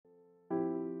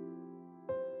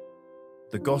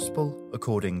The Gospel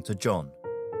according to John.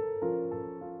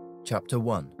 Chapter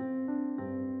 1.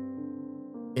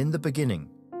 In the beginning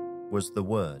was the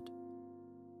Word,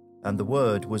 and the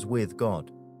Word was with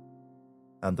God,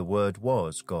 and the Word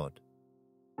was God.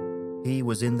 He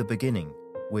was in the beginning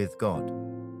with God.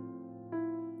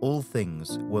 All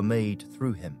things were made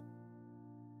through him,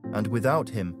 and without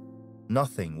him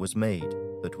nothing was made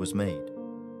that was made.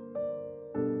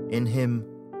 In him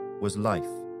was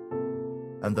life,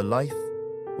 and the life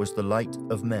was the light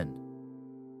of men.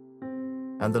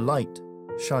 And the light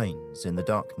shines in the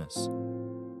darkness,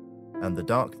 and the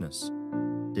darkness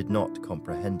did not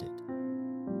comprehend it.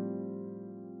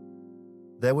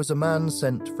 There was a man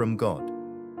sent from God,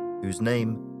 whose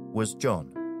name was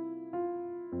John.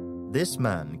 This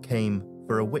man came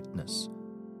for a witness,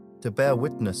 to bear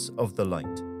witness of the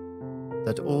light,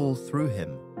 that all through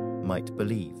him might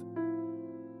believe.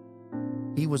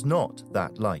 He was not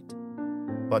that light,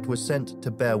 but was sent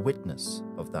to bear witness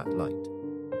of that light.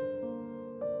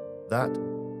 That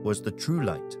was the true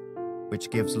light, which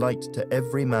gives light to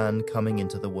every man coming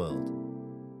into the world.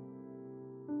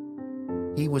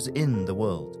 He was in the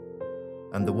world,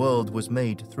 and the world was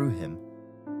made through him,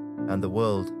 and the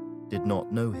world did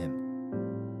not know him.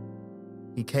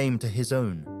 He came to his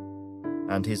own,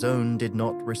 and his own did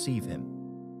not receive him.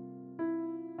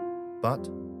 But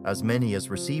as many as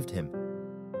received him,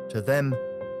 to them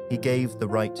he gave the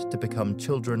right to become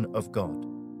children of God,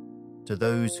 to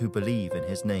those who believe in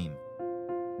his name,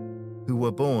 who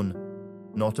were born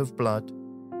not of blood,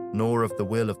 nor of the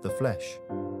will of the flesh,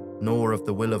 nor of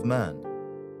the will of man,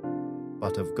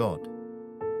 but of God.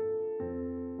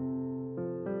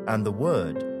 And the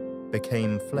Word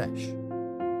became flesh,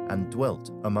 and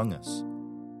dwelt among us,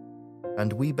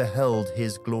 and we beheld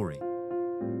his glory,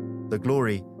 the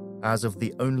glory as of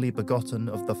the only begotten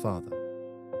of the Father,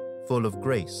 full of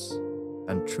grace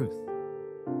and truth.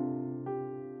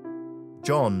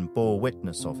 John bore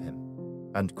witness of him,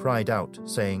 and cried out,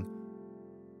 saying,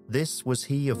 "This was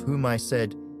he of whom I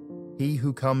said, He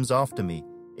who comes after me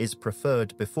is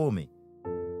preferred before me,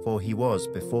 for he was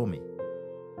before me."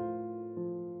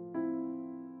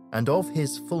 And of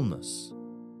his fullness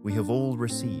we have all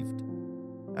received,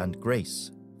 and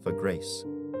grace for grace.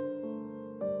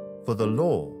 For the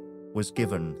law was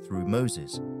given through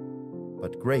Moses,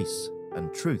 but grace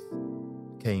and truth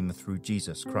came through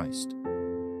Jesus Christ.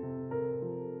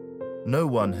 No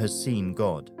one has seen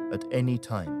God at any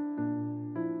time.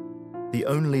 The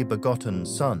only begotten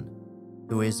Son,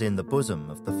 who is in the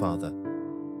bosom of the Father,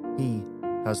 he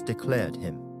has declared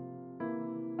him.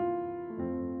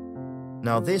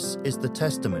 Now this is the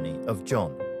testimony of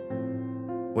John,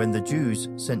 when the Jews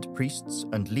sent priests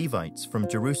and Levites from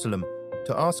Jerusalem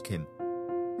to ask him,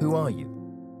 "Who are you?"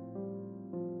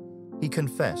 He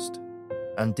confessed,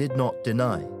 and did not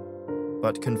deny,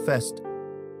 but confessed,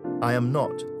 "I am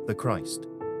not the Christ."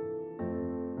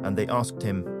 And they asked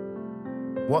him,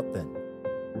 "What then?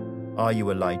 Are you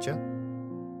Elijah?"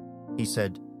 He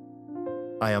said,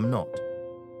 "I am not."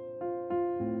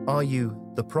 "Are you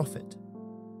the prophet?"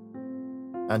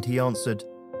 And he answered,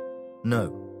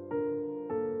 "No."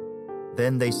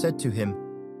 Then they said to him,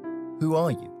 "Who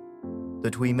are you,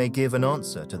 that we may give an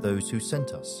answer to those who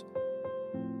sent us?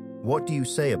 What do you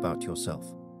say about yourself?"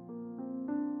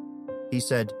 He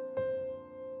said,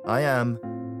 "I am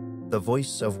the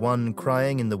voice of one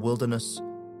crying in the wilderness,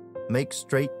 'Make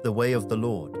straight the way of the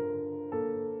Lord,'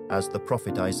 as the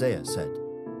prophet Isaiah said."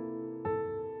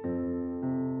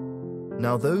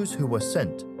 Now those who were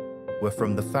sent were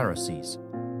from the Pharisees,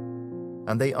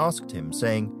 and they asked him,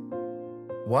 saying,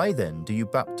 "Why then do you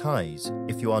baptize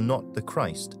if you are not the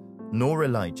Christ, nor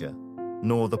Elijah,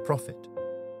 nor the prophet?"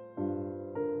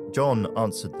 John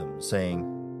answered them, saying,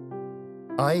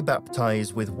 "I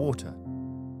baptize with water,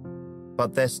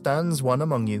 but there stands one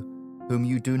among you whom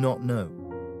you do not know.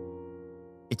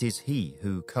 It is he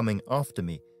who, coming after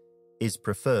me, is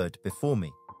preferred before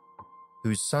me,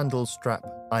 whose sandal strap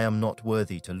I am not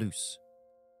worthy to loose."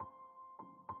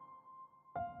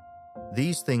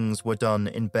 These things were done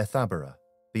in Bethabara,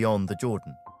 beyond the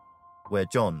Jordan, where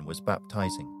John was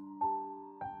baptizing.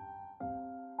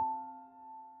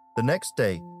 The next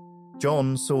day,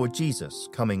 John saw Jesus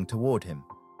coming toward him,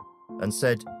 and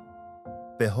said,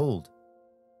 "Behold,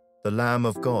 the Lamb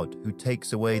of God who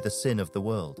takes away the sin of the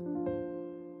world.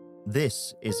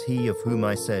 This is he of whom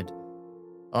I said,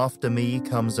 'After me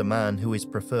comes a man who is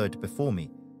preferred before me,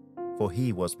 for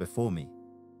he was before me.'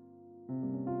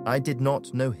 I did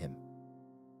not know him,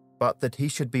 but that he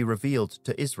should be revealed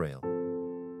to Israel.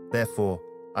 Therefore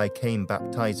I came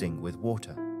baptizing with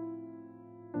water."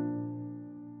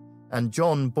 And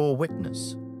John bore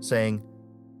witness, saying,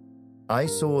 I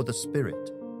saw the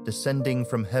Spirit descending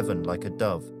from heaven like a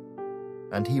dove,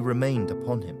 and he remained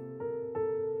upon him.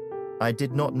 I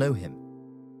did not know him,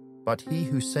 but he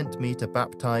who sent me to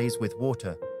baptize with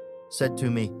water said to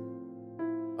me,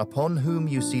 Upon whom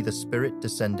you see the Spirit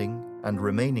descending and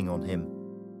remaining on him,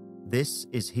 this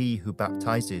is he who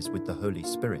baptizes with the Holy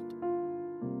Spirit.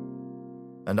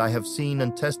 And I have seen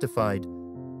and testified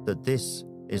that this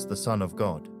is the Son of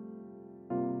God.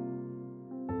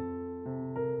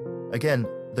 Again,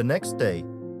 the next day,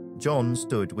 John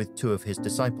stood with 2 of his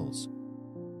disciples,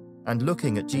 and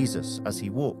looking at Jesus as he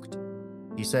walked,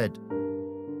 he said,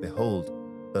 Behold,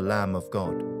 the Lamb of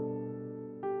God.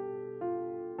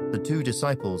 The 2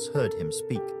 disciples heard him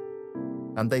speak,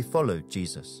 and they followed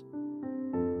Jesus.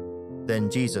 Then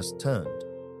Jesus turned,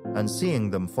 and seeing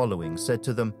them following, said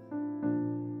to them,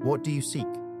 What do you seek?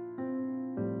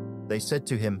 They said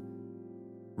to him,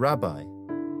 Rabbi,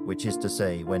 which is to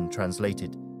say, when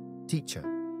translated, Teacher,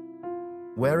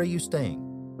 where are you staying?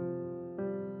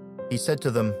 He said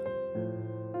to them,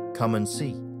 Come and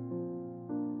see.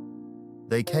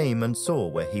 They came and saw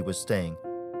where he was staying,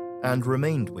 and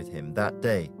remained with him that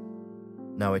day.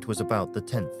 Now it was about the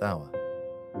 10th hour.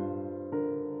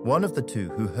 One of the 2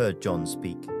 who heard John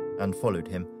speak and followed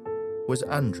him was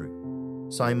Andrew,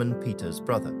 Simon Peter's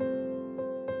brother.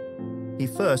 He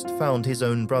first found his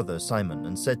own brother Simon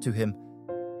and said to him,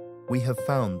 We have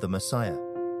found the Messiah,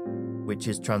 which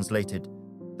is translated,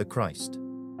 the Christ.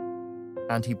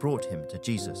 And he brought him to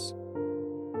Jesus.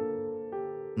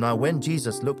 Now when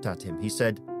Jesus looked at him, he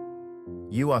said,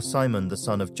 You are Simon the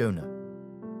son of Jonah.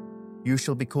 You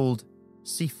shall be called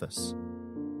Cephas,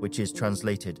 which is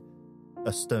translated,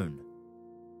 a stone.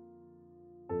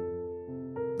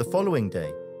 The following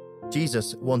day,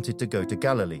 Jesus wanted to go to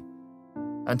Galilee,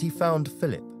 and he found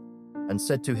Philip, and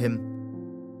said to him,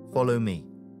 Follow me.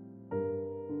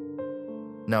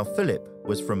 Now Philip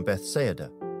was from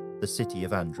Bethsaida, the city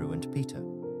of Andrew and Peter.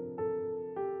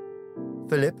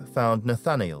 Philip found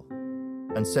Nathanael,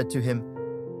 and said to him,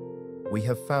 We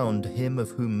have found him of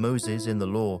whom Moses in the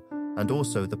law and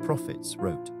also the prophets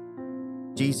wrote,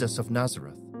 Jesus of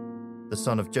Nazareth, the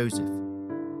son of Joseph.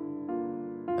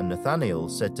 And Nathanael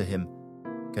said to him,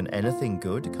 Can anything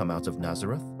good come out of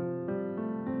Nazareth?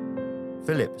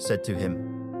 Philip said to him,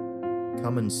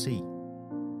 Come and see.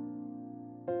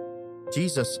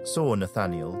 Jesus saw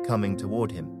Nathanael coming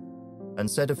toward him,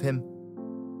 and said of him,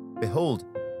 Behold,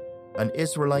 an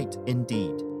Israelite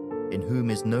indeed, in whom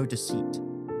is no deceit.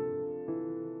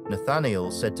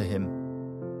 Nathanael said to him,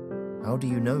 How do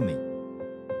you know me?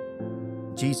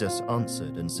 Jesus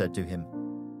answered and said to him,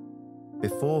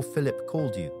 Before Philip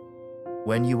called you,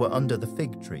 when you were under the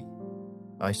fig tree,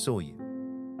 I saw you.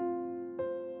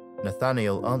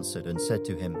 Nathanael answered and said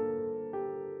to him,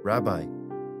 Rabbi,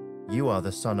 you are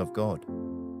the Son of God.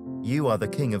 You are the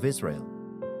King of Israel.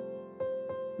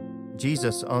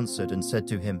 Jesus answered and said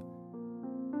to him,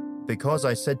 Because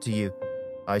I said to you,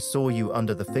 I saw you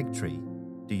under the fig tree,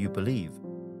 do you believe?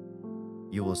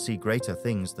 You will see greater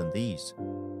things than these.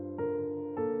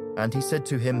 And he said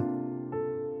to him,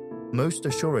 Most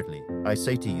assuredly, I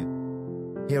say to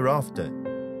you, hereafter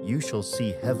you shall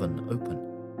see heaven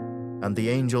open, and the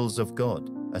angels of God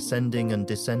ascending and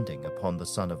descending upon the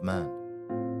Son of Man.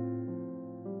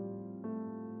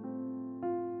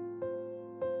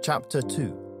 Chapter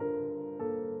 2.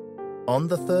 On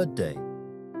the 3rd day,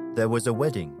 there was a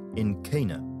wedding in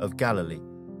Cana of Galilee,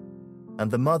 and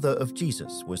the mother of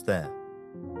Jesus was there.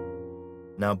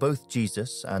 Now both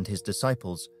Jesus and his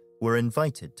disciples were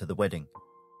invited to the wedding.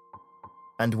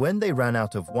 And when they ran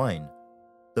out of wine,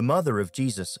 the mother of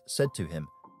Jesus said to him,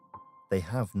 They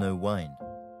have no wine.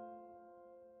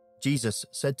 Jesus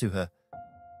said to her,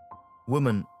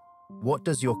 Woman, what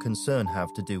does your concern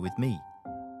have to do with me?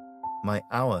 My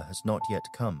hour has not yet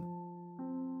come.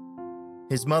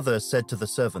 His mother said to the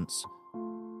servants,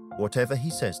 Whatever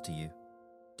he says to you,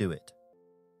 do it.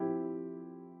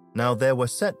 Now there were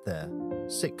set there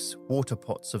 6 water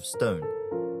pots of stone,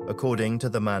 according to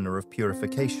the manner of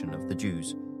purification of the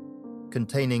Jews,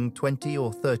 containing 20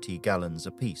 or 30 gallons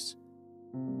apiece.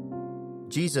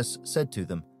 Jesus said to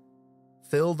them,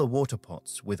 Fill the water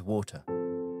pots with water.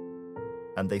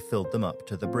 And they filled them up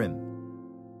to the brim.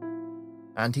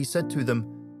 And he said to them,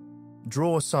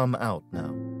 Draw some out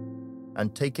now,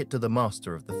 and take it to the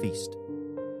master of the feast.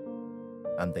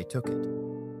 And they took it.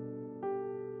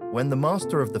 When the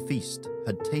master of the feast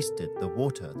had tasted the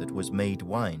water that was made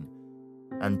wine,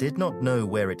 and did not know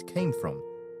where it came from,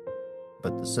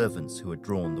 but the servants who had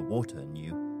drawn the water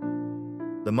knew,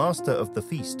 the master of the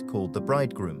feast called the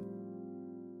bridegroom.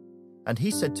 And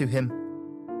he said to him,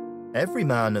 Every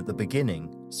man at the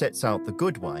beginning sets out the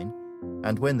good wine,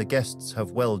 and when the guests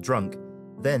have well drunk,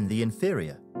 then the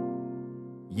inferior.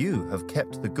 You have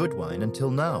kept the good wine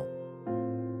until now."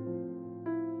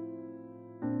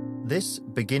 This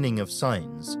beginning of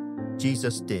signs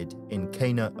Jesus did in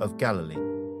Cana of Galilee,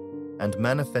 and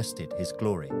manifested his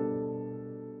glory,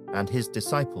 and his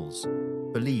disciples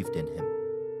believed in him.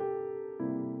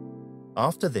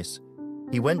 After this,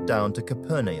 he went down to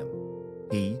Capernaum,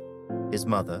 he, his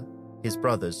mother, his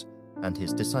brothers, and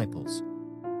his disciples,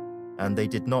 and they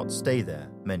did not stay there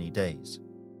many days.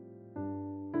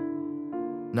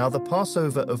 Now the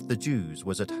Passover of the Jews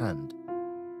was at hand,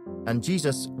 and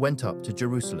Jesus went up to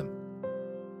Jerusalem.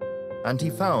 And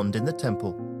he found in the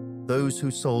temple those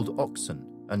who sold oxen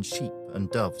and sheep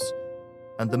and doves,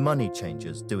 and the money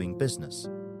changers doing business.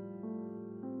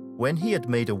 When he had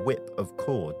made a whip of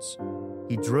cords,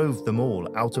 he drove them all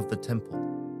out of the temple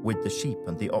with the sheep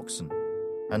and the oxen,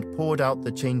 and poured out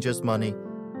the changers' money,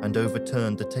 and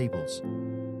overturned the tables.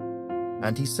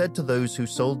 And he said to those who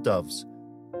sold doves,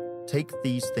 "Take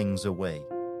these things away.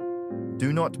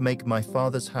 Do not make my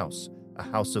Father's house a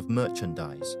house of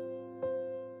merchandise."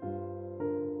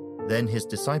 Then his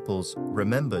disciples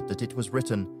remembered that it was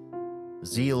written,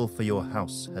 "Zeal for your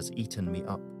house has eaten me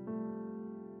up."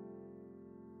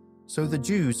 So the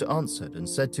Jews answered and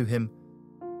said to him,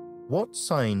 "What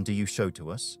sign do you show to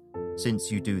us,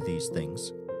 since you do these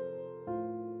things?"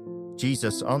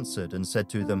 Jesus answered and said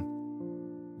to them,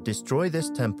 "Destroy this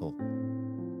temple,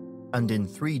 and in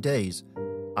 3 days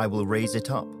I will raise it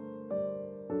up."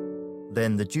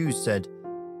 Then the Jews said,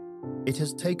 "It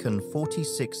has taken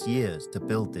 46 years to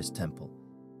build this temple,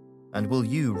 and will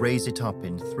you raise it up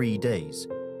in 3 days?"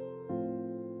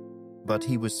 But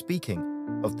he was speaking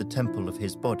of the temple of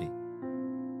his body.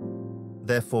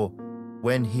 Therefore,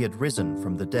 when he had risen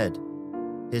from the dead,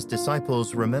 his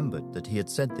disciples remembered that he had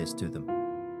said this to them.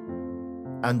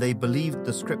 And they believed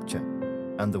the scripture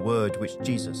and the word which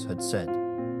Jesus had said.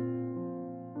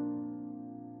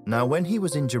 Now when he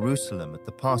was in Jerusalem at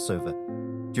the Passover,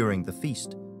 during the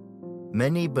feast,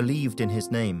 many believed in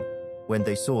his name when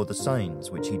they saw the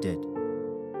signs which he did.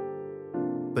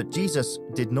 But Jesus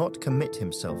did not commit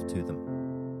himself to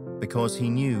them, because he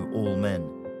knew all men,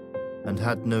 and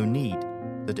had no need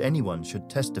that anyone should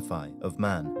testify of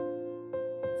man,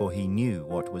 for he knew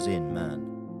what was in man.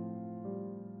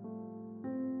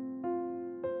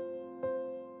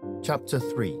 Chapter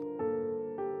 3.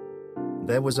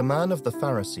 There was a man of the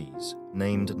Pharisees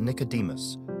named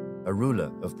Nicodemus, a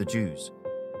ruler of the Jews.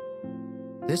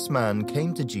 This man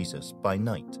came to Jesus by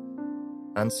night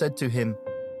and said to him,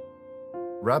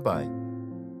 "Rabbi,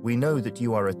 we know that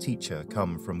you are a teacher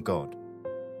come from God,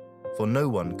 for no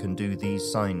one can do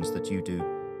these signs that you do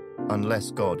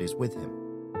unless God is with him."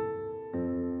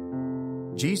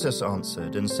 Jesus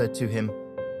answered and said to him,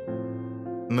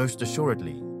 "Most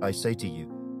assuredly, I say to you,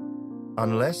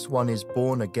 unless one is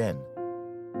born again,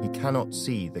 he cannot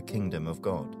see the kingdom of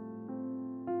God."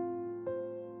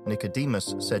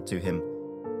 Nicodemus said to him,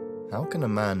 "How can a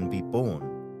man be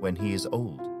born when he is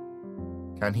old?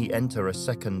 Can he enter a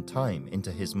second time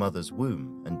into his mother's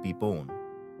womb and be born?"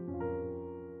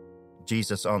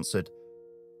 Jesus answered,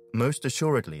 "Most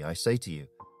assuredly, I say to you,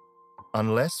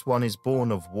 unless one is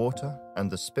born of water and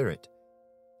the Spirit,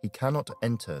 he cannot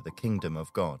enter the kingdom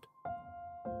of God.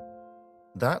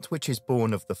 That which is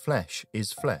born of the flesh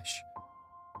is flesh,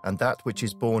 and that which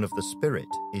is born of the Spirit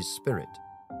is spirit.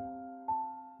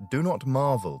 Do not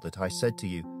marvel that I said to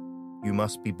you, you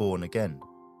must be born again.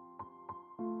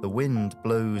 The wind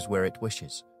blows where it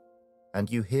wishes, and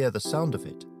you hear the sound of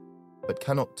it, but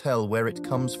cannot tell where it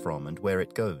comes from and where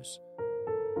it goes.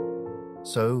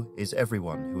 So is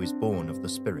everyone who is born of the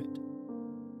Spirit."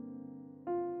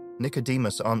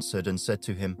 Nicodemus answered and said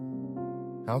to him,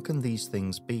 "How can these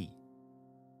things be?"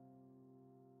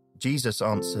 Jesus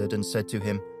answered and said to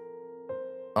him,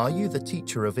 "Are you the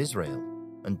teacher of Israel,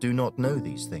 and do not know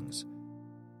these things?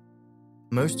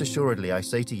 Most assuredly, I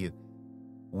say to you,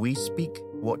 we speak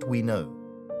what we know,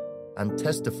 and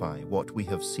testify what we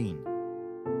have seen,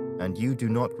 and you do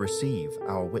not receive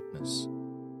our witness.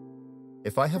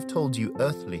 If I have told you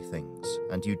earthly things,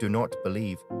 and you do not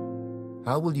believe,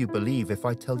 how will you believe if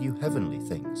I tell you heavenly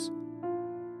things?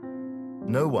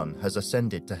 No one has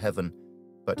ascended to heaven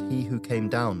but he who came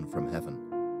down from heaven.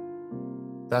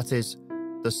 That is,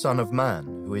 the Son of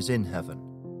Man who is in heaven.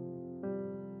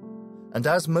 And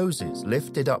as Moses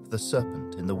lifted up the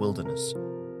serpent in the wilderness,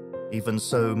 even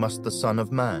so must the Son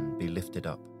of Man be lifted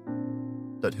up,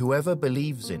 that whoever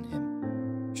believes in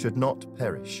him should not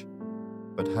perish,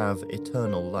 but have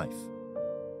eternal life.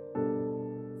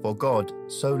 For God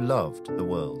so loved the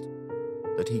world,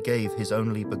 that he gave his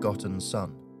only begotten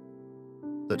Son,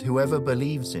 that whoever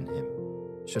believes in him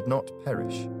should not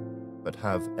perish, but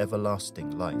have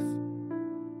everlasting life.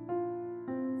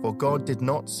 For God did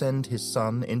not send his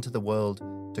Son into the world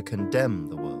to condemn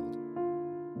the world,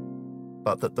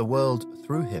 but that the world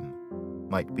through him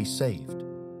might be saved.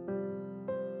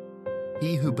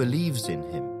 He who believes in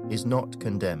him is not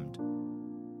condemned,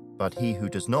 but he who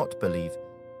does not believe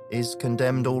is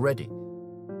condemned already,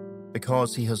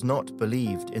 because he has not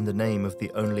believed in the name of the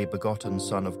only begotten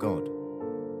Son of God.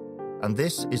 And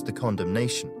this is the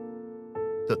condemnation,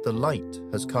 that the light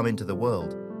has come into the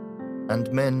world,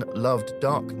 and men loved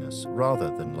darkness rather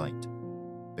than light,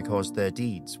 because their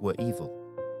deeds were evil.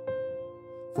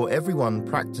 For everyone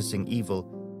practicing evil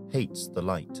hates the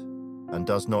light, and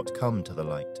does not come to the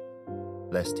light,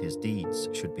 lest his deeds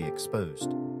should be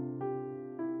exposed.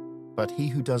 But he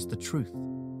who does the truth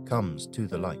comes to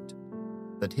the light,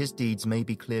 that his deeds may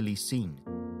be clearly seen,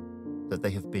 that they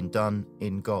have been done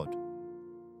in God.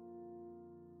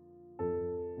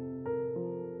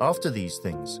 After these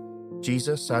things,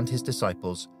 Jesus and his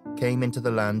disciples came into the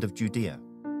land of Judea,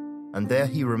 and there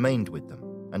he remained with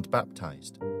them and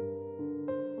baptized.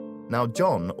 Now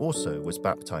John also was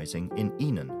baptizing in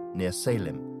Enon near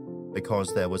Salem,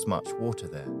 because there was much water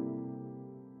there.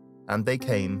 And they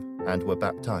came and were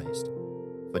baptized,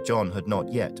 for John had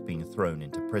not yet been thrown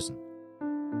into prison.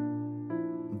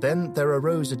 Then there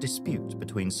arose a dispute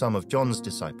between some of John's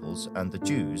disciples and the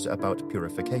Jews about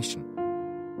purification.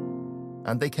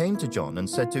 And they came to John and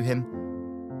said to him,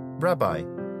 "Rabbi,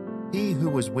 he who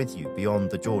was with you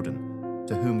beyond the Jordan,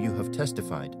 to whom you have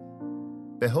testified,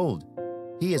 behold,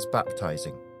 he is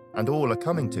baptizing, and all are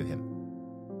coming to him."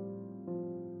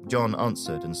 John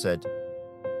answered and said,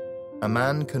 "A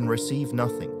man can receive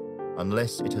nothing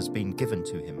unless it has been given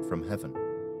to him from heaven.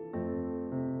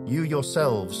 You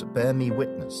yourselves bear me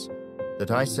witness that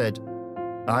I said,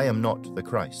 I am not the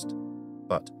Christ,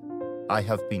 but I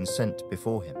have been sent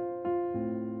before him.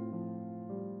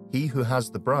 He who has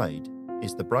the bride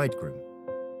is the bridegroom,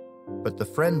 but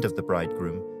the friend of the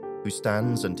bridegroom, who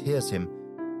stands and hears him,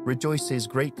 rejoices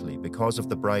greatly because of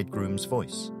the bridegroom's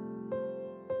voice.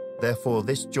 Therefore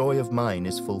this joy of mine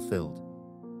is fulfilled.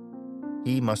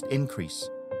 He must increase,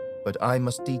 but I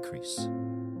must decrease.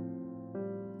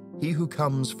 He who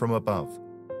comes from above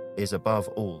is above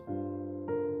all.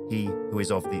 He who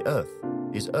is of the earth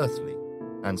is earthly,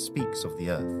 and speaks of the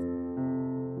earth.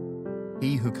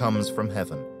 He who comes from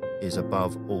heaven is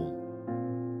above all.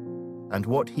 And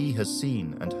what he has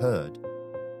seen and heard,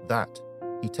 that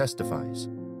he testifies,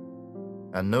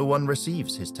 and no one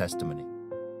receives his testimony.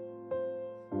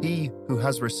 He who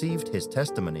has received his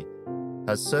testimony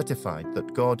has certified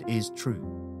that God is true.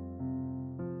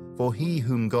 For he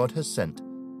whom God has sent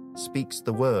speaks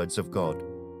the words of God,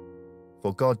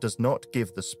 for God does not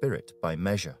give the Spirit by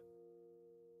measure.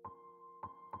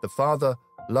 The Father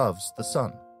loves the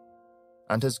Son,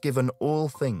 and has given all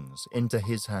things into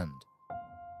his hand.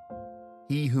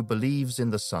 He who believes in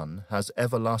the Son has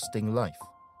everlasting life,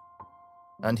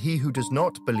 and he who does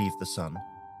not believe the Son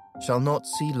shall not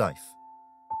see life,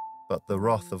 but the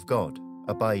wrath of God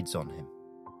abides on him.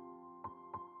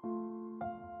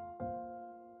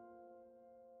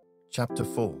 Chapter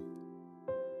 4.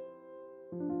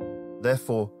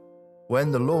 Therefore,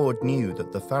 when the Lord knew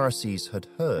that the Pharisees had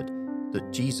heard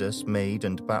that Jesus made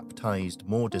and baptized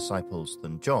more disciples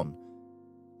than John,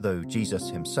 though Jesus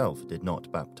himself did not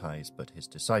baptize but his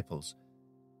disciples,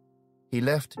 he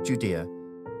left Judea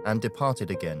and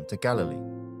departed again to Galilee.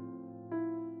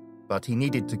 But he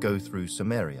needed to go through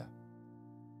Samaria.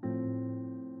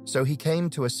 So he came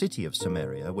to a city of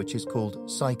Samaria which is called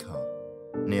Sychar,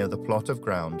 near the plot of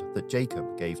ground that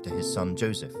Jacob gave to his son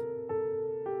Joseph.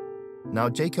 Now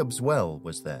Jacob's well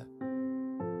was there.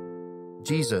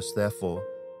 Jesus, therefore,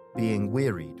 being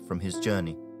wearied from his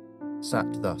journey,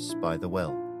 sat thus by the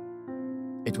well.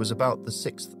 It was about the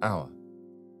 6th hour.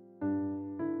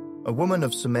 A woman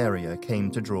of Samaria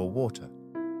came to draw water.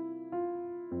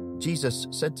 Jesus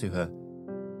said to her,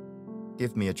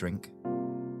 "Give me a drink,"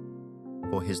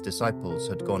 for his disciples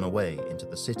had gone away into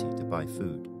the city to buy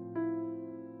food.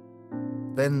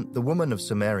 Then the woman of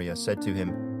Samaria said to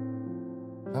him,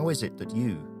 "How is it that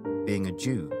you, being a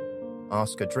Jew,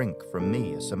 ask a drink from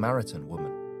me, a Samaritan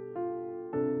woman?"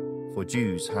 For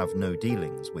Jews have no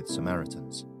dealings with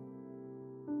Samaritans.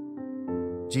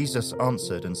 Jesus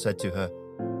answered and said to her,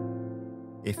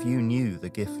 "If you knew the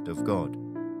gift of God,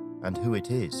 and who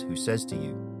it is who says to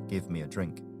you, 'Give me a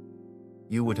drink,'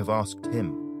 you would have asked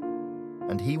him,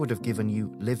 and he would have given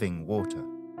you living water."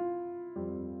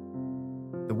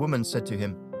 The woman said to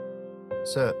him,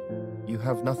 "Sir, you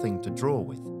have nothing to draw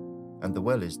with, and the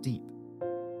well is deep.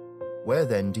 Where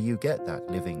then do you get that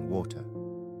living water?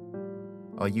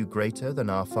 Are you greater than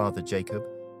our father Jacob,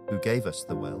 who gave us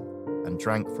the well, and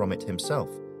drank from it himself,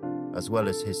 as well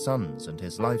as his sons and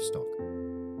his livestock?"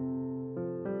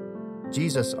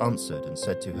 Jesus answered and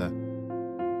said to her,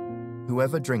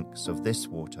 "Whoever drinks of this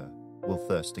water will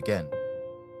thirst again.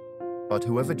 But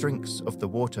whoever drinks of the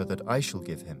water that I shall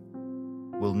give him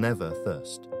will never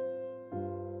thirst.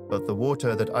 But the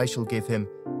water that I shall give him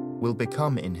will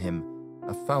become in him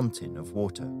a fountain of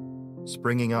water,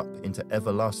 springing up into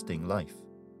everlasting life."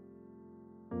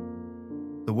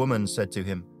 The woman said to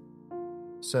him,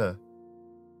 "Sir,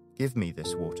 give me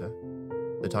this water,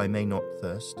 that I may not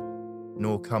thirst,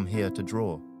 nor come here to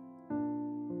draw."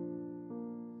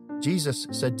 Jesus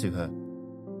said to her,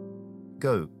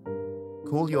 "Go,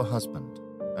 call your husband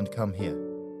and come here."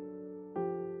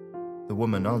 The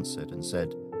woman answered and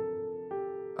said,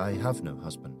 "I have no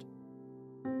husband."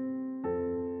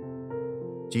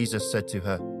 Jesus said to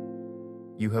her,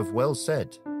 "You have well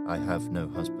said, 'I have no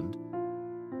husband,'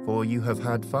 for you have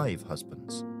had 5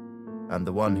 husbands, and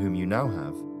the one whom you now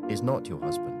have is not your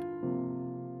husband.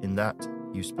 In that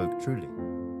you spoke truly."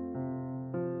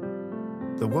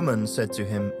 The woman said to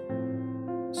him,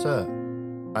 "Sir,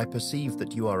 I perceive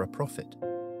that you are a prophet.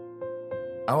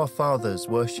 Our fathers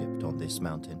worshipped on this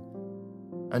mountain,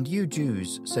 and you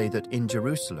Jews say that in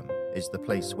Jerusalem is the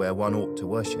place where one ought to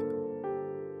worship."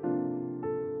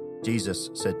 Jesus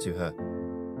said to her,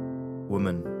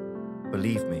 "Woman,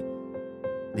 believe me,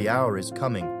 the hour is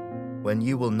coming when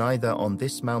you will neither on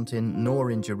this mountain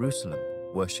nor in Jerusalem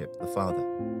worship the Father.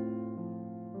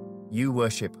 You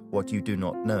worship what you do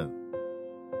not know.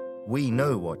 We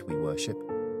know what we worship,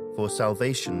 for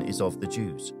salvation is of the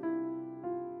Jews.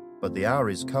 But the hour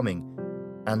is coming,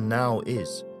 and now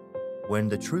is, when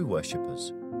the true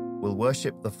worshippers will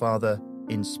worship the Father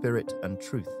in spirit and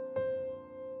truth.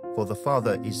 For the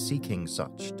Father is seeking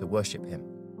such to worship him.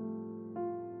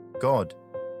 God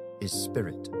is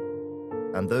spirit,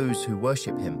 and those who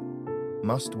worship him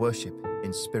must worship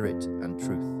in spirit and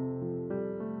truth."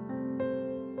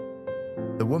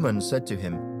 The woman said to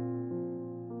him,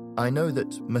 "I know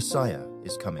that Messiah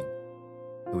is coming,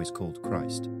 who is called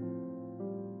Christ.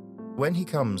 When he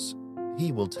comes,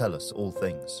 he will tell us all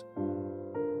things."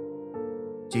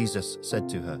 Jesus said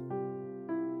to her,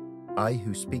 "I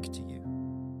who speak to you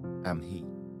am he."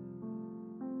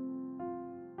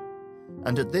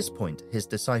 And at this point his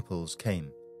disciples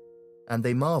came, and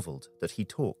they marveled that he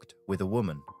talked with a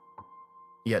woman.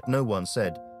 Yet no one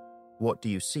said, "What do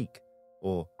you seek?"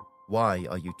 or "Why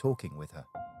are you talking with her?"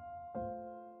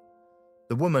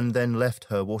 The woman then left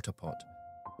her water pot,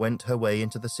 went her way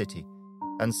into the city,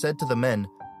 and said to the men,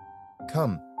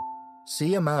 "Come,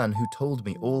 see a man who told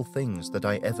me all things that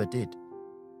I ever did.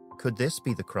 Could this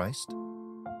be the Christ?"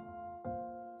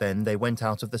 Then they went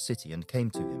out of the city and came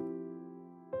to him.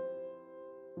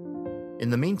 In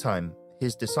the meantime,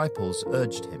 his disciples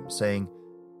urged him, saying,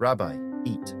 "Rabbi,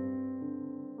 eat."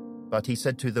 But he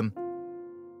said to them,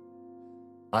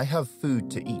 "I have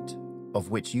food to eat, of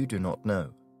which you do not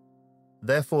know."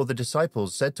 Therefore the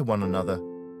disciples said to one another,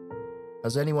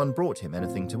 "Has anyone brought him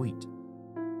anything to eat?"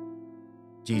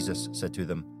 Jesus said to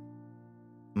them,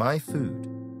 "My food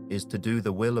is to do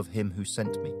the will of him who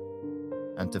sent me,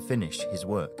 and to finish his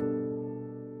work.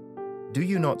 Do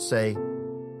you not say,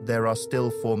 'There are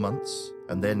still 4 months,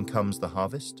 and then comes the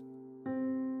harvest'?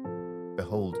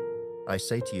 Behold, I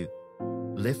say to you,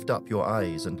 lift up your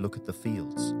eyes and look at the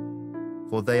fields,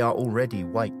 for they are already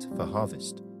white for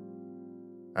harvest.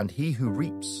 And he who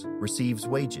reaps receives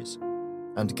wages,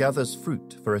 and gathers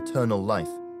fruit for eternal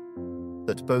life,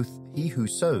 that both he who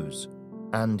sows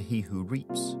and he who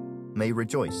reaps may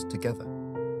rejoice together.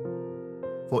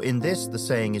 For in this the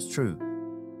saying is true,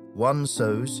 one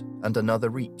sows and another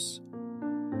reaps.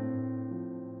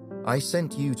 I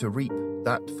sent you to reap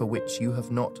that for which you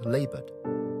have not labored.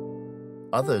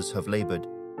 Others have labored,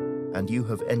 and you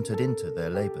have entered into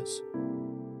their labors."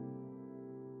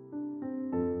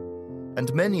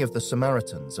 And many of the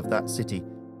Samaritans of that city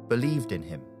believed in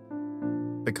him,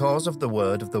 because of the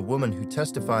word of the woman who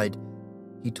testified,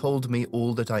 "He told me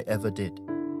all that I ever did."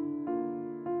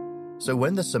 So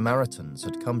when the Samaritans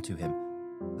had come to him,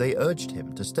 they urged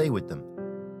him to stay with them,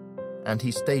 and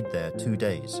he stayed there 2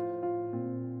 days.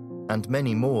 And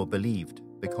many more believed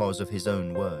because of his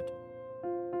own word.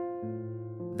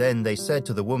 Then they said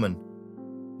to the woman,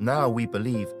 "Now we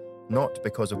believe, not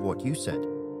because of what you said,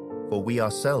 for we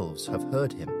ourselves have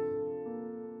heard him.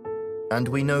 And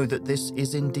we know that this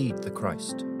is indeed the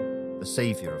Christ, the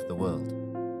Savior of the world."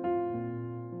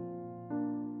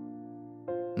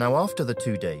 Now after the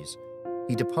 2 days,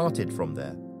 he departed from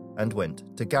there and went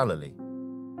to Galilee.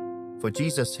 For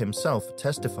Jesus himself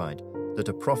testified that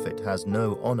a prophet has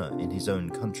no honor in his own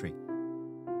country.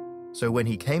 So when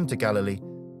he came to Galilee,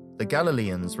 the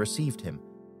Galileans received him,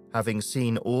 having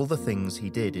seen all the things he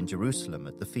did in Jerusalem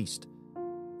at the feast,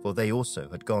 for they also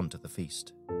had gone to the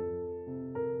feast.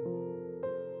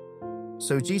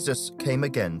 So Jesus came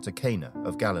again to Cana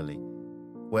of Galilee,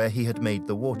 where he had made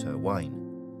the water wine.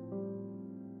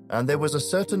 And there was a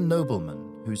certain nobleman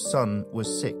whose son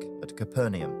was sick at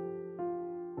Capernaum.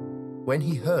 When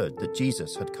he heard that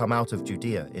Jesus had come out of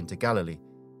Judea into Galilee,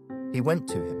 he went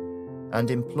to him and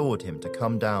implored him to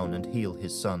come down and heal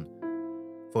his son,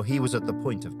 for he was at the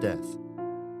point of death.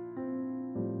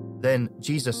 Then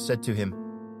Jesus said to him,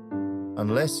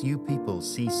 "Unless you people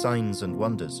see signs and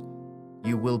wonders,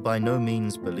 you will by no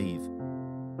means believe."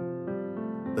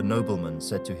 The nobleman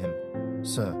said to him,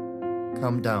 "Sir,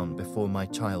 come down before my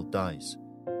child dies."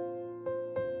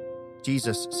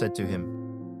 Jesus said to him,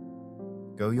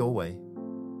 "Go your way,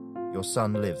 your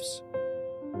son lives."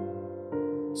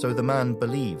 So the man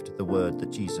believed the word that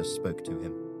Jesus spoke to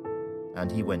him,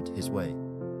 and he went his way.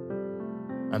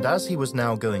 And as he was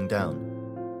now going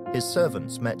down, his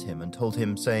servants met him and told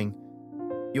him, saying,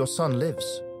 "Your son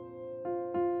lives."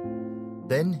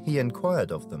 Then he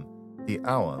inquired of them the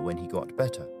hour when he got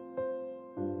better.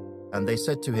 And they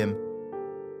said to him,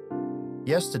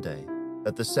 "Yesterday,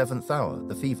 at the 7th hour,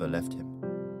 the fever left him."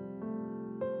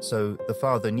 So the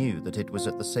father knew that it was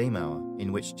at the same hour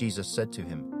in which Jesus said to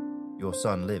him, "Your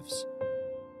son lives."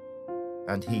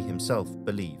 And he himself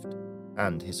believed,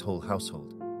 and his whole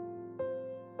household.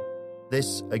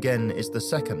 This again is the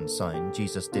second sign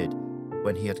Jesus did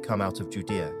when he had come out of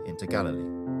Judea into Galilee.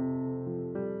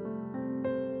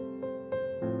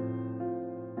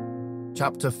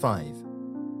 Chapter 5.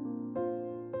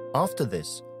 After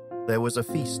this, there was a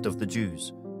feast of the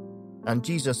Jews, and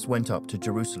Jesus went up to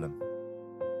Jerusalem.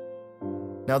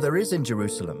 Now there is in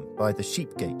Jerusalem, by the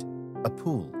sheep gate, a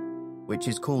pool, which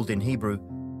is called in Hebrew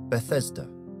Bethesda,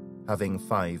 having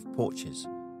 5 porches.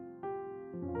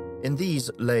 In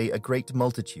these lay a great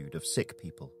multitude of sick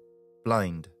people,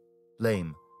 blind,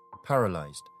 lame,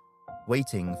 paralyzed,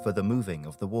 waiting for the moving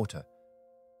of the water.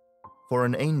 For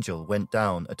an angel went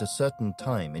down at a certain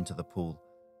time into the pool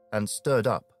and stirred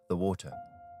up the water.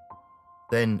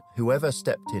 Then whoever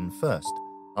stepped in first,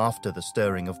 after the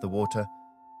stirring of the water,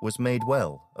 was made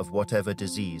well of whatever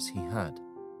disease he had.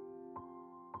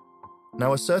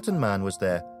 Now a certain man was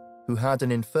there who had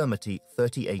an infirmity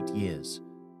 38 years.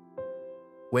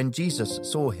 When Jesus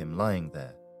saw him lying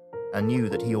there, and knew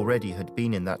that he already had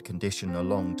been in that condition a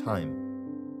long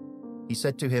time, he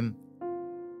said to him,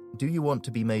 "Do you want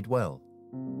to be made well?"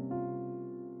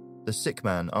 The sick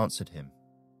man answered him,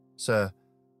 "Sir,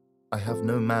 I have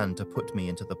no man to put me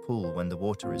into the pool when the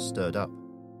water is stirred up.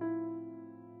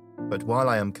 But while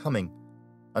I am coming,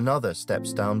 another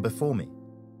steps down before me."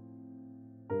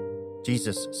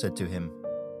 Jesus said to him,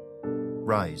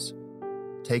 "Rise,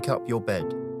 take up your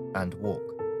bed, and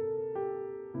walk."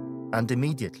 And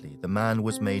immediately the man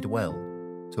was made well,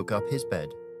 took up his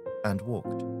bed, and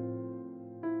walked.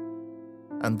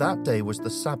 And that day was the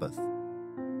Sabbath.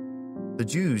 The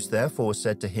Jews therefore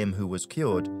said to him who was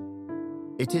cured,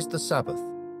 "It is the Sabbath.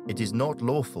 It is not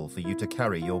lawful for you to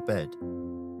carry your bed."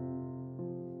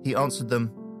 He answered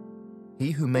them,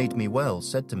 "He who made me well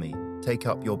said to me, 'Take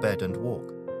up your bed and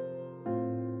walk.'"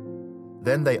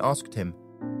 Then they asked him,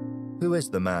 "Who is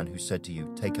the man who said to you,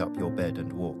 'Take up your bed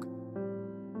and walk'?"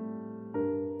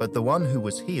 But the one who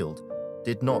was healed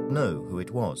did not know who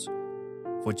it was,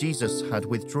 for Jesus had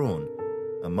withdrawn,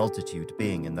 a multitude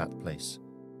being in that place.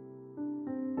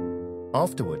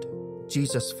 Afterward,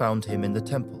 Jesus found him in the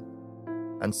temple,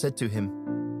 and said to him,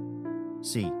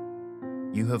 "See,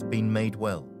 you have been made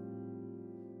well.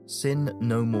 Sin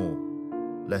no more,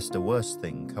 lest a worse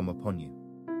thing come upon you."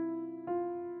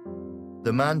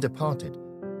 The man departed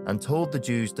and told the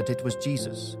Jews that it was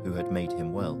Jesus who had made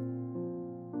him well.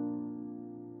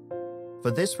 For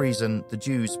this reason the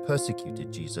Jews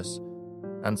persecuted Jesus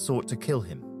and sought to kill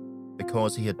him,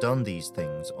 because he had done these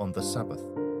things on the Sabbath.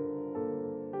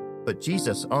 But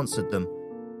Jesus answered them,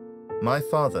 "My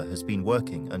Father has been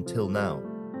working until now,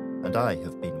 and I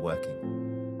have been working."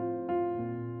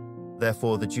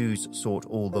 Therefore the Jews sought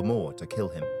all the more to kill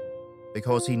him,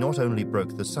 because he not only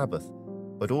broke the Sabbath,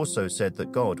 but also said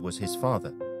that God was his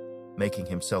Father, making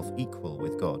himself equal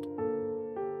with God.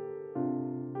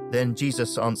 Then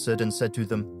Jesus answered and said to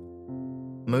them,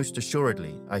 "Most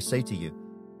assuredly, I say to you,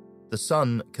 the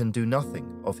Son can do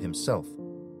nothing of himself,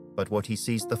 but what he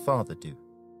sees the Father do.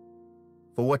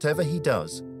 For whatever he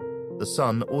does, the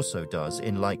Son also does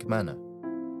in like manner.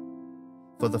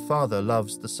 For the Father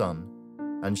loves the Son,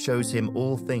 and shows him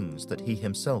all things that he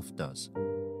himself does.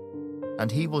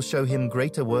 And he will show him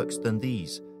greater works than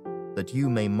these, that you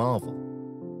may marvel.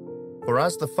 For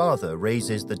as the Father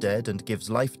raises the dead and gives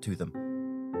life to them,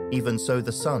 even so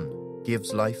the Son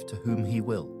gives life to whom he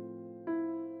will.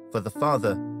 For the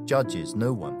Father judges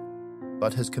no one,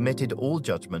 but has committed all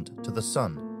judgment to the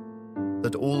Son,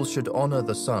 that all should honor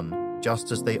the Son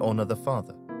just as they honor the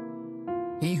Father.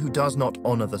 He who does not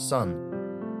honor the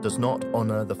Son does not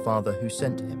honor the Father who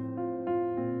sent him.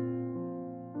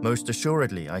 Most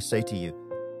assuredly, I say to you,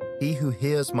 he who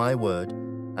hears my word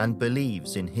and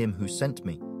believes in him who sent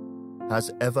me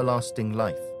has everlasting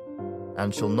life,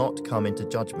 and shall not come into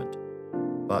judgment,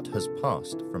 but has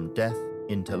passed from death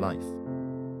into life.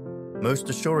 Most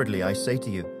assuredly, I say to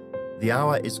you, the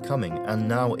hour is coming, and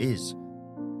now is,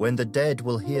 when the dead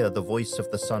will hear the voice of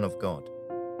the Son of God,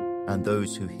 and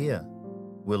those who hear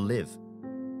will live.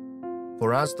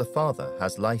 For as the Father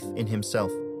has life in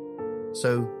himself,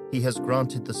 so he has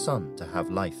granted the Son to have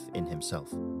life in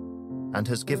himself, and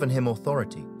has given him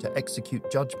authority to execute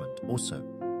judgment also,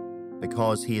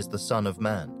 because he is the Son of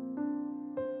Man.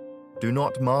 Do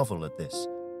not marvel at this,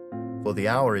 for the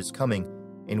hour is coming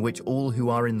in which all who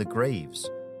are in the graves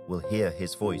will hear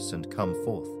his voice and come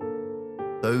forth,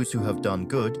 those who have done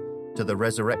good to the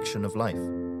resurrection of life,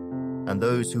 and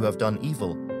those who have done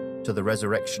evil to the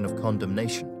resurrection of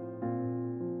condemnation.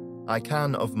 I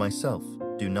can of myself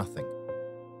do nothing.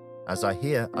 As I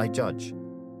hear, I judge,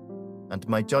 and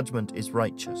my judgment is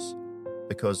righteous,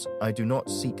 because I do not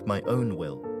seek my own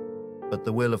will, but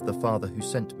the will of the Father who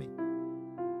sent me.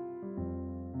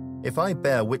 If I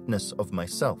bear witness of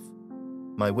myself,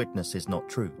 my witness is not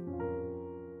true.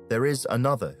 There is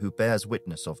another who bears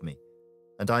witness of me,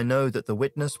 and I know that the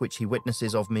witness which he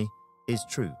witnesses of me is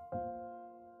true.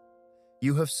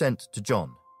 You have sent to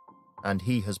John, and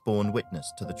he has borne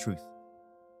witness to the truth.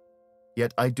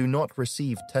 Yet I do not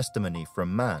receive testimony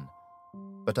from man,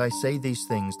 but I say these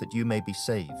things that you may be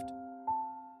saved.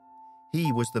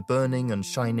 He was the burning and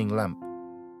shining lamp,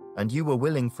 and you were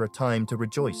willing for a time to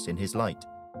rejoice in his light.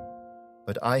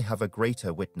 But I have a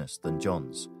greater witness than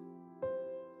John's.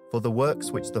 For the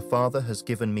works which the Father has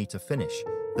given me to finish,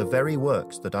 the very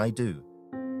works that I do,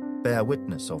 bear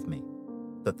witness of me,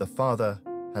 that the Father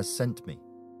has sent me.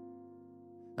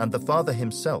 And the Father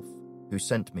himself, who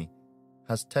sent me,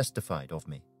 has testified of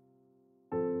me.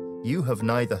 You have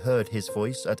neither heard his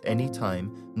voice at any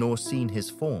time nor seen his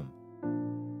form,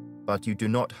 but you do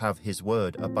not have his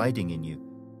word abiding in you,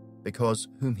 because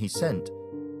whom he sent,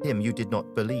 him you did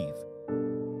not believe.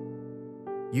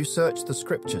 You search the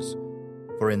Scriptures,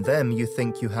 for in them you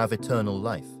think you have eternal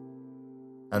life,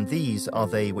 and these are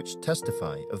they which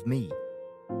testify of me.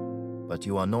 But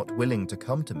you are not willing to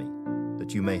come to me,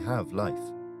 that you may have life.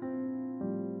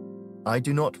 I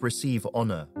do not receive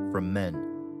honor from men,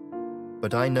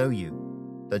 but I know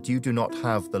you, that you do not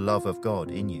have the love of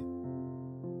God in you.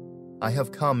 I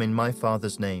have come in my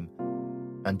Father's name,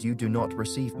 and you do not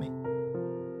receive me.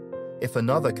 If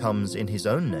another comes in his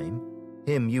own name,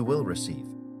 him you will receive.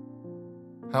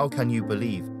 How can you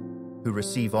believe, who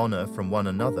receive honor from one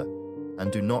another,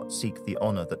 and do not seek the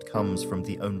honor that comes from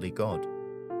the only God?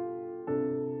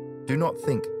 Do not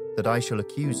think that I shall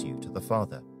accuse you to the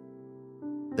Father.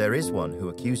 There is one who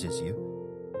accuses you,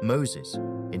 Moses,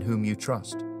 in whom you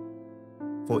trust.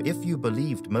 For if you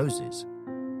believed Moses,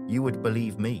 you would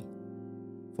believe me,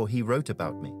 for he wrote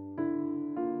about me.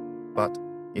 But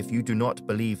if you do not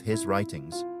believe his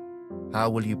writings, how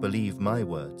will you believe my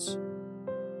words?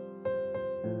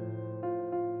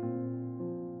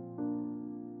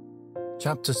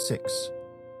 Chapter 6.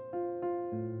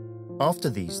 After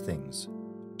these things,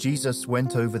 Jesus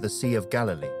went over the Sea of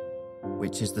Galilee,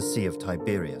 which is the Sea of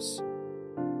Tiberias.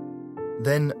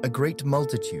 Then a great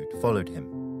multitude followed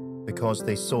him, because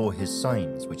they saw his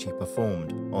signs which he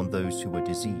performed on those who were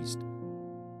diseased.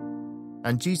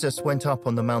 And Jesus went up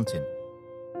on the mountain,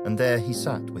 and there he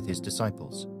sat with his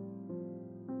disciples.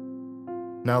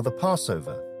 Now the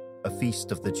Passover, a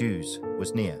feast of the Jews,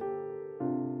 was near.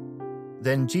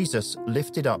 Then Jesus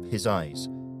lifted up his eyes,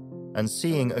 and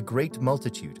seeing a great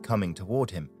multitude coming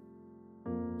toward him,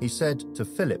 he said to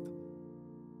Philip,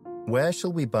 "Where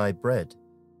shall we buy bread,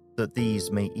 that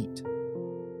these may eat?"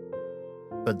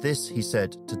 But this he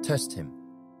said to test him,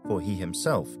 for he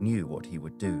himself knew what he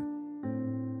would do.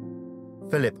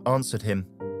 Philip answered him,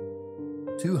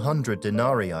 200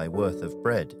 denarii worth of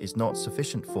bread is not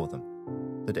sufficient for them,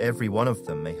 that every one of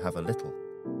them may have a little.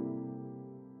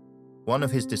 One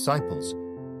of his disciples,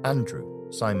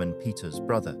 Andrew, Simon Peter's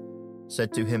brother,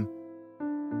 said to him,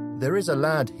 "There is a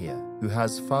lad here who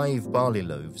has 5 barley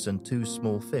loaves and 2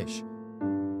 small fish,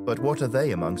 but what are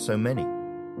they among so many?"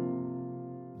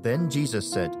 Then Jesus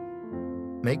said,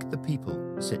 "Make the people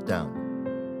sit down."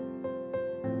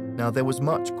 Now there was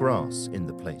much grass in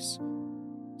the place.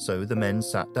 So the men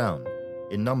sat down,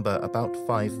 in number about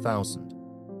 5,000.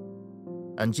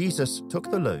 And Jesus took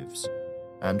the loaves,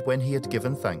 and when he had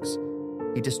given thanks,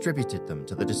 he distributed them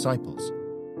to the disciples,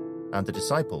 and the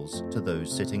disciples to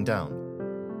those sitting down,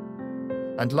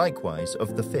 and likewise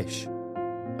of the fish,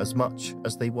 as much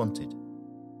as they wanted.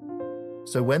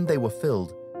 So when they were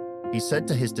filled, he said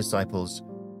to his disciples,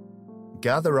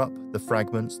 "Gather up the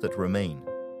fragments that remain,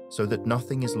 so that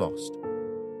nothing is lost."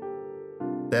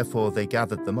 Therefore they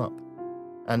gathered them up,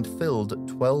 and filled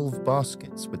 12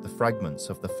 baskets with the fragments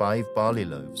of the 5 barley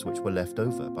loaves which were left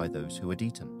over by those who had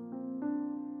eaten.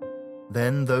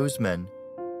 Then those men,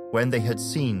 when they had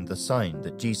seen the sign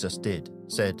that Jesus did,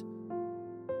 said,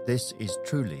 "This is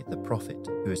truly the prophet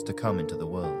who is to come into the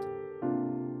world."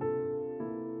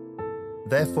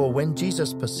 Therefore, when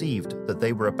Jesus perceived that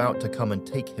they were about to come and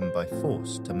take him by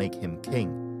force to make him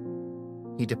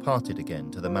king, he departed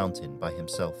again to the mountain by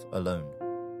himself alone.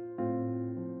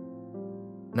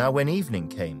 Now when evening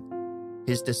came,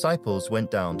 his disciples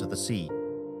went down to the sea,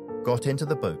 got into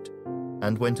the boat,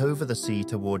 and went over the sea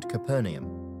toward Capernaum.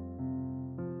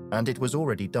 And it was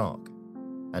already dark,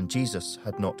 and Jesus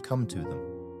had not come to them.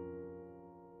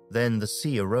 Then the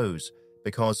sea arose,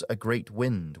 because a great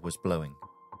wind was blowing.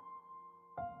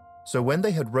 So when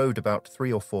they had rowed about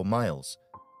 3 or 4 miles,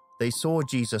 they saw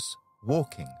Jesus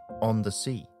walking on the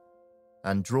sea,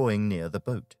 and drawing near the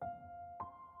boat.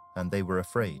 And they were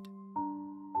afraid.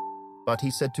 But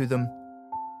he said to them,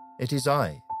 "It is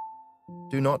I.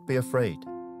 Do not be afraid."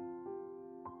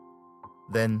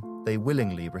 Then they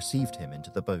willingly received him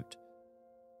into the boat,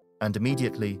 and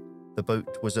immediately the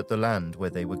boat was at the land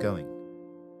where they were going.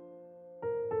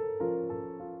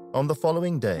 On the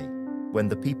following day, when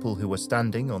the people who were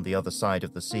standing on the other side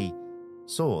of the sea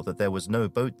saw that there was no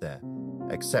boat there,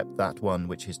 except that one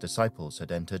which his disciples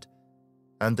had entered,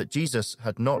 and that Jesus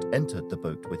had not entered the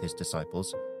boat with his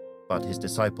disciples, but his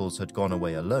disciples had gone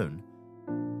away alone.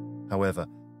 However,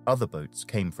 other boats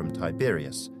came from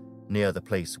Tiberias, near the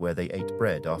place where they ate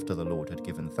bread after the Lord had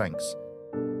given thanks.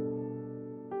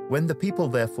 When the people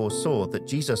therefore saw that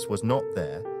Jesus was not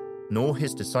there, nor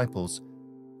his disciples,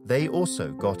 they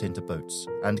also got into boats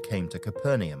and came to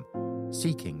Capernaum,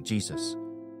 seeking Jesus.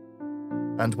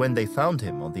 And when they found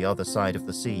him on the other side of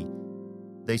the sea,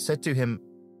 they said to him,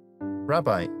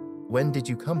 "Rabbi, when did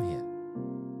you come here?"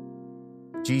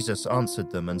 Jesus answered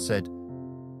them and said,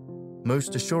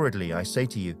 "Most assuredly I say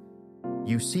to you,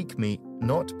 you seek me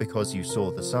not because you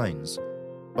saw the signs,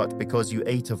 but because you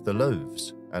ate of the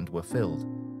loaves and were filled.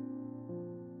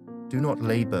 Do not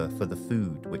labor for the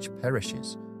food which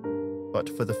perishes, but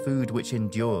for the food which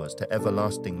endures to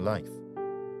everlasting life,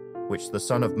 which the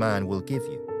Son of Man will give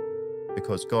you,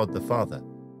 because God the Father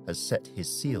has set his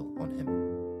seal on him."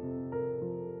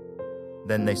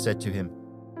 Then they said to him,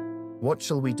 "What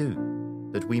shall we do,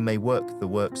 that we may work the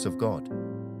works of God?"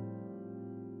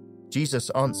 Jesus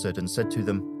answered and said to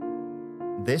them,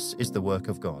 "This is the work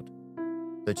of God,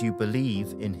 that you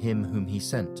believe in him whom he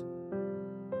sent."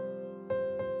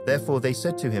 Therefore they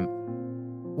said to him,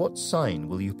 "What sign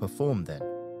will you perform then,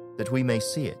 that we may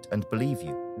see it and believe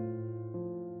you?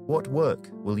 What work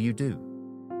will you do?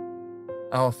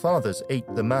 Our fathers ate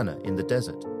the manna in the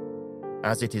desert.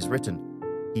 As it is written,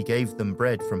 he gave them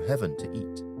bread from heaven to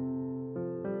eat."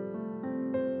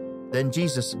 Then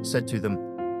Jesus said to them,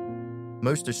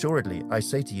 "Most assuredly I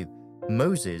say to you,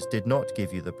 Moses did not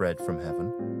give you the bread from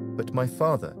heaven, but my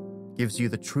Father gives you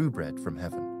the true bread from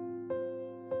heaven.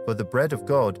 For the bread of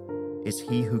God is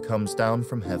he who comes down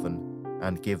from heaven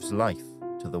and gives life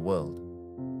to the world."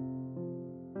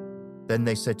 Then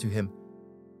they said to him,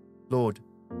 "Lord,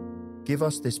 give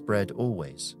us this bread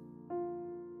always."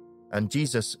 And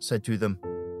Jesus said to them,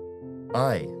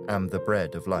 "I am the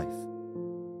bread of life.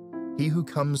 He who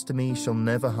comes to me shall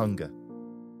never hunger,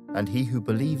 and he who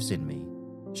believes in me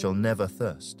shall never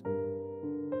thirst.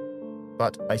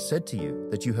 But I said to you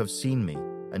that you have seen me,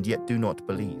 and yet do not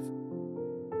believe.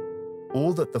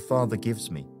 All that the Father gives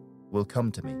me will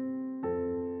come to me,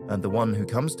 and the one who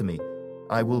comes to me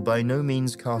I will by no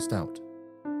means cast out.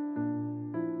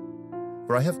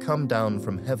 For I have come down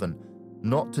from heaven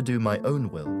not to do my own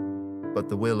will, but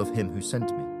the will of him who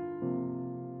sent me.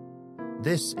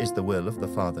 This is the will of the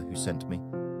Father who sent me,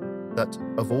 that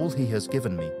of all he has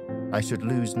given me I should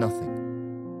lose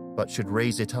nothing, but should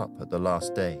raise it up at the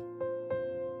last day.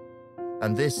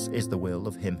 And this is the will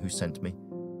of him who sent me,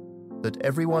 that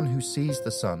everyone who sees the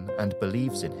Son and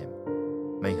believes in him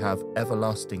may have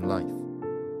everlasting life,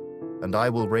 and I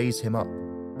will raise him up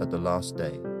at the last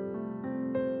day."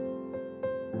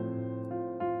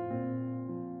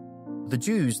 The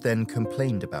Jews then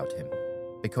complained about him,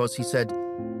 because he said,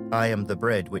 I am the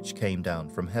bread which came down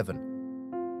from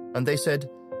heaven. And they said,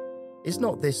 Is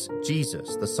not this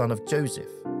Jesus, the son of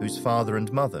Joseph, whose father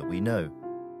and mother we know?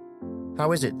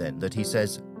 How is it then that he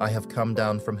says, I have come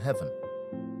down from heaven?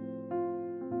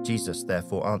 Jesus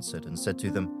therefore answered and said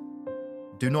to them,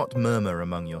 Do not murmur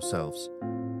among yourselves.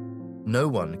 No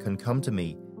one can come to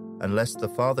me unless the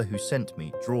Father who sent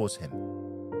me draws him,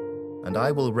 and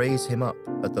I will raise him up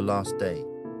at the last day.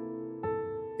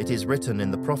 It is written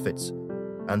in the prophets,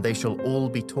 and they shall all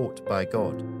be taught by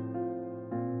God.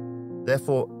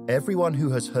 Therefore, everyone who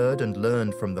has heard and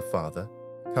learned from the Father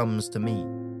comes to me.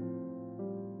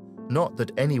 Not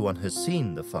that anyone has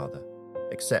seen the Father,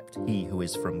 except he who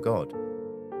is from God.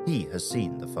 He has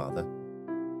seen the Father.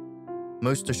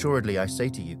 Most assuredly I say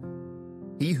to you,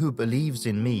 he who believes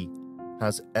in me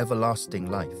has everlasting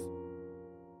life.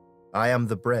 I am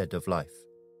the bread of life.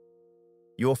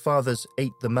 Your fathers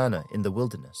ate the manna in the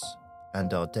wilderness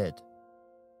and are dead.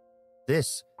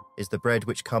 This is the bread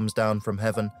which comes down from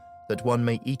heaven, that one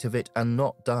may eat of it and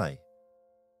not die.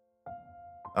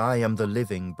 I am the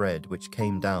living bread which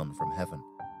came down from heaven.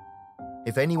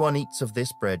 If anyone eats of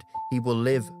this bread, he will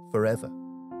live forever.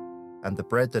 And the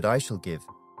bread that I shall give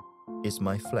is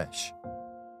my flesh,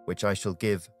 which I shall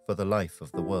give for the life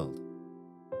of the world.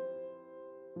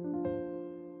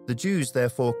 The Jews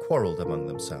therefore quarreled among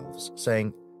themselves,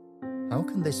 saying, How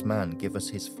can this man give us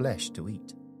his flesh to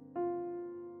eat?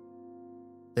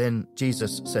 Then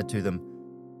Jesus said to them,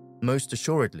 Most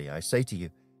assuredly I say to you,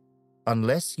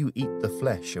 unless you eat the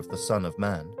flesh of the Son of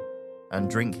Man and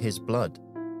drink his blood,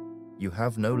 you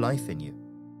have no life in you.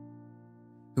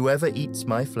 Whoever eats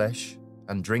my flesh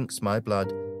and drinks my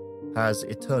blood has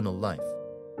eternal life,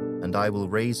 and I will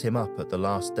raise him up at the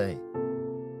last day.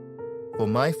 For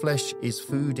my flesh is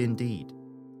food indeed,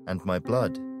 and my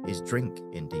blood is drink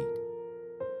indeed.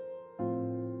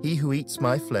 He who eats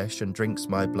my flesh and drinks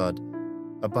my blood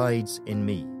abides in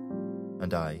me,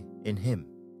 and I in him.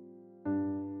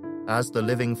 As the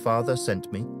living Father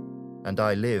sent me, and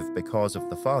I live because of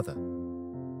the Father,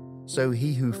 so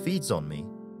he who feeds on me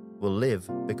will live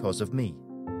because of me.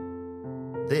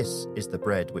 This is the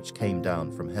bread which came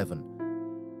down from heaven,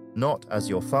 not as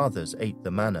your fathers ate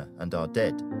the manna and are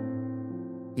dead.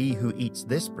 He who eats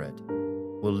this bread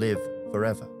will live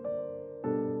forever.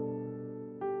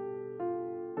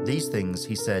 These things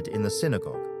he said in the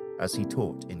synagogue as he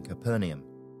taught in Capernaum.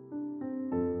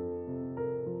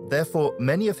 Therefore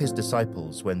many of his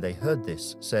disciples, when they heard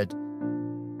this, said,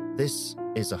 This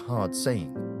is a hard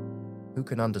saying. Who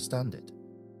can understand it?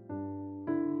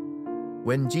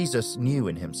 When Jesus knew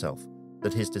in himself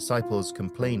that his disciples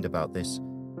complained about this,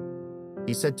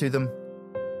 he said to them,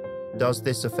 Does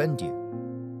this offend you?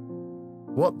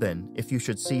 What then if you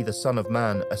should see the Son of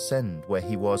Man ascend where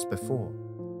he was before?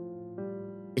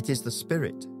 It is the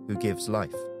Spirit who gives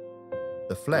life.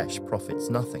 The flesh profits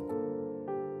nothing.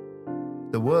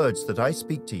 The words that I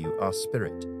speak to you are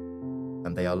spirit,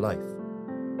 and they are life.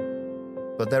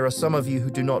 But there are some of you who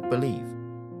do not believe.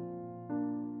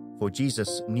 For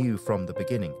Jesus knew from the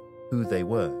beginning who they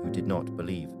were who did not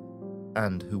believe,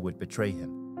 and who would betray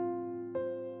him.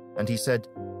 And he said,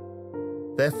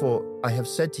 Therefore I have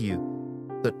said to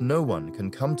you that no one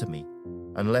can come to me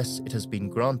unless it has been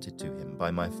granted to him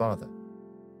by my Father.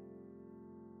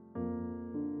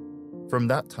 From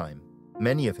that time,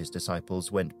 many of his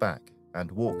disciples went back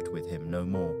and walked with him no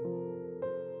more.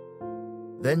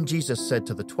 Then Jesus said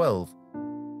to the 12,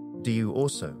 Do you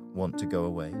also want to go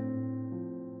away?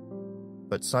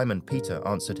 But Simon Peter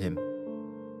answered him,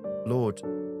 Lord,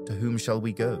 to whom shall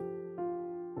we go?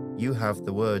 You have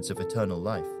the words of eternal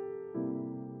life.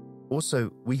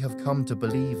 Also, we have come to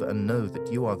believe and know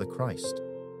that you are the Christ,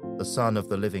 the Son of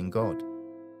the living God.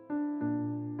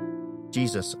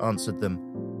 Jesus answered them,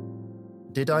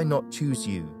 Did I not choose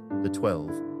you, the 12,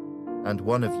 and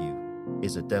one of you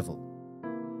is a devil?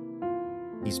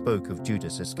 He spoke of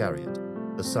Judas Iscariot,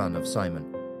 the son of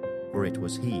Simon, for it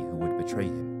was he who would betray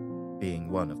him, being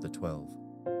one of the 12.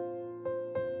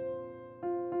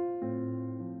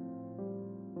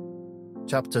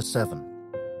 Chapter 7.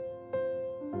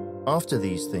 After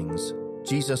these things,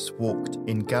 Jesus walked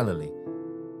in Galilee,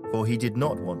 for he did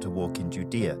not want to walk in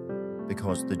Judea,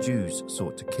 because the Jews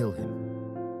sought to kill him.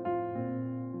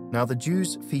 Now the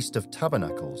Jews' feast of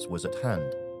tabernacles was at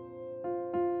hand.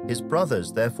 His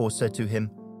brothers therefore said to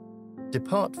him,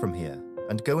 Depart from here,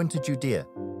 and go into Judea,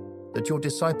 that your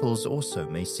disciples also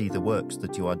may see the works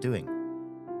that you are doing.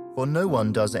 For no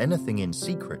one does anything in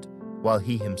secret, while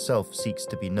he himself seeks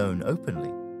to be known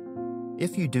openly.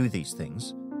 If you do these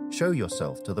things, show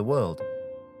yourself to the world.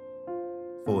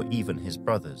 For even his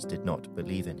brothers did not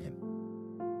believe in him.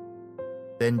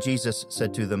 Then Jesus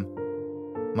said to them,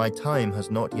 My time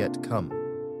has not yet come,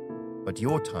 but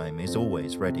your time is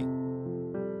always ready.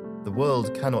 The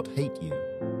world cannot hate you,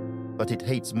 but it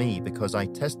hates me because I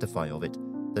testify of it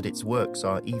that its works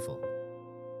are evil.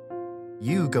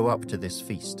 You go up to this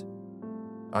feast.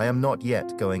 I am not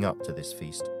yet going up to this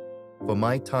feast, for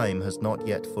my time has not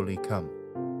yet fully come."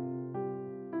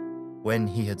 When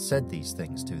he had said these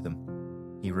things to them,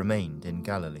 he remained in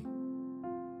Galilee.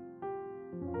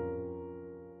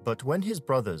 But when his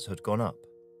brothers had gone up,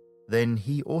 then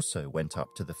he also went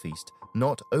up to the feast,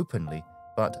 not openly,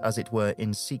 but as it were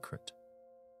in secret.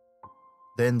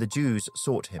 Then the Jews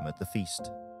sought him at the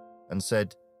feast, and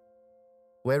said,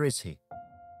 "Where is he?"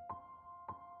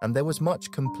 And there was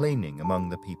much complaining among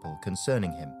the people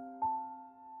concerning him.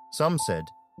 Some said,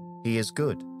 "He is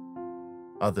good."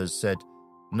 Others said,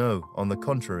 "No, on the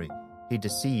contrary, he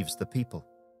deceives the people."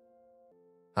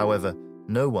 However,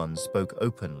 no one spoke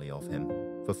openly of him,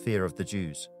 for fear of the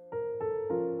Jews.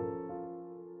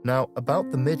 Now,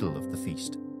 about the middle of the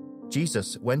feast,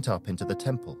 Jesus went up into the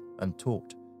temple and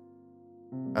taught.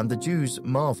 And the Jews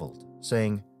marveled,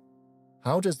 saying,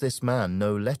 "How does this man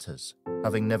know letters,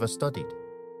 having never studied?"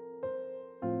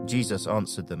 Jesus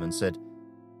answered them and said,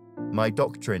 "My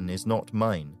doctrine is not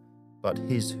mine, but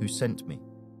his who sent me.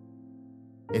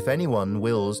 If anyone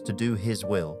wills to do his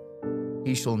will,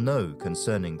 he shall know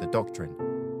concerning the doctrine,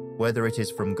 whether it is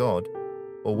from God,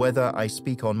 or whether I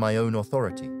speak on my own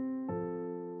authority.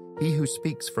 He who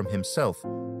speaks from himself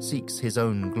seeks his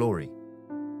own glory,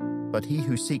 but he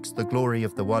who seeks the glory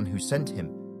of the one who sent him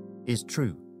is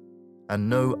true, and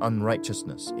no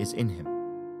unrighteousness is in him.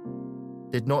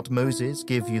 Did not Moses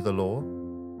give you the law?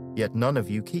 Yet none of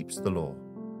you keeps the law.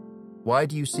 Why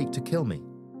do you seek to kill me?"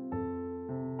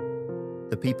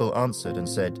 The people answered and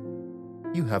said,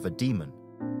 "You have a demon.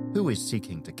 Who is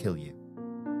seeking to kill you?"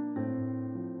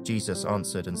 Jesus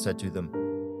answered and said to them,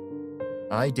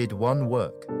 "I did one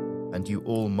work, and you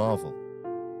all marvel.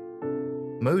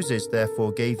 Moses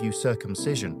therefore gave you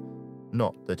circumcision,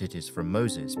 not that it is from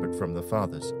Moses, but from the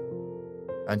fathers.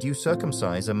 And you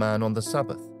circumcise a man on the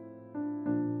Sabbath.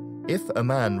 If a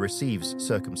man receives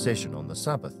circumcision on the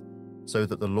Sabbath, so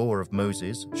that the law of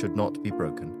Moses should not be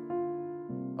broken,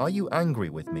 are you angry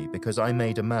with me because I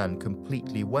made a man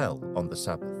completely well on the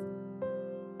Sabbath?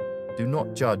 Do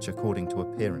not judge according to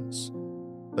appearance,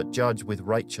 but judge with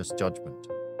righteous judgment."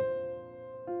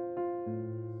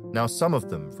 Now some of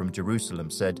them from Jerusalem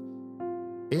said,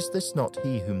 "Is this not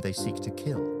he whom they seek to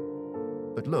kill?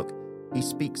 But look, he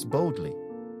speaks boldly,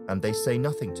 and they say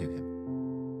nothing to him.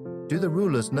 Do the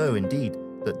rulers know indeed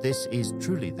that this is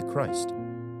truly the Christ?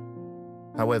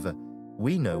 However,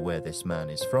 we know where this man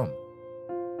is from.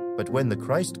 But when the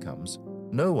Christ comes,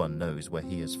 no one knows where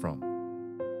he is from."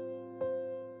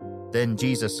 Then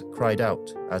Jesus cried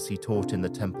out as he taught in the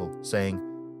temple, saying,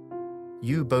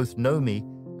 "You both know me,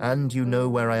 and you know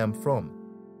where I am from.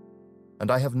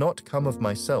 And I have not come of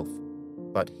myself,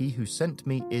 but he who sent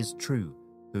me is true,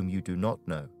 whom you do not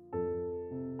know.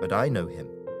 But I know him,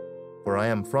 for I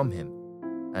am from him,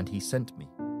 and he sent me."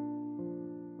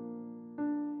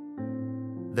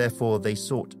 Therefore they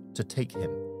sought to take him.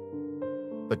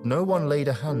 But no one laid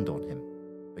a hand on him,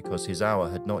 because his hour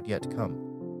had not yet come.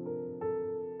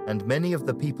 And many of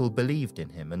the people believed in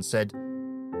him and said,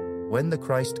 "When the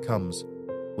Christ comes,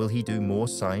 will he do more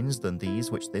signs than these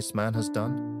which this man has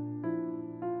done?"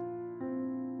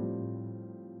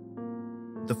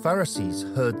 The Pharisees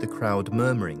heard the crowd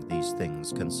murmuring these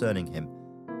things concerning him,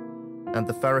 and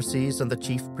the Pharisees and the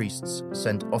chief priests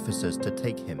sent officers to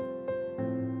take him.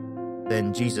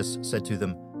 Then Jesus said to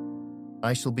them,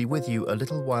 "I shall be with you a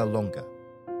little while longer,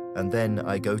 and then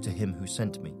I go to him who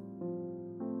sent me.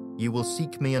 You will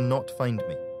seek me and not find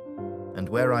me, and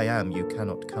where I am you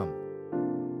cannot come."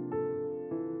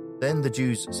 Then the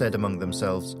Jews said among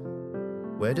themselves,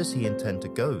 "Where does he intend to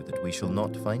go that we shall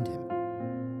not find him?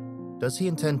 Does he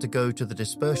intend to go to the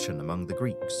dispersion among the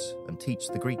Greeks and teach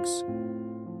the Greeks?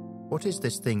 What is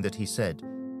this thing that he said,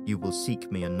 'You will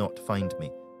seek me and not find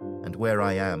me, and where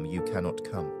I am you cannot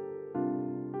come'?"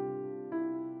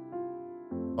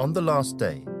 On the last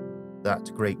day,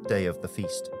 that great day of the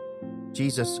feast,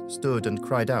 Jesus stood and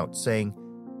cried out, saying,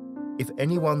 "If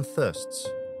anyone thirsts,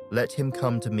 let him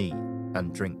come to me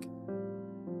and drink.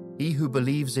 He who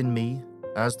believes in me,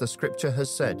 as the scripture has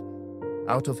said,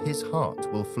 out of his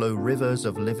heart will flow rivers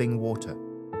of living water."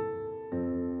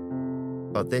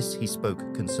 But this he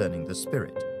spoke concerning the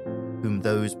Spirit, whom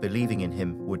those believing in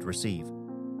him would receive.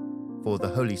 For the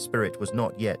Holy Spirit was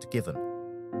not yet given,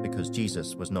 because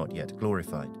Jesus was not yet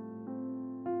glorified.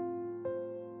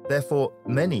 Therefore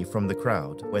many from the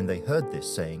crowd, when they heard this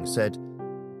saying, said,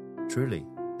 "Truly,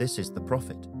 this is the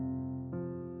prophet."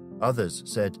 Others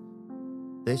said,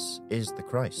 "This is the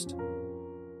Christ."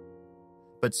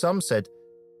 But some said,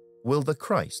 "Will the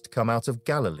Christ come out of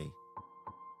Galilee?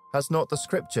 Has not the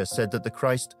Scripture said that the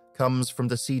Christ comes from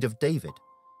the seed of David,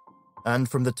 and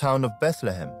from the town of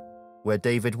Bethlehem, where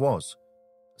David was?"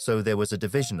 So there was a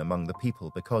division among the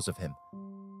people because of him.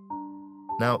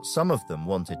 Now some of them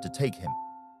wanted to take him,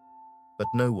 but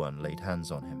no one laid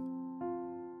hands on him.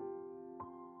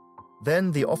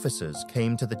 Then the officers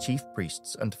came to the chief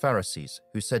priests and Pharisees,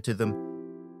 who said to them,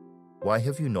 "Why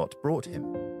have you not brought him?"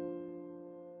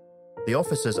 The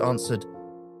officers answered,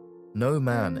 "No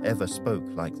man ever spoke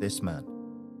like this man."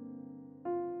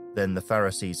 Then the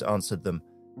Pharisees answered them,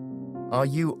 "Are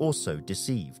you also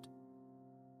deceived?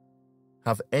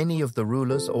 Have any of the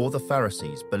rulers or the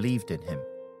Pharisees believed in him?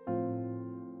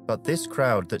 But this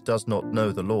crowd that does not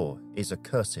know the law is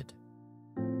accursed."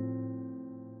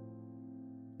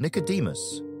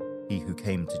 Nicodemus, he who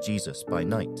came to Jesus by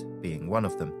night, being one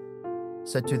of them,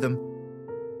 said to them,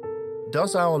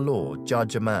 "Does our law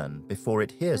judge a man before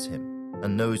it hears him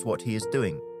and knows what he is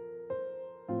doing?"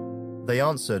 They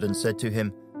answered and said to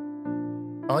him,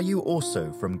 "Are you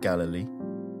also from Galilee?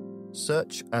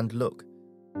 Search and look,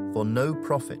 for no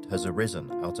prophet has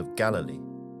arisen out of Galilee."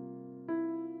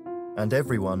 And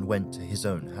everyone went to his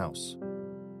own house.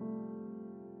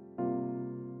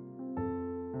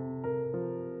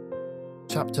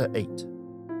 Chapter 8.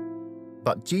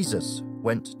 But Jesus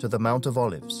went to the Mount of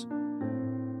Olives.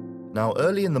 Now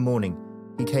early in the morning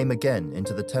he came again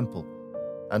into the temple,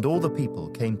 and all the people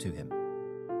came to him.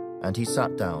 And he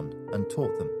sat down and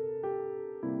taught them.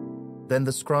 Then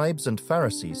the scribes and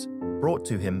Pharisees brought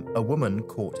to him a woman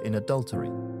caught in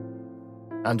adultery.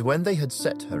 And when they had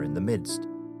set her in the midst,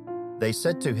 they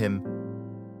said to him,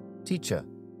 "Teacher,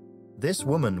 this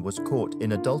woman was caught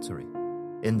in adultery,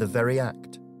 in the very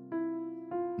act.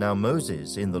 Now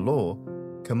Moses, in the law,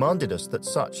 commanded us that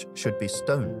such should be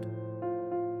stoned.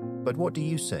 But what do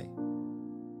you say?"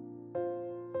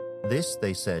 This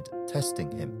they said, testing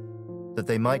him, that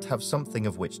they might have something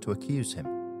of which to accuse him.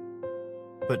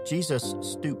 But Jesus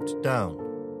stooped down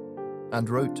and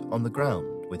wrote on the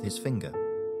ground with his finger,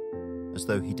 as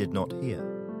though he did not hear.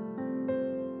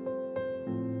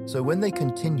 So when they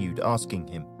continued asking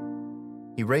him,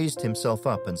 he raised himself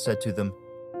up and said to them,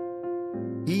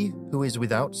 "He who is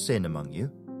without sin among you,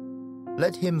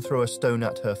 let him throw a stone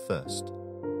at her first."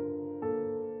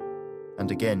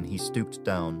 And again he stooped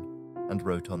down and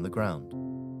wrote on the ground.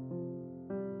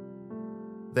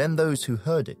 Then those who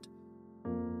heard it,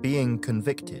 being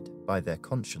convicted by their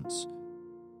conscience,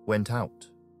 went out,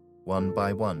 one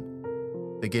by one,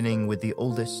 beginning with the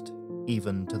oldest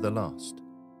even to the last.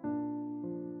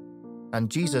 And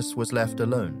Jesus was left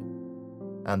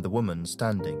alone, and the woman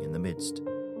standing in the midst.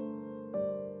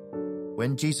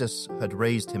 When Jesus had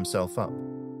raised himself up,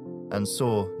 and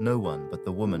saw no one but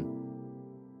the woman,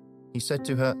 he said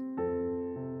to her,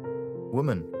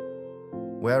 "Woman,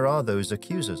 where are those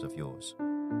accusers of yours?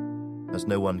 Has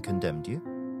no one condemned you?"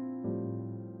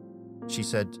 She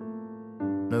said,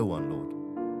 "No one, Lord."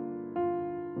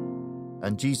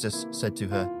 And Jesus said to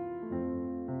her,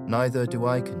 "Neither do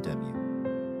I condemn you.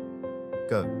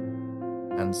 Go,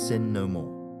 and sin no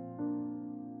more."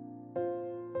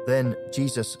 Then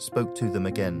Jesus spoke to them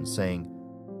again, saying,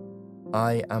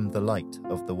 "I am the light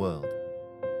of the world.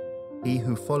 He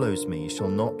who follows me shall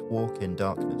not walk in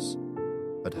darkness,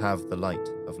 but have the light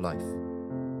of life."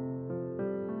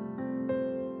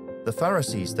 The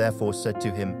Pharisees therefore said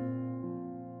to him,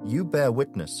 "You bear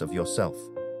witness of yourself.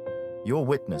 Your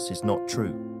witness is not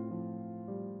true."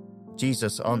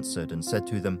 Jesus answered and said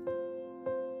to them,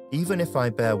 "Even if I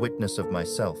bear witness of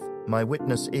myself, my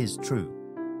witness is true,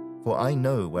 for I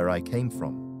know where I came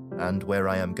from and where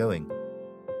I am going.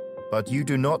 But you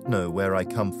do not know where I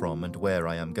come from and where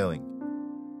I am going.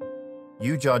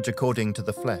 You judge according to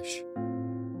the flesh.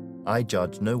 I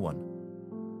judge no one.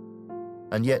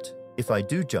 And yet, if I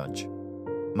do judge,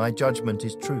 my judgment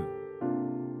is true,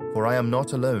 for I am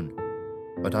not alone,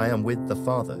 but I am with the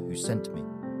Father who sent me.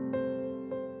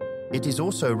 It is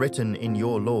also written in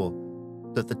your law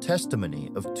that the testimony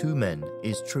of two men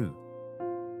is true.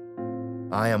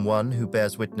 I am one who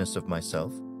bears witness of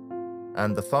myself,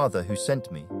 and the Father who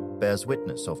sent me bears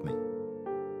witness of me."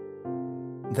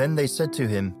 Then they said to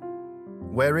him,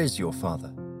 "Where is your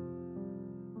Father?"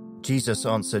 Jesus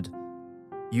answered,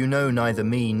 "You know neither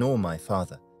me nor my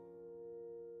Father.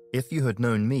 If you had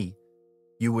known me,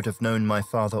 you would have known my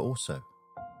Father also."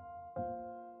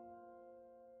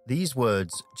 These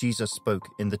words Jesus spoke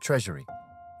in the treasury,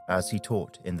 as he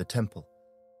taught in the temple.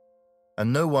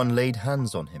 And no one laid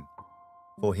hands on him,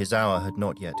 for his hour had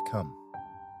not yet come.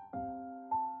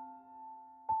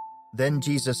 Then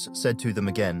Jesus said to them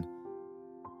again,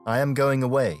 I am going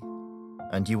away,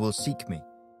 and you will seek me,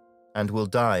 and will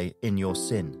die in your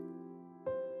sin.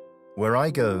 Where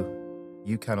I go,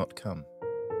 you cannot come.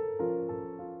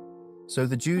 So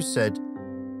the Jews said,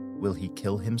 Will he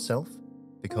kill himself,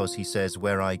 because he says,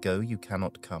 Where I go, you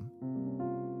cannot come?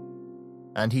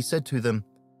 And he said to them,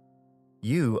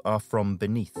 You are from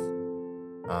beneath,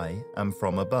 I am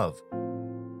from above.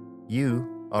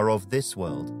 You are of this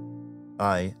world,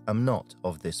 I am not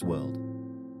of this world.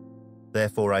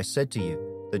 Therefore I said to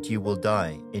you that you will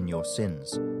die in your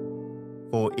sins.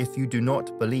 For if you do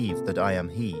not believe that I am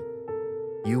he,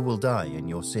 you will die in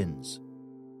your sins.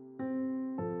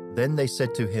 Then they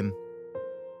said to him,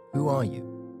 Who are you?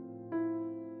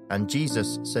 And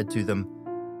Jesus said to them,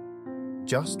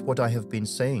 Just what I have been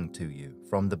saying to you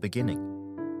from the beginning.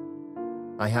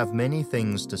 I have many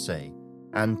things to say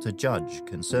and to judge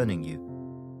concerning you,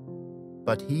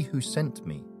 but he who sent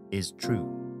me is true,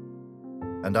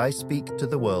 and I speak to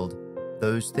the world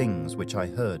those things which I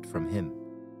heard from him.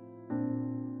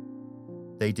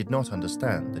 They did not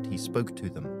understand that he spoke to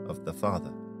them of the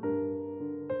Father.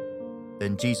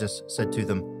 Then Jesus said to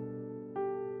them,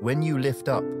 When you lift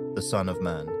up the Son of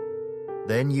Man,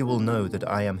 then you will know that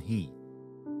I am he,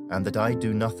 and that I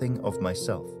do nothing of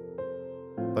myself.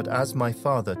 But as my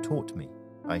Father taught me,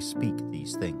 I speak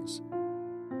these things.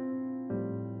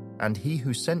 And he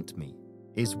who sent me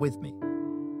is with me.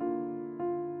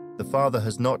 The Father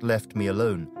has not left me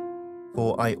alone,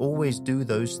 for I always do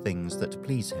those things that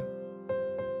please him.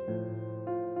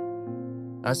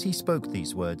 As he spoke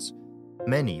these words,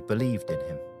 many believed in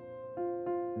him.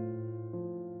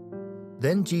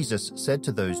 Then Jesus said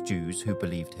to those Jews who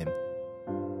believed him,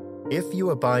 If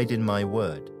you abide in my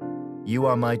word, you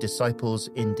are my disciples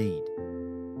indeed,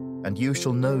 and you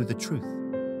shall know the truth,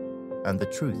 and the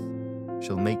truth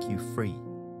shall make you free.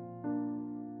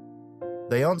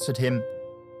 They answered him,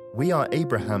 We are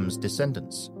Abraham's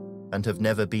descendants, and have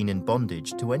never been in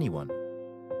bondage to anyone.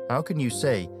 How can you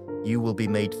say you will be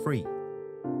made free?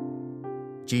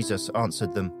 Jesus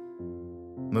answered them,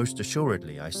 Most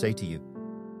assuredly I say to you,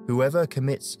 whoever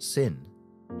commits sin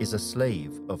is a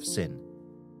slave of sin.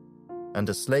 And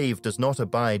a slave does not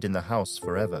abide in the house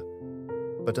forever,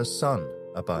 but a son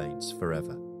abides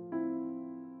forever.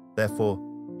 Therefore,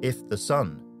 if the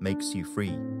Son makes you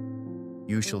free,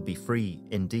 you shall be free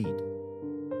indeed.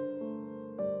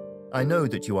 I know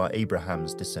that you are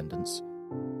Abraham's descendants,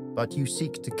 but you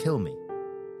seek to kill me,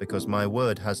 because my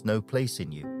word has no place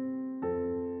in you.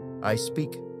 I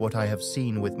speak what I have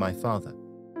seen with my father,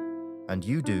 and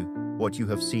you do what you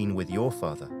have seen with your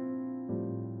father.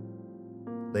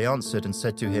 They answered and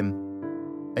said to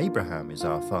him, Abraham is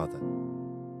our father.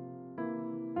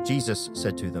 Jesus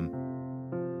said to them,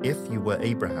 If you were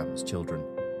Abraham's children,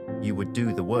 you would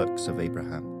do the works of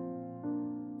Abraham.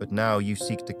 But now you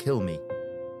seek to kill me,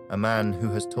 a man who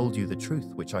has told you the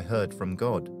truth which I heard from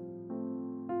God.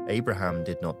 Abraham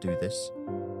did not do this.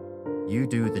 You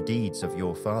do the deeds of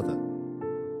your father.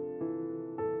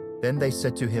 Then they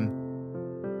said to him,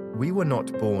 We were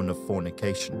not born of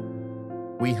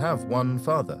fornication. We have one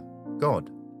Father,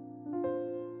 God.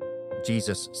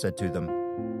 Jesus said to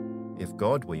them, If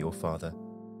God were your Father,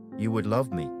 you would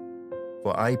love me,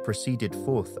 for I proceeded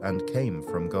forth and came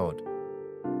from God.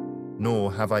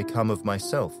 Nor have I come of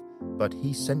myself, but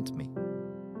he sent me.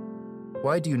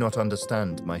 Why do you not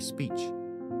understand my speech?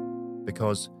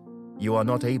 Because you are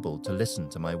not able to listen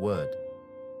to my word.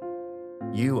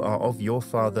 You are of your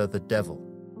father the devil,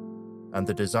 and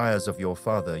the desires of your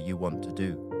father you want to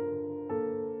do.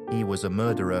 He was a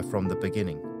murderer from the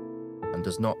beginning, and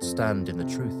does not stand in the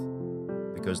truth,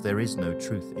 because there is no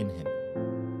truth in him.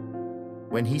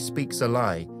 When he speaks a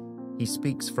lie, he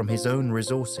speaks from his own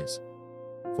resources,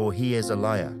 for he is a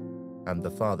liar and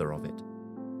the father of it.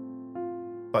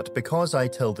 But because I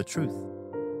tell the truth,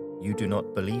 you do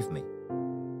not believe me.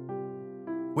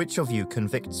 Which of you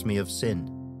convicts me of sin?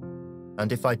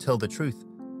 And if I tell the truth,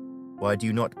 why do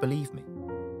you not believe me?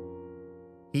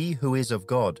 He who is of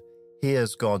God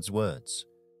hears God's words.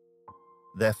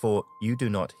 Therefore you do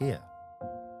not hear,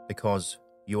 because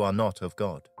you are not of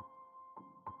God.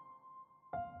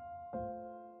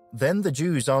 Then the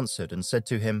Jews answered and said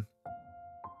to him,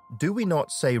 Do we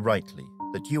not say rightly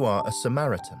that you are a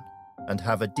Samaritan and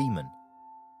have a demon?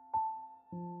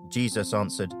 Jesus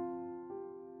answered,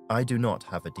 I do not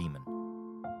have a demon,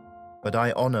 but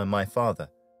I honor my Father,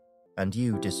 and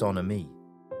you dishonor me.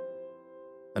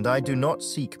 And I do not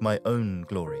seek my own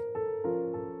glory.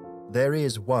 There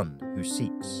is one who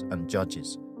seeks and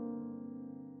judges.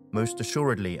 Most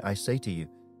assuredly I say to you,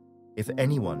 if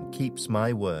anyone keeps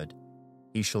my word,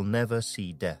 he shall never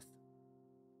see death.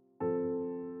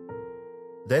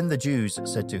 Then the Jews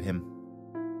said to him,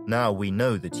 "Now we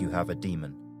know that you have a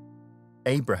demon.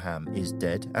 Abraham is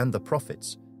dead and the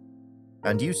prophets.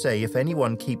 And you say, if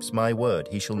anyone keeps my word,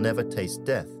 he shall never taste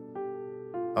death.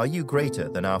 Are you greater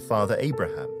than our father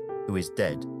Abraham, who is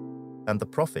dead, and the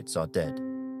prophets are dead?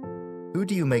 Who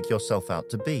do you make yourself out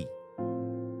to be?"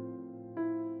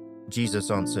 Jesus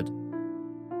answered,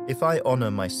 "If I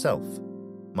honor myself,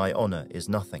 my honor is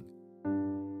nothing.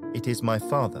 It is my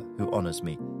Father who honors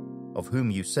me, of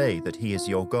whom you say that he is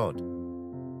your God.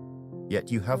 Yet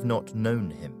you have not known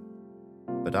him,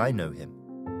 but I know him.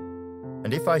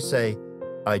 And if I say,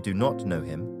 I do not know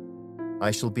him,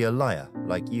 I shall be a liar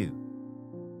like you.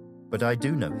 But I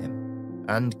do know him,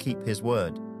 and keep his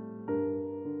word.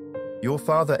 Your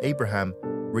father Abraham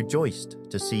rejoiced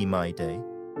to see my day,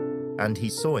 and he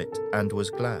saw it and was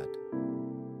glad."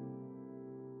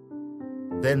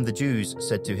 Then the Jews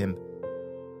said to him,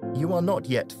 "You are not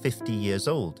yet 50 years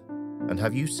old, and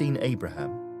have you seen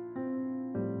Abraham?"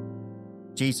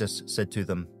 Jesus said to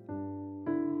them,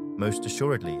 "Most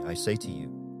assuredly I say to you,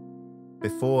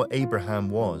 before Abraham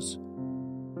was,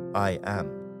 I am."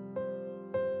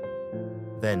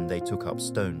 Then they took up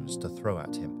stones to throw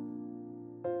at him.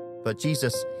 But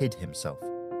Jesus hid himself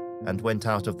and went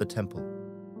out of the temple,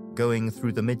 going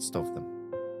through the midst of them,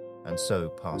 and so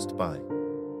passed by.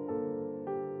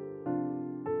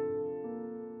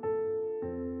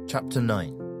 Chapter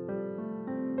 9.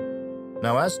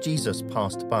 Now as Jesus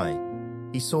passed by,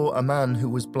 he saw a man who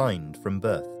was blind from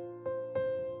birth.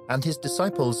 And his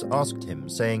disciples asked him,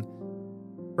 saying,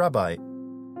 "Rabbi,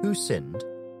 who sinned,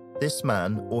 this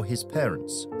man or his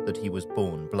parents, that he was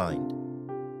born blind?"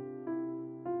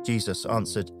 Jesus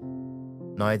answered,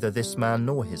 "Neither this man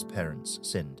nor his parents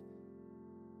sinned,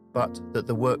 but that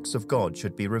the works of God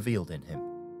should be revealed in him.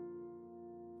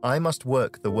 I must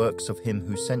work the works of him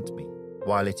who sent me,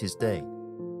 while it is day.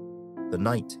 The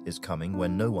night is coming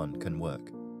when no one can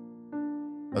work.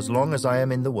 As long as I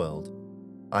am in the world,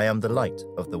 I am the light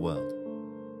of the world."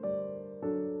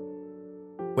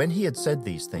 When he had said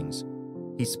these things,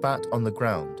 he spat on the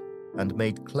ground and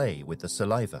made clay with the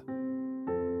saliva.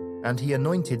 And he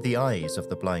anointed the eyes of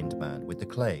the blind man with the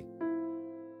clay.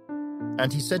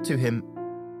 And he said to him,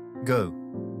 "Go,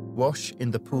 wash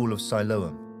in the pool of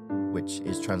Siloam," which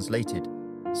is translated,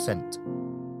 sent.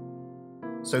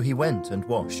 So he went and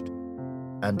washed,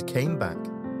 and came back,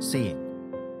 seeing.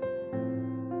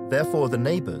 Therefore the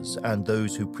neighbors and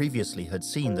those who previously had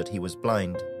seen that he was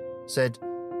blind said,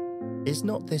 "Is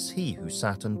not this he who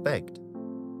sat and begged?"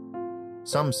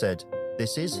 Some said,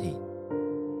 "This is he."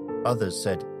 Others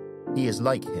said, "He is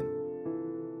like him."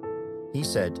 He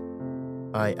said,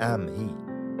 "I am he."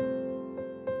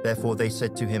 Therefore they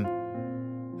said to him,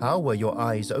 "How were your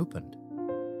eyes opened?"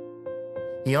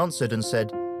 He answered and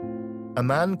said, "A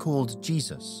man called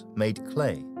Jesus made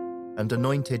clay and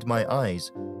anointed my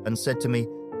eyes and said to me,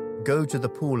 'Go to the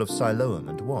pool of Siloam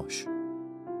and wash.'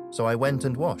 So I went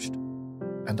and washed,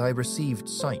 and I received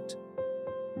sight."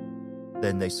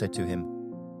 Then they said to him,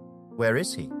 "Where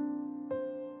is he?"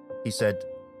 He said,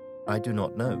 "I do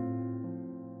not know."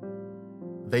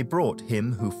 They brought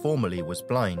him who formerly was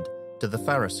blind to the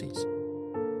Pharisees.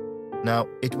 Now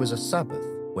it was a Sabbath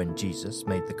when Jesus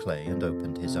made the clay and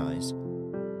opened his eyes.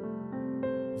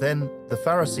 Then the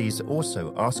Pharisees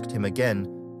also asked him again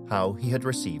how he had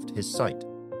received his sight.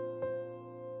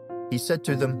 He said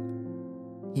to them,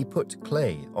 "He put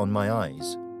clay on my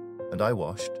eyes, and I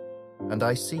washed, and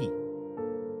I see."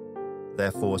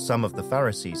 Therefore some of the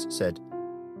Pharisees said,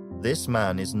 "This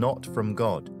man is not from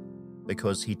God,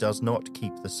 because he does not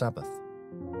keep the Sabbath."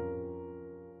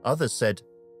 Others said,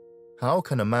 "How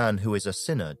can a man who is a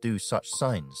sinner do such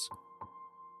signs?"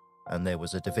 And there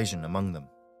was a division among them.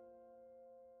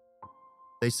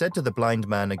 They said to the blind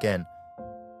man again,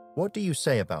 "What do you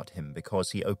say about him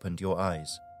because he opened your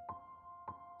eyes?"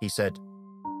 He said,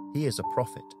 "He is a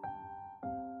prophet."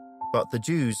 But the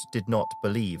Jews did not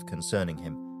believe concerning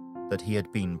him, that he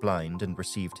had been blind and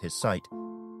received his sight,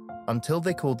 until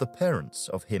they called the parents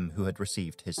of him who had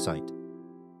received his sight.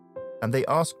 And they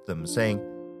asked them, saying,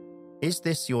 "Is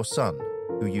this your son,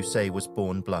 who you say was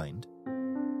born blind?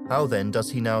 How then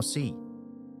does he now see?"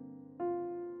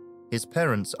 His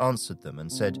parents answered them and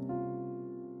said,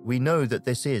 "We know that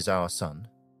this is our son,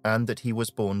 and that he was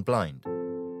born blind.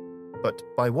 But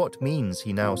by what means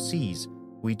he now sees,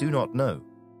 we do not know,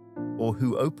 or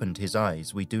who opened his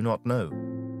eyes, we do not know.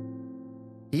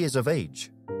 He is of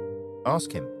age.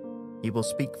 Ask him, he will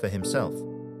speak for himself."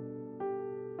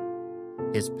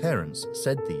 His parents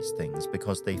said these things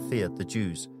because they feared the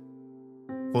Jews.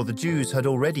 For the Jews had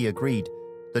already agreed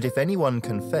that if anyone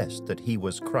confessed that he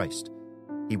was Christ,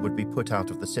 he would be put out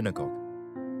of the synagogue.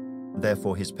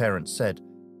 Therefore his parents said,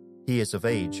 "He is of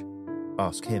age,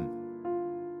 ask him."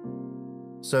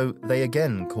 So they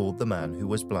again called the man who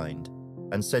was blind,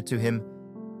 and said to him,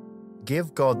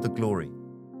 "Give God the glory.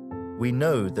 We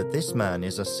know that this man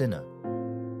is a sinner."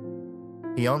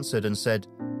 He answered and said,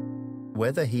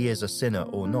 "Whether he is a sinner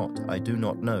or not, I do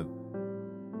not know.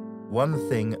 One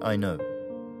thing I know,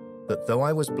 that though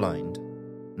I was blind,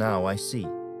 now I see."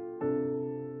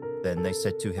 Then they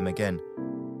said to him again,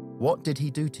 "What did he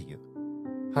do to you?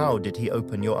 How did he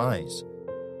open your eyes?"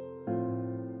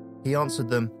 He answered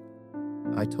them,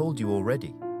 "I told you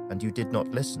already, and you did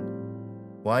not listen.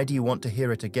 Why do you want to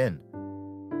hear it again?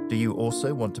 Do you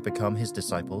also want to become his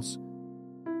disciples?"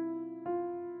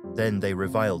 Then they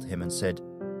reviled him and said,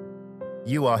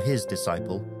 "You are his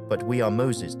disciple, but we are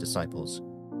Moses' disciples.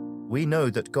 We know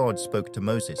that God spoke to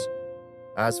Moses.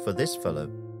 As for this fellow,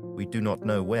 we do not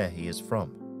know where he is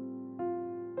from."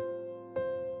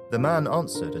 The man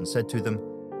answered and said to them,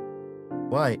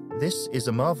 "Why, this is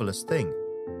a marvelous thing,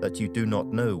 that you do not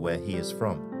know where he is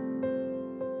from.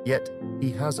 Yet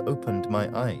he has opened my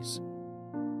eyes.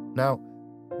 Now,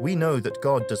 we know that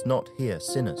God does not hear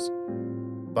sinners.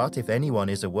 But if anyone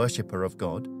is a worshipper of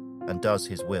God and does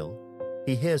his will,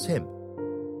 he hears him.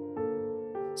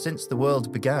 Since the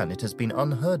world began, it has been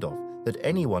unheard of that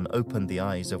anyone opened the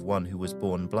eyes of one who was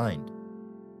born blind.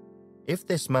 If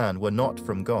this man were not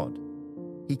from God,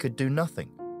 he could do nothing."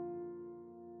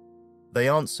 They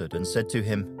answered and said to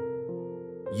him,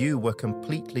 "You were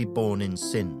completely born in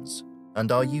sins,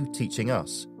 and are you teaching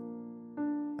us?"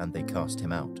 And they cast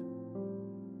him out.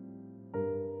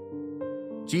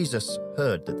 Jesus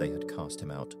heard that they had cast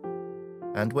him out,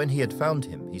 and when he had found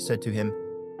him, he said to him,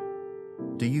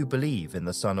 "Do you believe in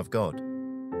the Son of God?"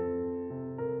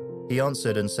 He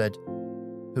answered and said,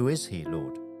 "Who is he,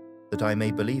 Lord, that I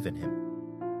may believe in him?"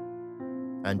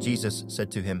 And Jesus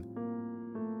said to him,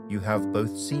 "You have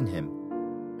both seen him,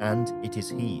 and it is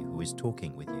he who is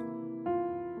talking with you."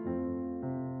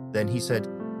 Then he said,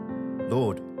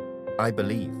 "Lord, I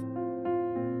believe,"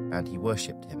 and he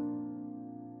worshipped him.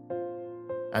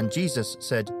 And Jesus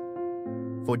said,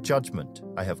 "For judgment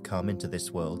I have come into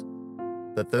this world,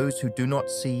 that those who do not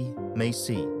see may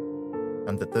see,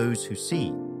 and that those who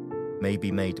see may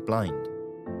be made blind."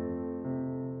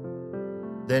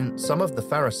 Then some of the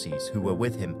Pharisees who were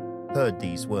with him heard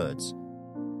these words,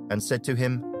 and said to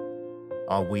him,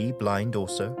 "Are we blind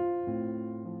also?"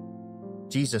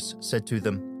 Jesus said to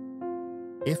them,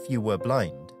 "If you were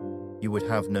blind, you would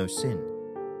have no sin.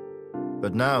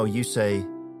 But now you say,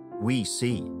 'We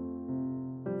see,'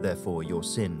 therefore your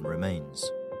sin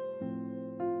remains."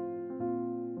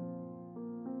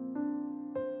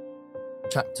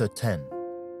 Chapter 10.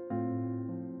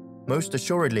 Most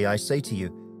assuredly I say to you,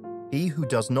 he who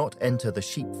does not enter the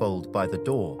sheepfold by the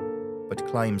door, but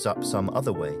climbs up some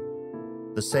other way,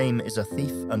 the same is a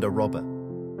thief and a robber.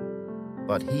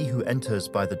 But he who enters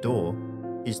by the door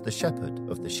is the shepherd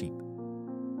of the sheep.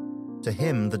 To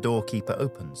him the doorkeeper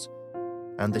opens,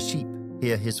 and the sheep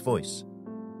hear his voice,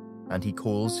 and he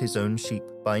calls his own sheep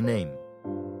by name,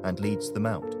 and leads them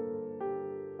out.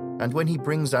 And when he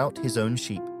brings out his own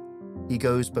sheep, he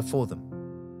goes before them,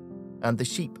 and the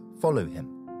sheep follow him,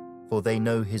 for they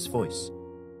know his voice.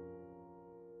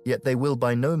 Yet they will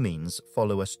by no means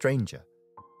follow a stranger,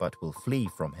 but will flee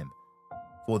from him,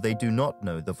 for they do not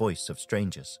know the voice of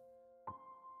strangers.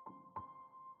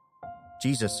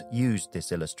 Jesus used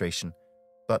this illustration,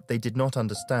 but they did not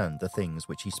understand the things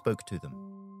which he spoke to them.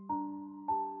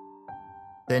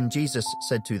 Then Jesus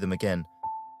said to them again,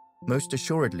 "Most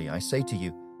assuredly I say to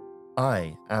you,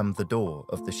 I am the door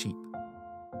of the sheep.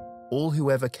 All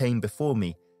who ever came before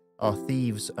me are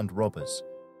thieves and robbers,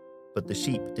 but the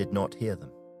sheep did not hear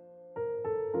them.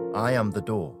 I am the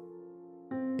door.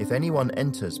 If anyone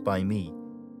enters by me,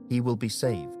 he will be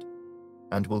saved,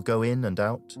 and will go in and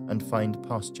out and find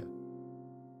pasture.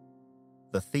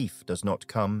 The thief does not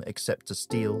come except to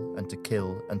steal and to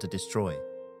kill and to destroy.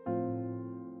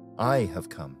 I have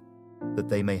come that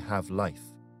they may have life,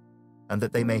 and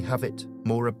that they may have it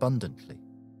more abundantly.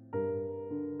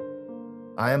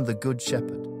 I am the good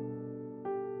shepherd.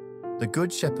 The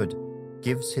good shepherd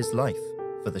gives his life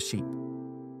for the sheep.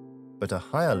 But a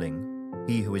hireling,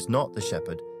 he who is not the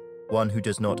shepherd, one who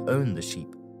does not own the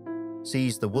sheep,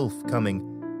 sees the wolf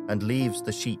coming and leaves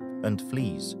the sheep and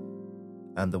flees,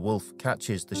 and the wolf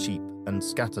catches the sheep and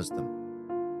scatters them.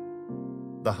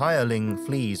 The hireling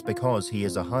flees because he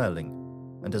is a hireling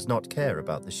and does not care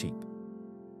about the sheep.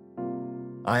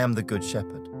 I am the good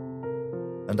shepherd,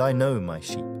 and I know my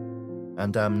sheep,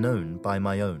 and am known by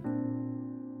my own.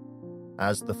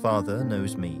 As the Father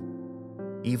knows me,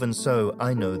 even so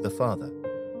I know the Father,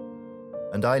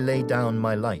 and I lay down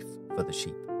my life for the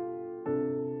sheep.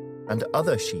 And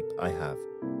other sheep I have,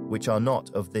 which are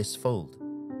not of this fold.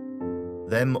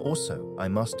 Them also I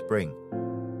must bring,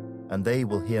 and they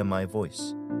will hear my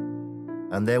voice.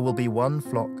 And there will be one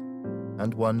flock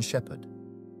and one shepherd.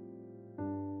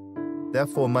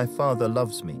 Therefore my Father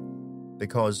loves me,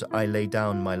 because I lay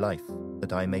down my life,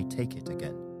 that I may take it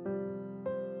again.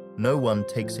 No one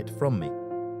takes it from me,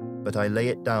 but I lay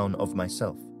it down of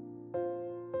myself.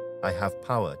 I have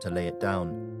power to lay it down,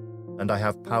 and I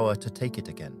have power to take it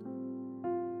again.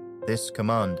 This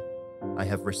command I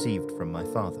have received from my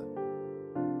Father.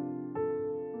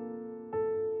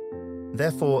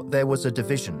 Therefore there was a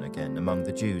division again among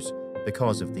the Jews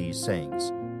because of these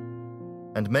sayings.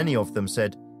 And many of them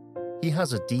said, "He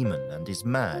has a demon and is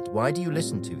mad. Why do you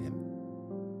listen to him?"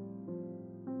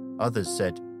 Others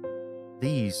said,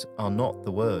 "These are not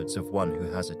the words of one who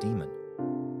has a demon.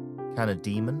 Can a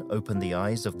demon open the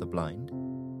eyes of the blind?"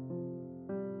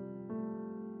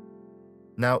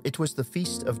 Now it was the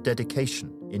feast of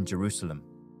dedication in Jerusalem,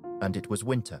 and it was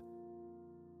winter.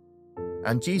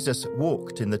 And Jesus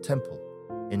walked in the temple,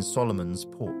 in Solomon's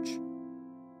porch.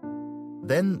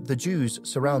 Then the Jews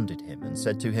surrounded him and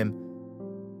said to him,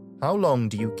 "How long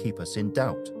do you keep us in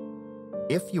doubt?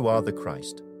 If you are the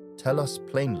Christ, tell us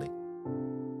plainly."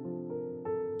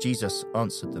 Jesus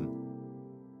answered them,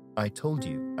 "I told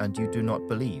you, and you do not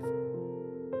believe.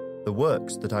 The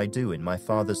works that I do in my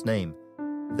Father's name,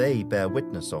 they bear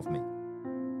witness of me.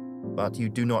 But you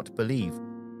do not believe,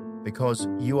 because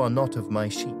you are not of my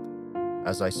sheep,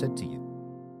 as I said to you.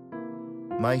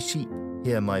 My sheep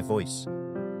hear my voice,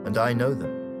 and I know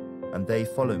them, and they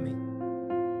follow me.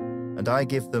 And I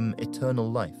give them eternal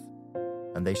life,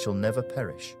 and they shall never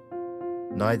perish,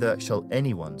 neither shall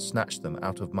anyone snatch them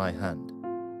out of my hand.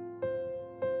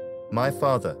 My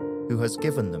Father, who has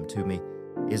given them to me,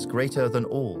 is greater than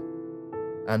all,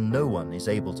 and no one is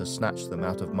able to snatch them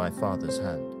out of my Father's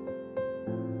hand.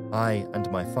 I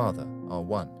and my Father are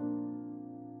one."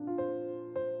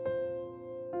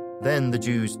 Then the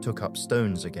Jews took up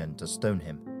stones again to stone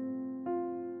him.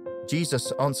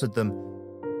 Jesus answered them,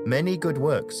 "Many good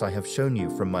works I have shown you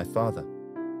from my Father.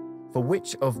 For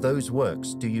which of those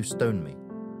works do you stone me?"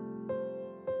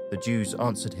 The Jews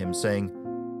answered him, saying,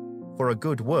 "For a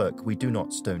good work we do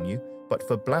not stone you, but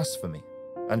for blasphemy,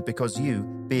 and because you,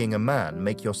 being a man,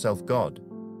 make yourself God."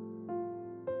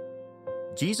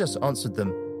 Jesus answered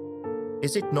them,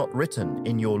 "Is it not written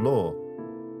in your law,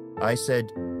 'I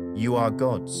said, you are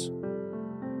gods'?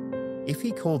 If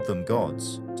he called them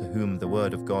gods, to whom the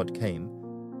word of God came,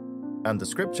 and the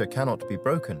scripture cannot be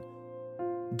broken,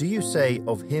 do you say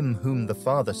of him whom the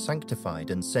Father sanctified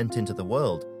and sent into the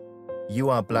world, 'You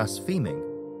are blaspheming,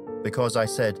 because I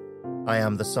said, I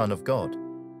am the Son of God'?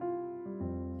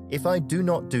 If I do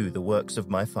not do the works of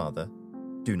my Father,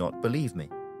 do not believe me.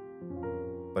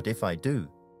 But if I do,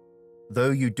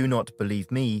 though you do not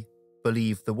believe me,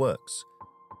 believe the works,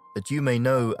 that you may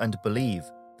know and believe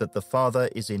that the Father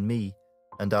is in me,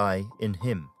 and I in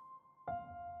him."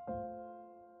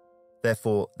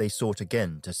 Therefore they sought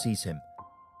again to seize him,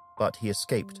 but he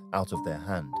escaped out of their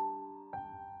hand.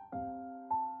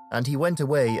 And he went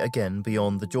away again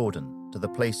beyond the Jordan, to the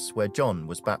place where John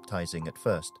was baptizing at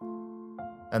first,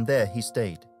 and there he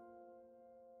stayed.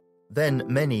 Then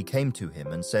many came to him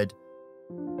and said,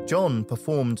 "John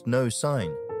performed no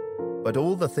sign, but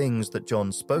all the things that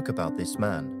John spoke about this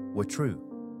man were true."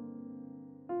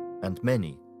 And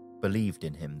many believed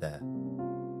in him there.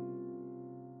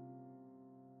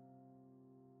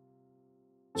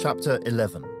 Chapter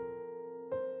 11.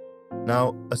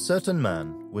 Now a certain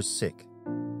man was sick,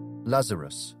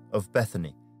 Lazarus of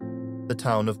Bethany, the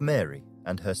town of Mary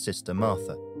and her sister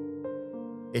Martha.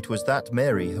 It was that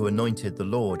Mary who anointed the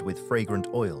Lord with fragrant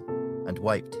oil and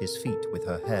wiped his feet with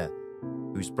her hair,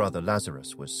 whose brother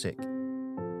Lazarus was sick.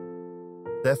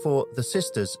 Therefore the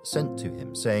sisters sent to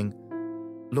him, saying,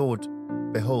 "Lord,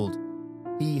 behold,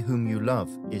 he whom you love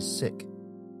is sick."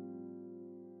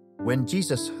 When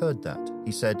Jesus heard that,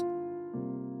 he said,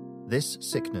 "This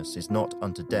sickness is not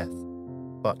unto death,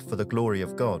 but for the glory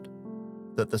of God,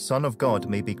 that the Son of God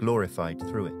may be glorified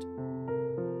through it."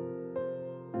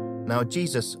 Now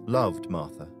Jesus loved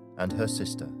Martha and her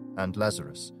sister and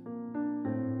Lazarus.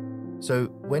 So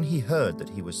when he heard that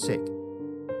he was sick,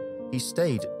 he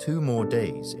stayed 2 more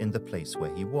days in the place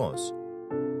where he was.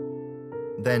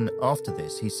 Then after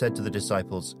this he said to the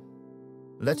disciples,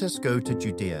 "Let us go to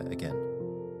Judea again."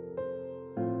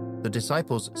 The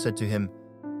disciples said to him,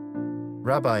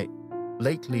 "Rabbi,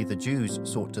 lately the Jews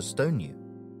sought to stone you,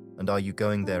 and are you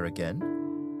going there again?"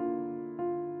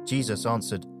 Jesus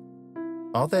answered,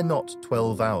 "Are there not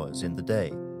 12 hours in the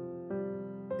day?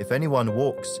 If anyone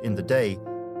walks in the day,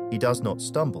 he does not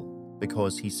stumble,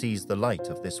 because he sees the light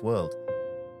of this world.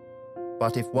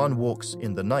 But if one walks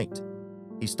in the night,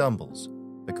 he stumbles,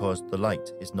 because the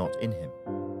light is not in him.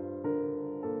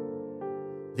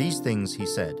 These things he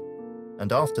said,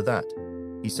 and after that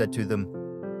he said to them,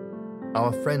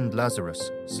 Our friend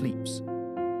Lazarus sleeps,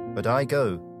 but I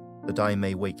go that I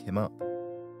may wake him up.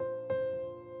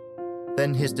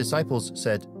 Then his disciples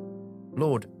said,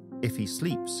 Lord, if he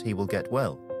sleeps, he will get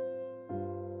well.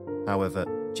 However,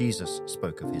 Jesus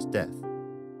spoke of his death,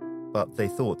 but they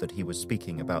thought that he was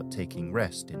speaking about taking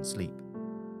rest in sleep.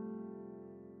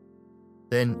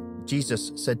 Then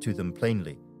Jesus said to them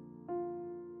plainly,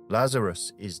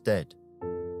 Lazarus is dead,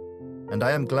 and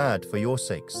I am glad for your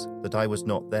sakes that I was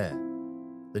not there,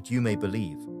 that you may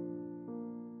believe.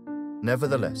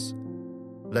 Nevertheless,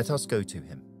 let us go to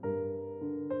him.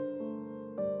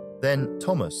 Then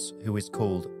Thomas, who is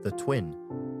called the Twin,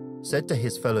 said to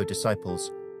his fellow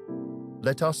disciples,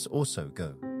 Let us also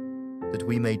go, that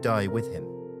we may die with him.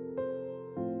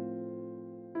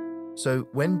 So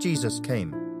when Jesus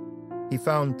came, he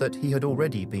found that he had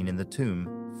already been in the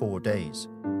tomb 4 days.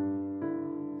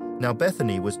 Now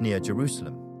Bethany was near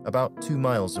Jerusalem, about 2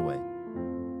 miles away,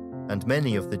 and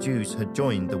many of the Jews had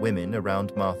joined the women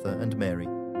around Martha and Mary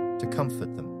to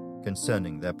comfort them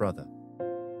concerning their brother.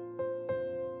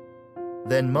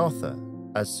 Then Martha,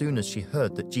 as soon as she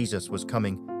heard that Jesus was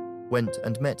coming, went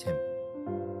and met him,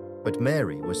 but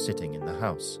Mary was sitting in the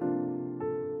house.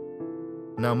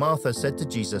 Now Martha said to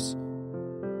Jesus,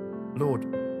 Lord,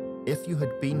 if you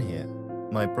had been here,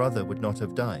 my brother would not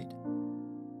have died.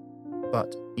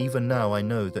 But even now I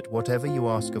know that whatever you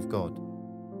ask of God,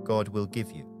 God will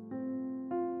give you.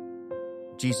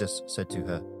 Jesus said to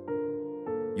her,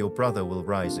 Your brother will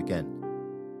rise again.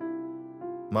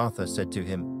 Martha said to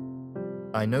him,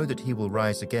 I know that he will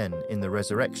rise again in the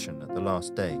resurrection at the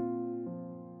last day.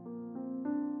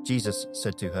 Jesus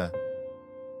said to her,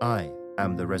 I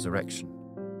am the resurrection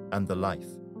and the life.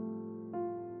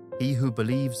 He who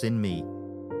believes in me,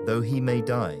 though he may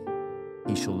die,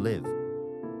 he shall live.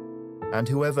 And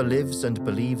whoever lives and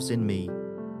believes in me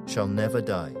shall never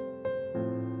die.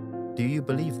 Do you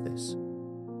believe this?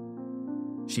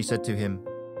 She said to him,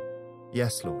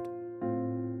 Yes, Lord.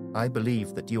 I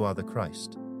believe that you are the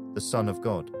Christ, the Son of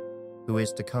God, who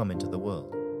is to come into the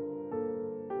world.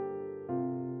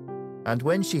 And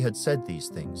when she had said these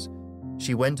things,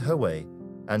 she went her way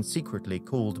and secretly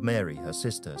called Mary her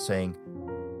sister, saying,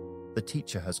 The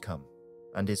teacher has come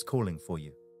and is calling for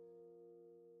you.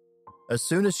 As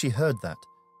soon as she heard that,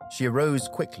 she arose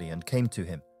quickly and came to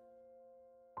him.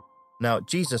 Now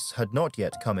Jesus had not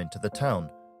yet come into the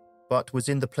town, but was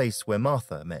in the place where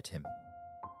Martha met him.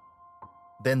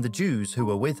 Then the Jews who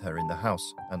were with her in the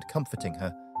house and comforting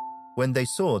her, when they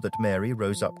saw that Mary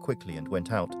rose up quickly and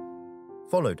went out,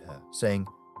 followed her, saying,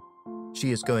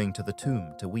 She is going to the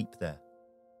tomb to weep there.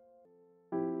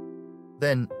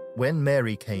 Then, when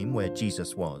Mary came where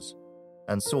Jesus was,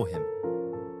 and saw him,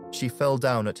 she fell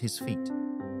down at his feet,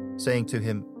 saying to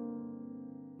him,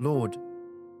 Lord,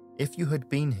 if you had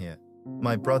been here,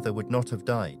 my brother would not have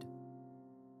died.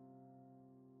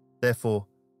 Therefore,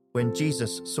 when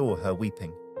Jesus saw her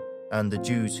weeping, and the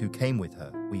Jews who came with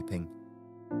her weeping,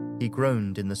 he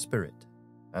groaned in the spirit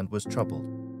and was troubled.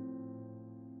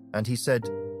 And he said,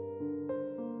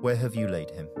 Where have you laid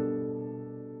him?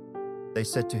 They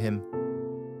said to him,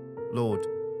 Lord,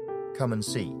 come and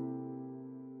see.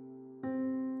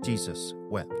 Jesus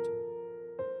wept.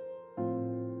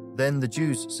 Then the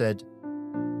Jews said,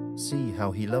 See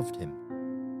how he loved him.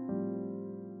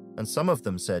 And some of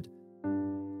them said,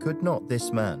 Could not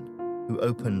this man, who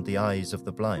opened the eyes of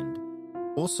the blind,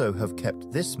 also have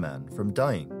kept this man from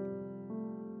dying?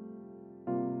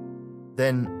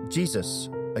 Then Jesus,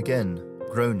 again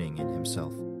groaning in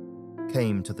himself,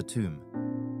 came to the tomb.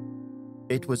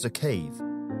 It was a cave,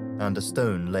 and a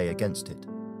stone lay against it.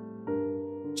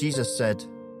 Jesus said,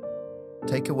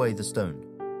 Take away the stone.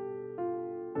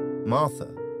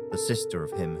 Martha, the sister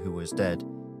of him who was dead,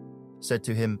 said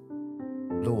to him,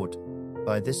 Lord,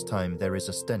 by this time there is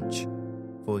a stench,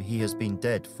 for he has been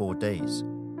dead 4 days.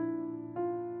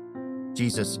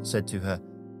 Jesus said to her,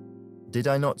 Did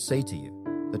I not say to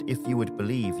you that if you would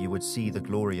believe you would see the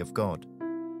glory of God?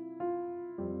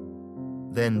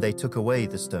 Then they took away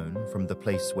the stone from the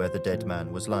place where the dead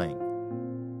man was lying.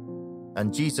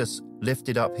 And Jesus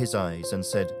lifted up his eyes and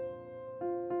said,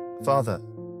 Father,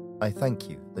 I thank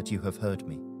you that you have heard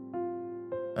me.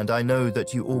 And I know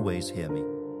that you always hear me.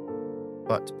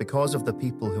 But because of the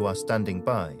people who are standing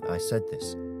by, I said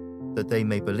this, that they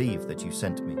may believe that you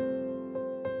sent me.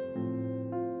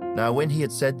 Now when he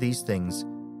had said these things,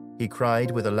 he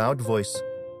cried with a loud voice,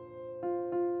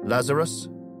 Lazarus,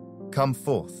 "Come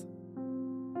forth."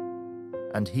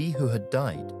 And he who had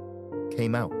died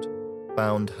came out,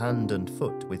 bound hand and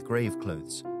foot with grave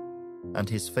clothes, and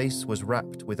his face was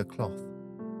wrapped with a cloth.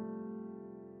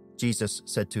 Jesus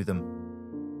said to them,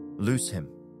 "Loose him,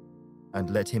 and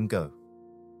let him go."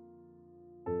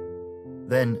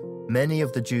 Then many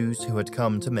of the Jews who had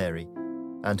come to Mary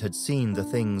and had seen the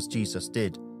things Jesus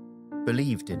did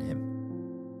believed in him.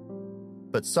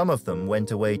 But some of them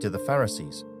went away to the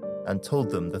Pharisees and told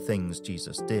them the things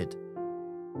Jesus did.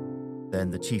 Then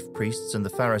the chief priests and the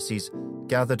Pharisees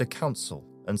gathered a council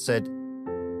and said,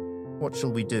 "What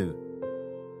shall we do?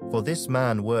 For this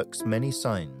man works many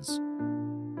signs.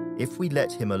 If we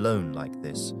let him alone like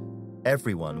this,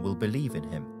 everyone will believe in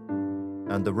him,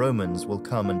 and the Romans will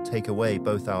come and take away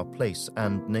both our place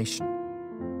and nation."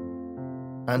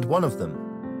 And one of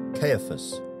them,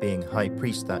 Caiaphas, being high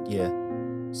priest that year,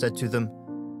 said to them,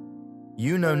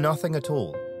 "You know nothing at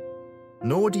all,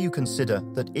 nor do you consider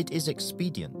that it is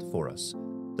expedient for us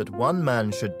that one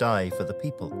man should die for the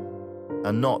people,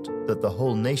 and not that the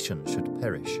whole nation should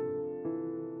perish."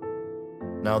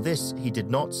 Now this he did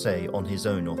not say on his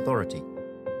own authority,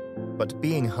 but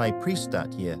being high priest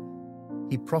that year,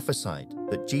 he prophesied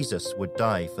that Jesus would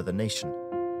die for the nation,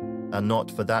 and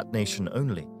not for that nation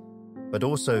only, but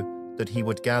also that he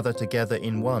would gather together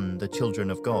in one the children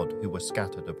of God who were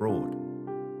scattered abroad.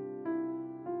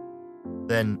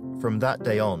 Then, from that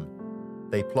day on,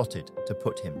 they plotted to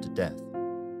put him to death.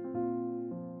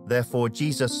 Therefore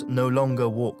Jesus no longer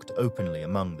walked openly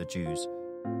among the Jews,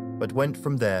 but went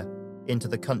from there into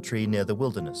the country near the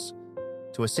wilderness,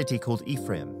 to a city called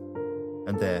Ephraim,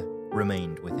 and there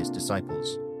remained with his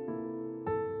disciples.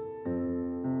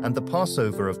 And the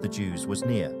Passover of the Jews was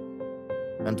near,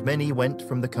 and many went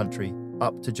from the country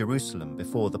up to Jerusalem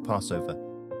before the Passover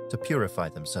to purify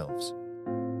themselves.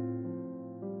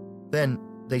 Then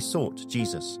they sought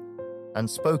Jesus, and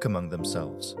spoke among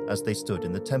themselves as they stood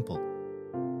in the temple,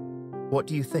 "What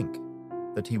do you think,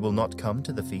 that he will not come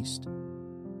to the feast?"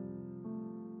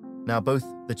 Now both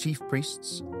the chief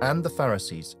priests and the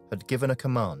Pharisees had given a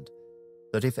command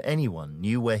that if anyone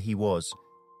knew where he was,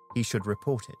 he should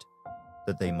report it,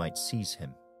 that they might seize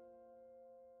him.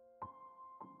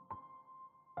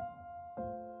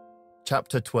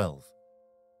 Chapter 12.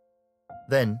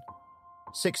 Then,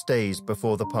 6 days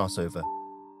before the Passover,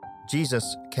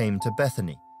 Jesus came to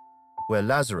Bethany, where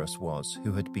Lazarus was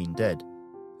who had been dead,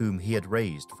 whom he had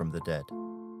raised from the dead.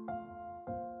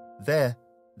 There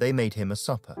they made him a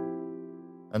supper,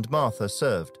 and Martha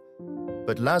served,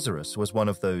 but Lazarus was one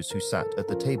of those who sat at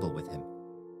the table with him.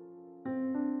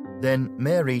 Then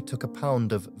Mary took a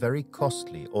pound of very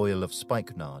costly oil of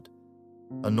spikenard,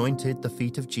 anointed the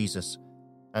feet of Jesus,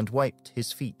 and wiped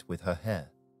his feet with her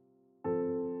hair.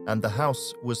 And the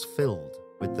house was filled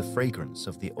with the fragrance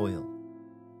of the oil.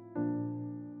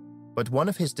 But one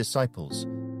of his disciples,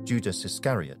 Judas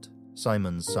Iscariot,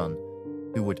 Simon's son,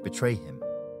 who would betray him,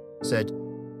 said,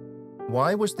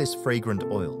 "Why was this fragrant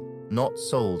oil not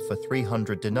sold for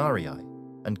 300 denarii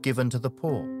and given to the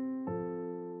poor?"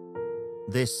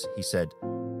 This, he said,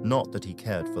 not that he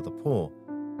cared for the poor,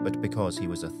 but because he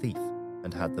was a thief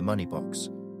and had the money box,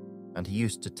 and he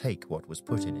used to take what was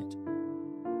put in it.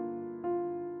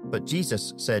 But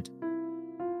Jesus said,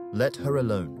 "Let her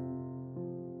alone.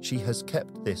 She has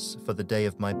kept this for the day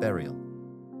of my burial.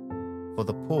 For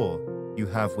the poor you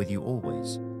have with you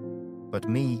always, but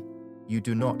me you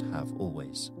do not have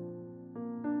always."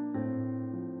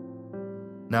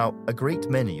 Now a great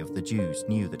many of the Jews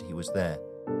knew that he was there,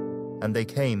 and they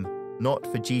came not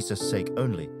for Jesus' sake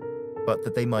only, but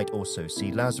that they might also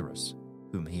see Lazarus,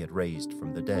 whom he had raised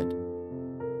from the dead.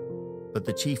 But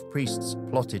the chief priests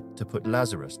plotted to put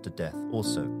Lazarus to death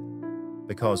also,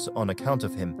 because on account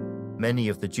of him many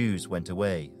of the Jews went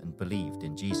away and believed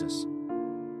in Jesus.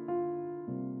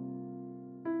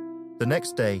 The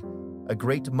next day, a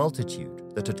great multitude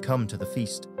that had come to the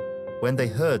feast, when they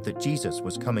heard that Jesus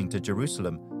was coming to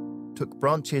Jerusalem, took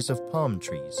branches of palm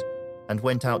trees and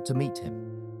went out to meet him,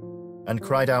 and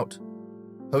cried out,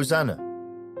 "Hosanna!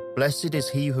 Blessed is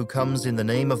he who comes in the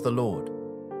name of the Lord,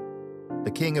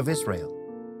 the King of Israel."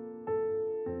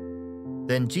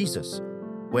 Then Jesus,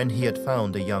 when he had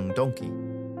found a young donkey,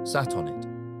 sat on it,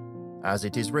 as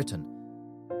it is written,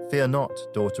 "Fear not,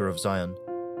 daughter of Zion,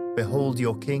 behold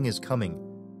your king is coming,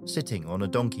 sitting on a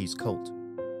donkey's colt."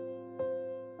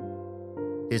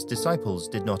 His disciples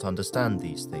did not understand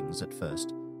these things at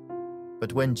first,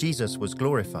 but when Jesus was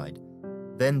glorified,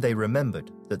 then they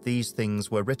remembered that these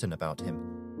things were written about him,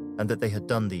 and that they had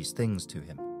done these things to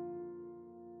him.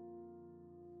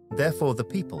 Therefore the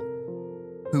people,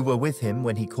 who were with him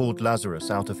when he called Lazarus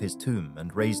out of his tomb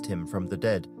and raised him from the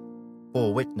dead,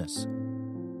 bore witness.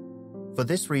 For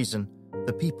this reason,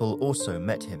 the people also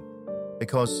met him,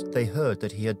 because they heard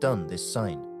that he had done this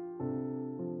sign.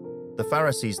 The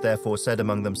Pharisees therefore said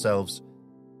among themselves,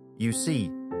 "You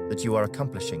see that you are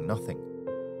accomplishing nothing.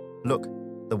 Look,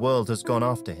 the world has gone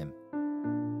after him."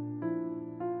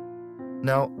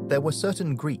 Now there were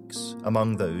certain Greeks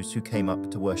among those who came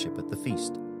up to worship at the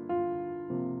feast.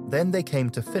 Then they came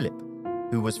to Philip,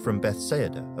 who was from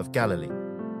Bethsaida of Galilee,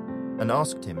 and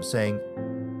asked him, saying,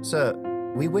 "Sir,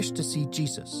 we wish to see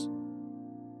Jesus."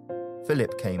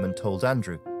 Philip came and told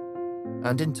Andrew,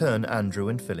 and in turn Andrew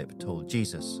and Philip told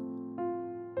Jesus.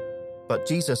 But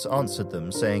Jesus answered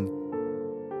them, saying,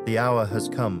 "The hour has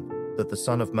come that the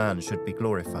Son of Man should be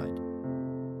glorified.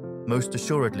 Most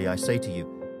assuredly I say to you,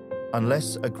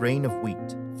 unless a grain of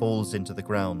wheat falls into the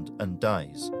ground and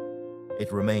dies,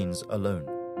 it remains alone.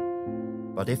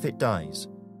 But if it dies,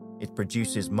 it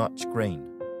produces much grain.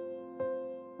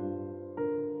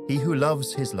 He who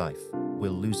loves his life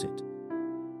will lose it,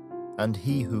 and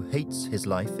he who hates his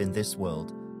life in this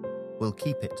world will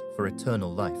keep it for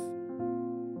eternal life.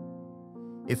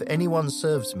 If anyone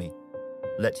serves me,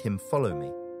 let him follow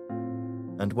me,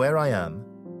 and where I am,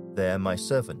 there my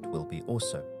servant will be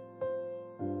also.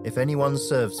 If anyone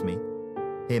serves me,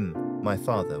 him my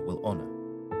Father will honor.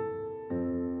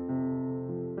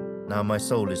 Now my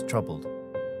soul is troubled,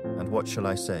 and what shall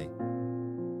I say?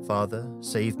 Father,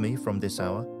 save me from this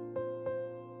hour?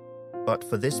 But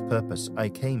for this purpose I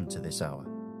came to this hour.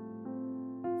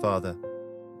 Father,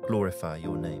 glorify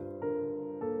your name."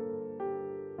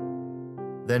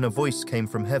 Then a voice came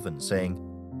from heaven, saying,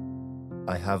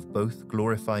 "I have both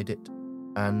glorified it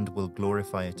and will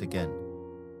glorify it again."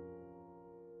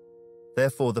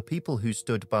 Therefore the people who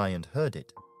stood by and heard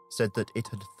it said that it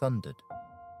had thundered.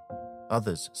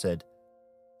 Others said,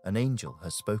 "An angel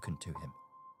has spoken to him."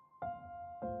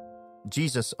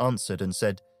 Jesus answered and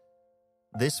said,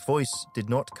 "This voice did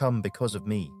not come because of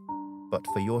me, but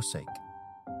for your sake.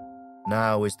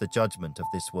 Now is the judgment of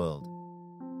this world.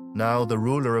 Now the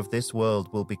ruler of this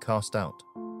world will be cast out.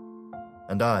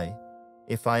 And I,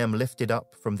 if I am lifted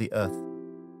up from the earth,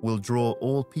 will draw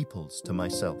all peoples to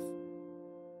myself."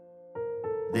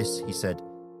 This he said,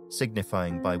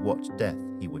 signifying by what death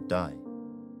he would die.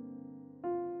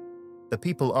 The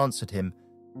people answered him,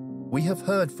 "We have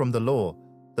heard from the law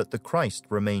that the Christ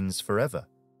remains forever.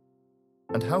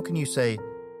 And how can you say,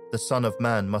 'The Son of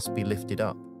Man must be lifted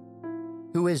up'?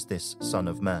 Who is this Son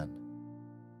of Man?"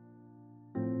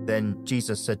 Then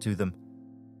Jesus said to them,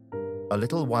 "A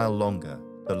little while longer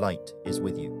the light is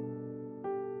with you.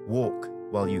 Walk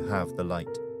while you have the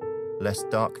light, lest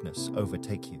darkness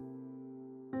overtake you.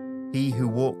 He who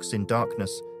walks in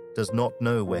darkness does not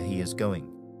know where he is going.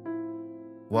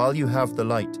 While you have the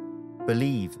light,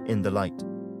 believe in the light,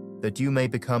 that you may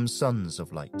become sons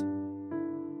of light."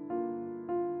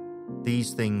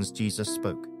 These things Jesus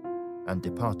spoke, and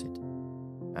departed,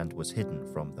 and was hidden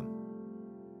from them.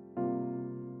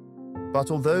 But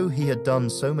although he had done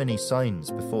so many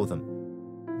signs before them,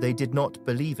 they did not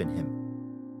believe in him,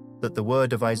 that the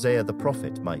word of Isaiah the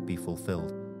prophet might be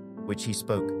fulfilled, which he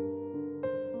spoke,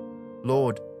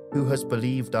 "Lord, who has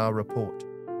believed our report?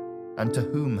 And to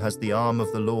whom has the arm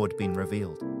of the Lord been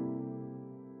revealed?"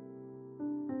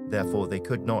 Therefore they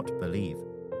could not believe,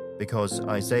 because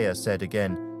Isaiah said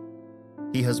again,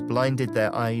 "He has blinded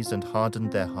their eyes and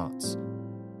hardened their hearts,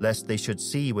 lest they should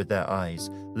see with their eyes,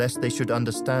 lest they should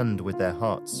understand with their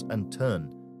hearts and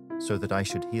turn, so that I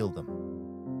should heal them."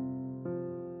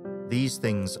 These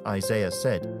things Isaiah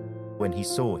said when he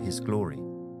saw his glory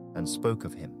and spoke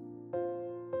of him.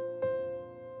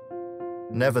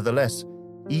 Nevertheless,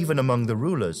 even among the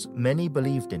rulers many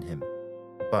believed in him,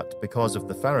 but because of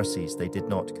the Pharisees they did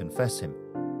not confess him,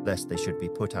 lest they should be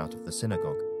put out of the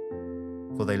synagogue.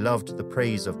 For they loved the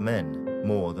praise of men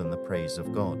more than the praise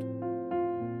of God.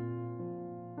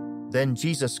 Then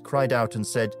Jesus cried out and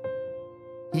said,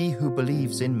 "He who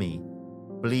believes in me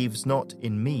believes not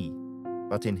in me,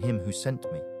 but in him who sent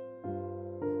me.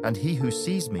 And he who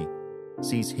sees me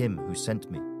sees him who sent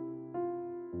me.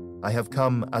 I have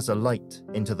come as a light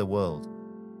into the world,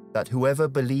 that whoever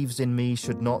believes in me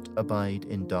should not abide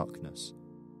in darkness.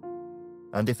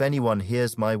 And if anyone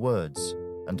hears my words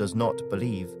and does not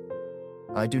believe,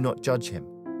 I do not judge him.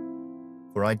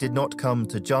 For I did not come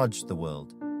to judge the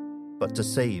world, but to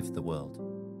save the world.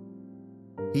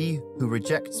 He who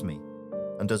rejects me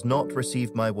and does not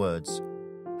receive my words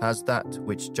has that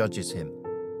which judges him.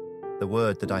 The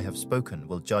word that I have spoken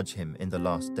will judge him in the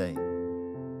last day.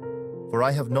 For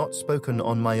I have not spoken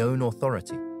on my own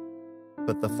authority,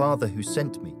 but the Father who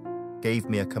sent me gave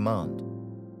me a command,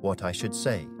 what I should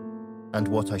say and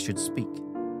what I should speak.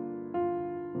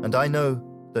 and I know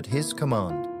that his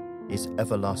command is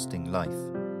everlasting life.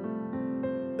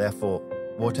 Therefore,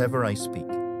 whatever I speak,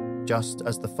 just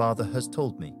as the Father has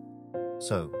told me,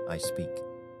 so I speak.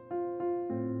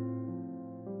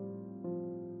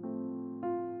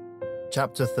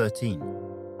 Chapter 13.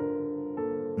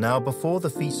 Now before the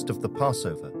feast of the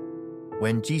Passover,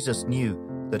 when Jesus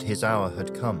knew that his hour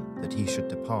had come that he should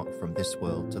depart from this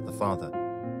world to the Father,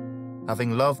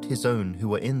 having loved his own who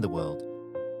were in the world,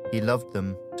 he loved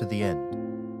them to the end.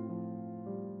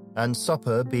 And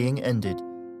supper being ended,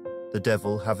 the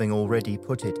devil having already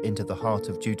put it into the heart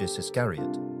of Judas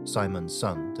Iscariot, Simon's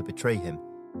son, to betray him,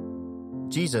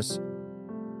 Jesus,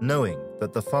 knowing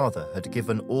that the Father had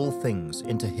given all things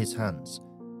into his hands,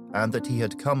 and that he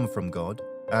had come from God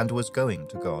and was going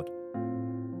to God,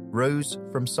 rose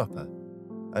from supper,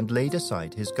 and laid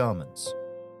aside his garments,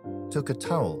 took a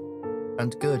towel,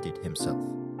 and girded himself.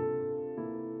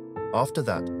 After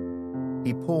that,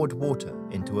 he poured water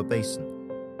into a basin,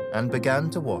 and began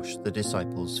to wash the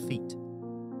disciples' feet,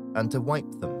 and to wipe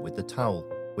them with the towel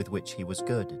with which he was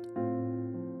girded.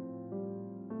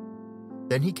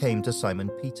 Then he came to Simon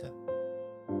Peter,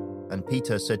 and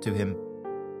Peter said to him,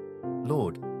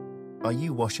 Lord, are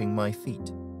you washing my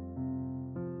feet?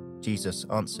 Jesus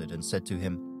answered and said to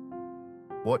him,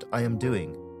 What I am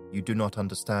doing you do not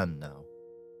understand now,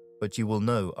 but you will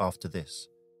know after this.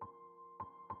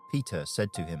 Peter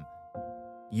said to him,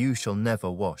 You shall never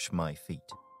wash my feet.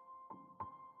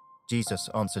 Jesus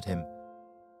answered him,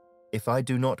 If I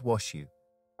do not wash you,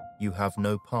 you have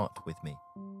no part with me.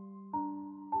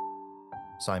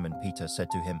 Simon Peter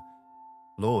said to him,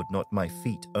 Lord, not my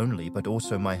feet only, but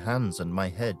also my hands and my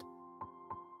head.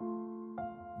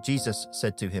 Jesus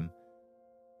said to him,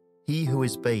 He who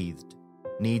is bathed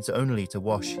needs only to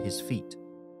wash his feet,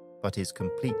 but is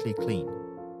completely clean.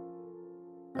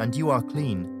 And you are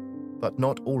clean, but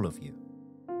not all of you.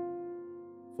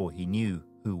 For he knew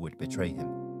who would betray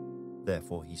him.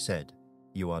 Therefore he said,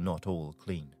 You are not all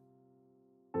clean.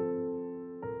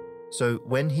 So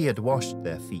when he had washed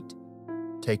their feet,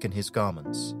 taken his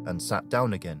garments, and sat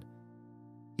down again,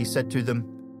 he said to them,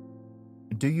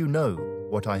 Do you know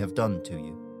what I have done to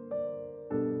you?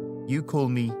 You call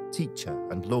me teacher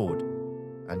and Lord,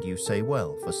 and you say,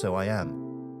 Well, for so I am.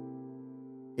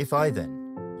 If I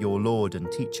then, your Lord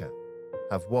and teacher,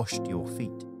 have washed your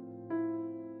feet,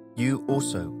 you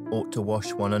also ought to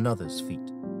wash one another's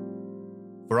feet.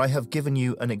 For I have given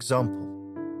you an example,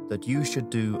 that you should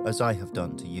do as I have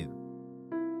done to you.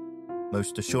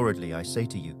 Most assuredly I say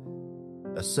to you,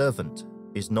 a servant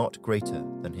is not greater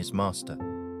than his master,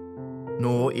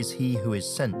 nor is he who is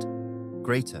sent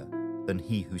greater than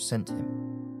he who sent him.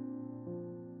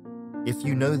 If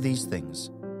you know these things,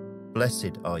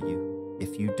 blessed are you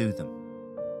if you do them.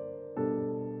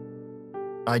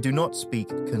 I do not speak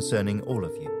concerning all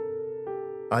of you.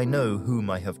 I know whom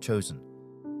I have chosen.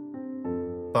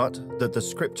 But that the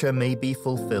scripture may be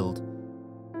fulfilled,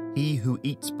 he who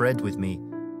eats bread with me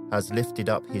has lifted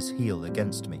up his heel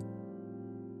against me.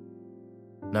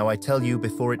 Now I tell you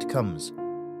before it comes,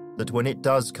 that when it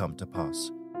does come to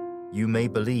pass, you may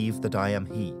believe that I am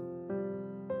he.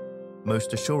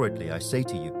 Most assuredly I say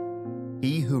to you,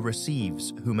 he who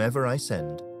receives whomever I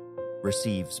send,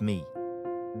 receives me.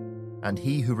 And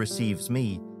he who receives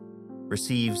me,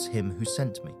 receives him who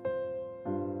sent me.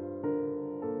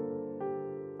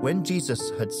 When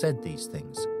Jesus had said these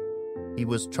things, he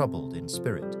was troubled in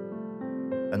spirit,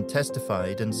 and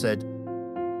testified and said,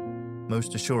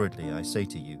 Most assuredly I say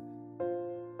to you,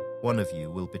 one of you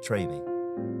will betray me.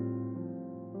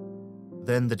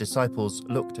 Then the disciples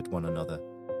looked at one another,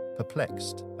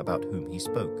 perplexed about whom he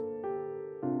spoke.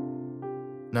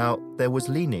 Now there was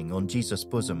leaning on Jesus'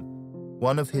 bosom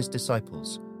one of his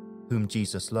disciples, whom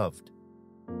Jesus loved.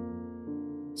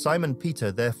 Simon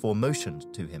Peter therefore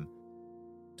motioned to him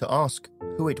to ask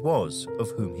who it was of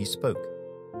whom he spoke.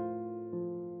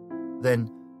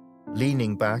 Then,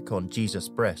 leaning back on Jesus'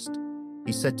 breast,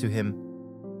 he said to him,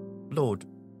 Lord,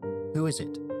 who is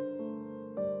it?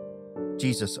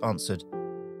 Jesus answered,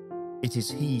 It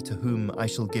is he to whom I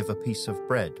shall give a piece of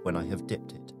bread when I have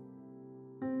dipped it.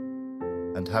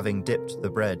 And having dipped the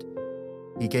bread,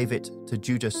 he gave it to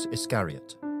Judas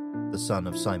Iscariot, the son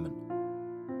of Simon.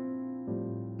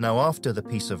 Now after the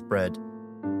piece of bread,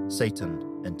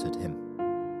 Satan entered him.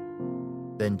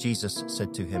 Then Jesus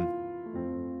said to him,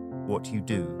 What you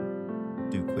do,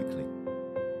 do quickly.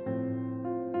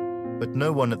 But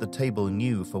no one at the table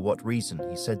knew for what reason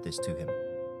he said this to him.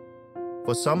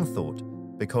 For some thought,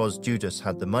 because Judas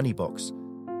had the money box,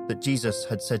 that Jesus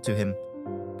had said to him,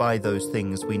 Buy those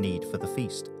things we need for the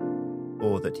feast,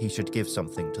 or that he should give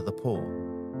something to the poor.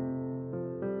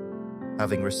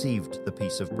 Having received the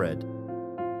piece of bread,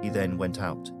 he then went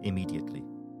out immediately,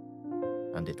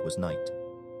 and it was night.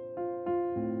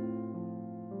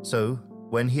 So,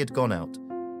 when he had gone out,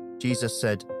 Jesus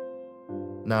said,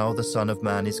 "Now the Son of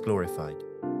Man is glorified,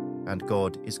 and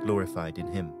God is glorified in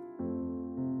him.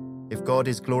 If God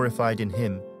is glorified in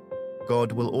him,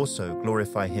 God will also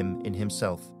glorify him in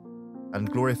himself,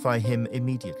 and glorify him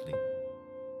immediately.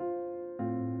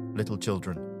 Little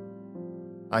children,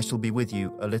 I shall be with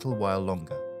you a little while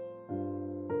longer.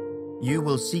 You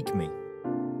will seek me.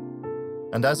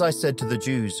 And as I said to the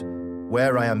Jews,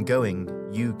 'Where I am going,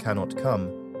 you cannot come,'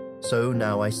 so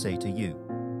now I say to you.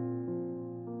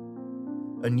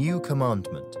 A new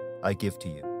commandment I give to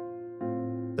you,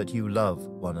 that you love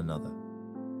one another.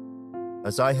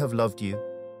 As I have loved you,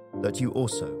 that you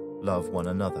also love one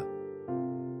another.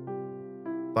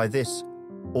 By this,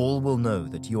 all will know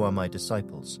that you are my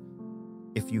disciples,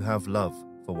 if you have love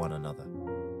for one another."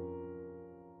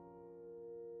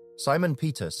 Simon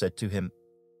Peter said to him,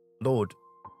 "Lord,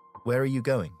 where are you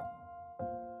going?"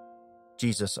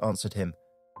 Jesus answered him,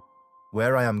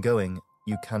 "Where I am going,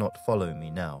 you cannot follow me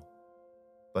now,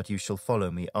 but you shall follow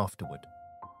me afterward."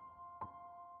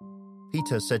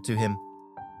 Peter said to him,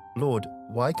 "Lord,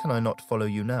 why can I not follow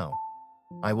you now?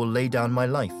 I will lay down my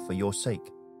life for your sake."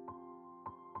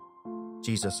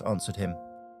 Jesus answered him,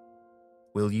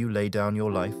 "Will you lay down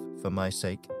your life for my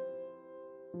sake?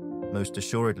 Most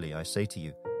assuredly, I say to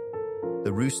you,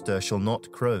 the rooster shall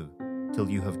not crow till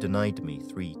you have denied me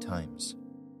 3 times.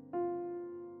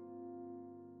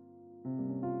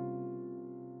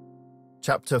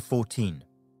 Chapter 14.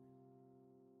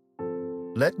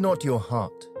 Let not your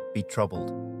heart be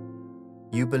troubled.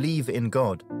 You believe in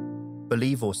God,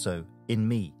 believe also in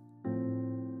me.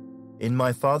 In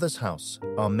my Father's house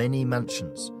are many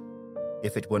mansions.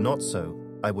 If it were not so,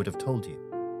 I would have told you.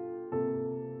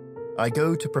 I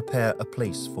go to prepare a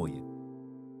place for you.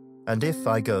 And if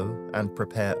I go and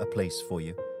prepare a place for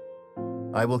you,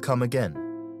 I will come again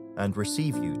and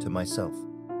receive you to myself,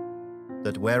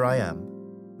 that where I am,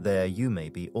 there you may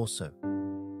be also.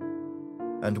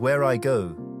 And where I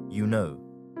go, you know,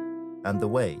 and the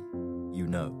way you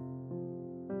know."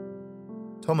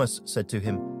 Thomas said to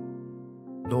him,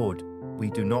 "Lord, we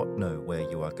do not know where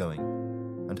you are going,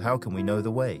 and how can we know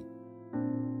the way?"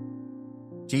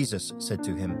 Jesus said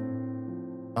to him,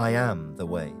 "I am the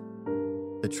way,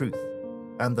 the truth,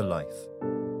 and the life.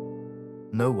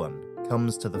 No one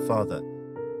comes to the Father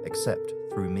except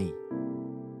through me.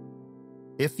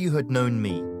 If you had known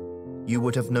me, you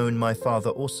would have known my Father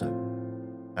also,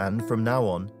 and from now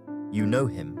on you know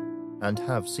him and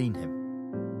have seen him."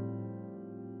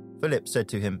 Philip said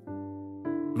to him,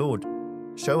 "Lord,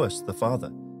 show us the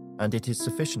Father, and it is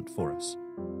sufficient for us."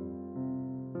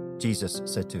 Jesus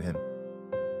said to him,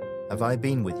 "Have I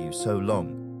been with you so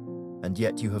long, and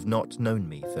yet you have not known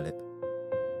me, Philip?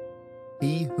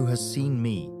 He who has seen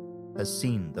me has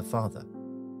seen the Father.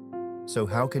 So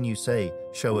how can you say,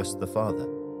 'Show us the Father'?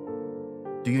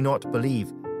 Do you not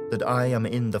believe that I am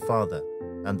in the Father,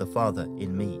 and the Father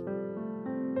in me?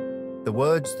 The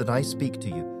words that I speak to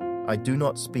you, I do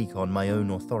not speak on my own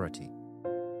authority,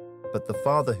 but the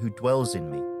Father who dwells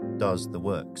in me does the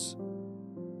works.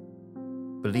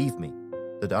 Believe me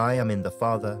that I am in the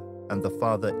Father, and the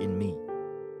Father in me,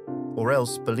 or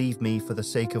else believe me for the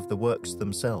sake of the works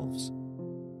themselves.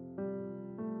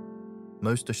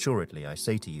 Most assuredly, I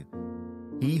say to you,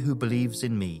 he who believes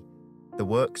in me, the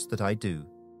works that I do,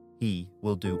 he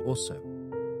will do also,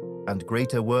 and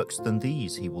greater works than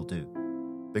these he will do,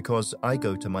 because I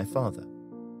go to my Father.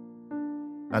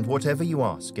 And whatever you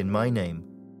ask in my name,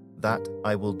 that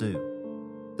I will do,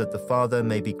 that the Father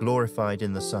may be glorified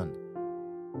in the Son.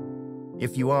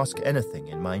 If you ask anything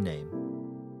in my name,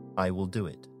 I will do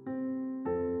it.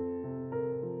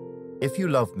 If you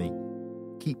love me,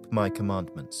 keep my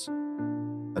commandments,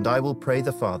 and I will pray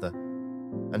the Father,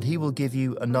 and he will give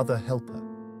you another helper,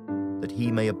 that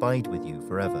he may abide with you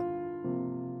forever,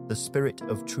 the Spirit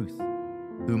of truth,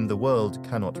 whom the world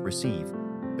cannot receive,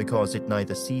 because it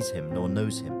neither sees him nor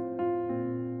knows him.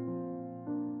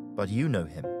 But you know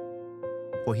him,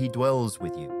 for he dwells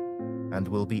with you and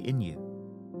will be in you.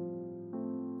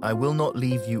 I will not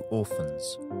leave you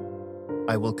orphans.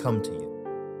 I will come to you.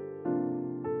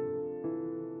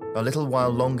 A little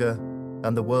while longer,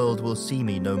 and the world will see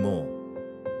me no more.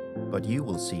 But you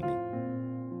will see me.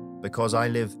 Because I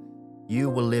live, you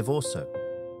will live also.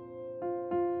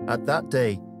 At that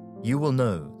day, you will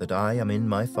know that I am in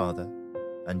my Father,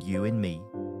 and you in me,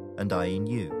 and I in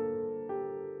you.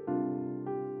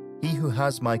 He who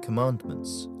has my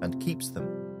commandments and keeps them,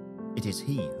 it is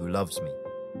he who loves me.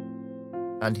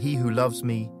 And he who loves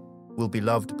me will be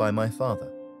loved by my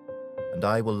Father, and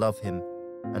I will love him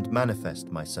and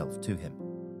manifest myself to him."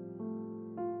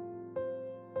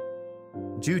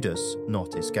 Judas,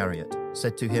 not Iscariot,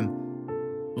 said to him,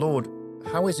 "Lord,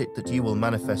 how is it that you will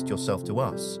manifest yourself to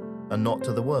us and not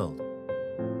to the world?"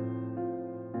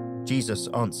 Jesus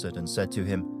answered and said to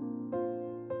him,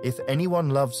 "If anyone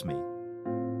loves me,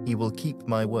 he will keep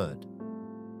my word,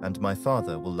 and my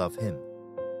Father will love him,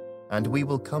 and we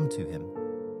will come to him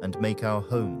and make our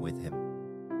home with him.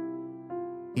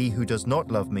 He who does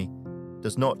not love me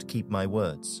does not keep my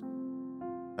words,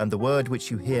 and the word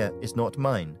which you hear is not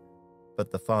mine, but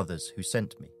the Father's who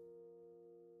sent me.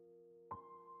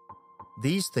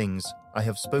 These things I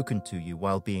have spoken to you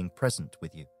while being present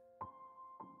with you.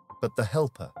 But the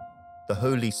Helper, the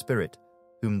Holy Spirit,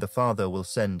 whom the Father will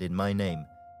send in my name,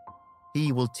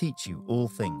 he will teach you all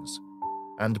things,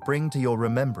 and bring to your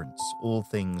remembrance all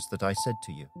things that I said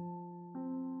to you.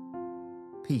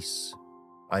 Peace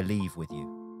I leave with you.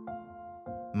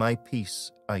 My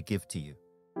peace I give to you.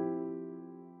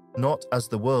 Not as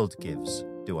the world gives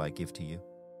do I give to you.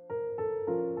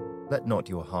 Let not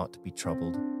your heart be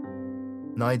troubled,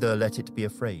 neither let it be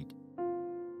afraid.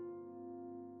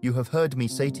 You have heard me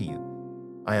say to you,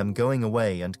 I am going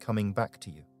away and coming back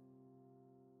to you.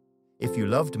 If you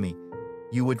loved me,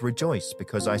 you would rejoice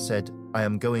because I said, I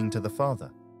am going to the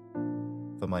Father,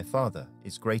 for my Father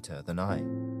is greater than I.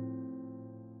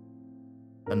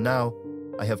 And now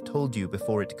I have told you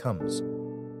before it comes,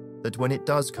 that when it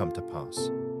does come to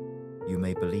pass, you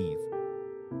may believe.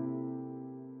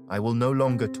 I will no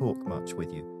longer talk much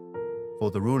with you,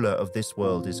 for the ruler of this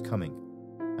world is coming,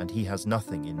 and he has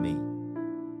nothing in me.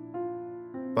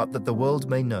 But that the world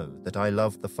may know that I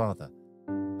love the Father,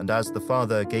 and as the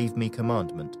Father gave me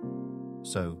commandment,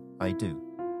 so I do.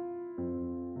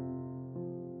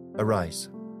 Arise,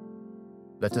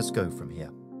 let us go from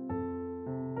here.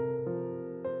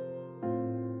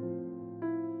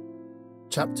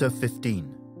 Chapter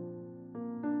 15.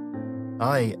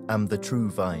 I am the true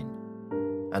vine,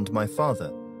 and my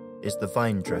Father is the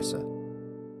vine dresser.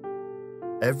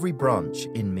 Every branch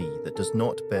in me that does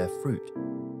not bear fruit,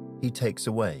 he takes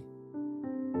away,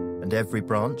 and every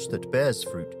branch that bears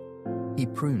fruit, he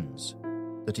prunes,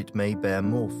 that it may bear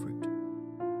more fruit.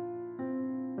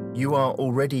 You are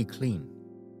already clean,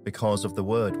 because of the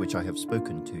word which I have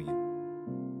spoken to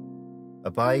you.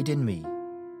 Abide in me,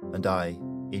 and I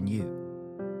in you.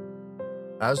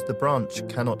 As the branch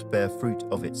cannot bear fruit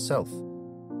of itself,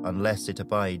 unless it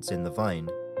abides in the vine,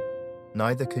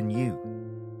 neither can you,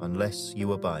 unless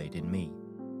you abide in me.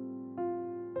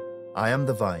 I am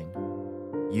the vine,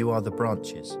 you are the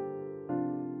branches.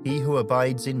 He who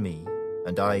abides in me,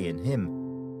 and I in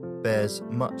him, bears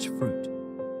much fruit.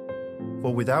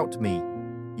 For without me,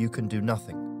 you can do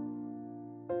nothing.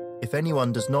 If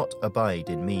anyone does not abide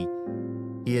in me,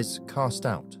 he is cast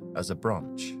out as a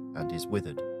branch and is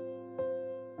withered.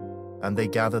 And they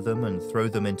gather them and throw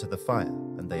them into the fire,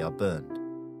 and they are burned.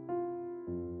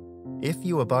 If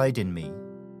you abide in me,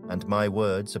 and my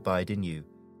words abide in you,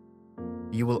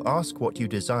 you will ask what you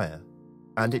desire,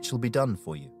 and it shall be done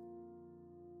for you.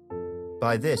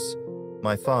 By this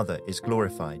my Father is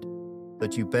glorified,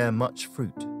 that you bear much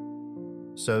fruit.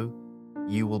 So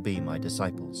you will be my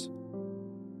disciples.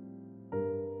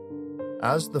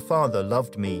 As the Father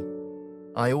loved me,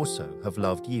 I also have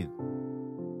loved you.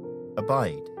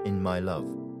 Abide in my love.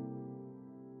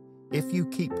 If you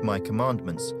keep my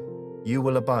commandments, you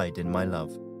will abide in my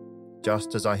love,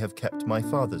 just as I have kept my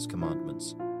Father's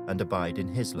commandments and abide in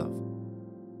his love.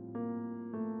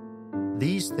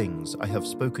 These things I have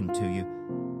spoken to you,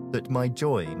 that my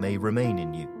joy may remain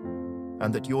in you,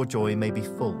 and that your joy may be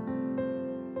full.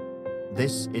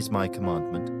 This is my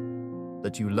commandment,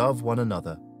 that you love one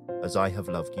another as I have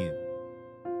loved you.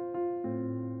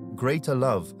 Greater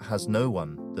love has no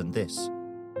one than this,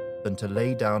 than to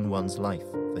lay down one's life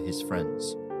for his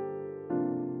friends.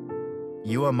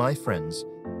 You are my friends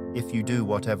if you do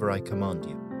whatever I command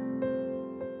you.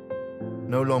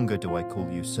 No longer do I call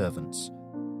you servants,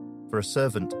 for a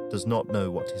servant does not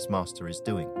know what his master is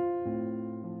doing.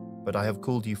 But I have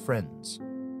called you friends,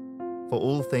 for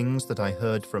all things that I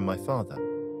heard from my Father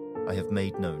I have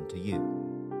made known to you.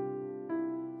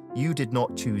 You did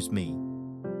not choose me,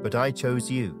 but I chose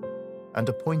you, and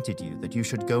appointed you that you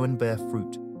should go and bear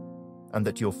fruit, and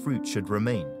that your fruit should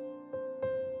remain,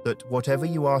 that whatever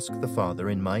you ask the Father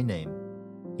in my name,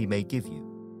 he may give you.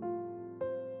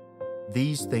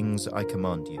 These things I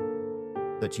command you,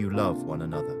 that you love one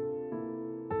another.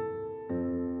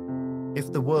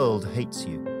 If the world hates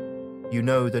you, you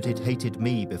know that it hated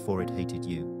me before it hated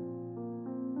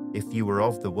you. If you were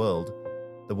of the world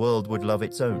would love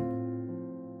its own.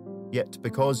 Yet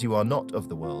because you are not of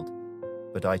the world,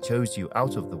 but I chose you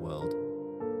out of the world.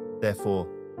 Therefore,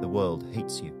 the world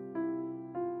hates you.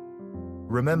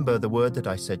 Remember the word that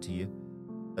I said to you,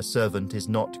 a servant is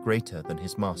not greater than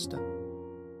his master.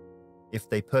 If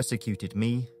they persecuted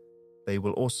me, they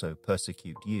will also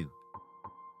persecute you.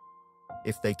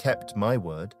 If they kept my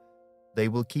word, they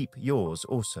will keep yours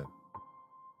also.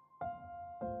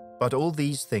 But all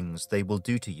these things they will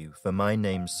do to you for my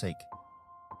name's sake,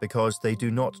 because they do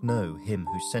not know him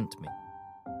who sent me.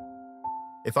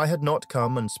 If I had not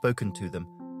come and spoken to them,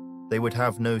 they would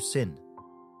have no sin,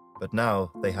 but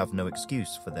now they have no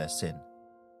excuse for their sin.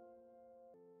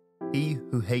 He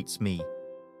who hates me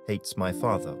hates my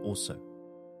Father also.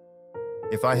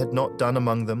 If I had not done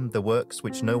among them the works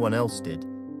which no one else did,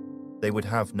 they would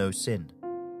have no sin.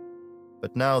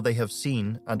 But now they have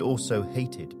seen and also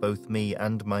hated both me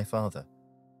and my Father.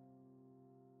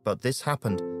 But this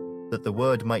happened that the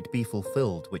word might be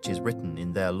fulfilled which is written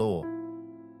in their law.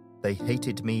 They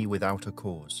hated me without a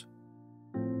cause.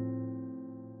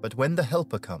 But when the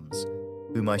Helper comes,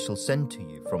 whom I shall send to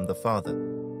you from the Father,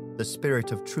 the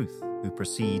Spirit of truth who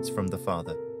proceeds from the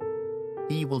Father,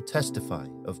 he will testify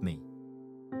of me.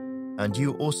 And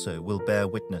you also will bear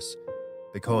witness,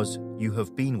 because you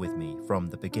have been with me from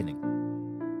the beginning.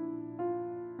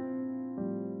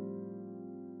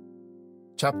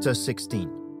 Chapter 16.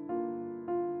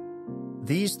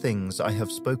 These things I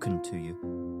have spoken to you,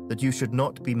 that you should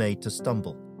not be made to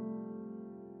stumble.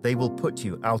 They will put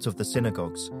you out of the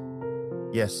synagogues.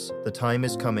 Yes, the time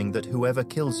is coming that whoever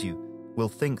kills you will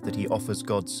think that he offers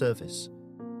God service.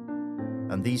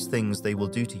 And these things they will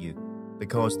do to you,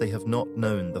 because they have not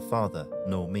known the Father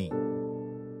nor me.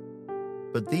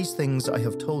 But these things I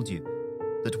have told you,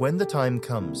 that when the time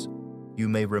comes, you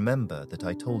may remember that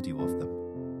I told you of them.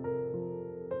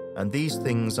 And these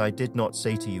things I did not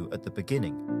say to you at the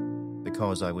beginning,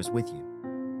 because I was with you.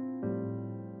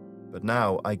 But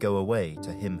now I go away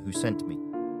to him who sent me,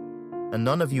 and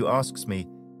none of you asks me,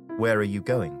 "Where are you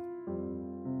going?"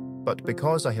 But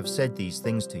because I have said these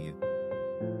things to you,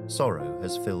 sorrow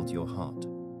has filled your heart.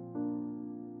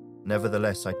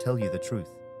 Nevertheless, I tell you the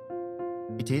truth.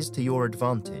 It is to your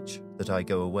advantage that I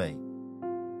go away.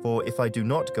 For if I do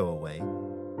not go away,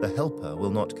 the Helper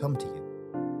will not come to you.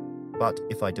 But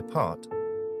if I depart,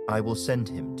 I will send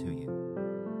him to you.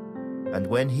 And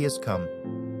when he has come,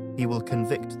 he will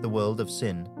convict the world of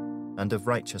sin, and of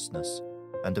righteousness,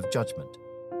 and of judgment.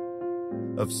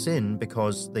 Of sin,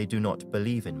 because they do not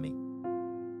believe in me.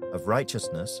 Of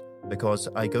righteousness, because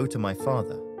I go to my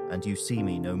Father, and you see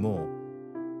me no more.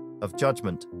 Of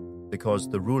judgment, because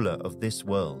the ruler of this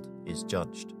world is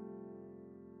judged.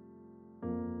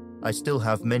 I still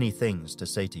have many things to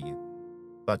say to you,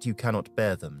 but you cannot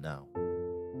bear them now.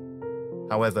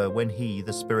 However, when he,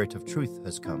 the Spirit of truth,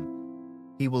 has come,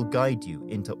 he will guide you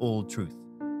into all truth.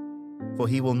 For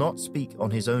he will not speak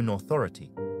on his own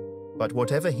authority, but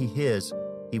whatever he hears,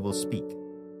 he will speak,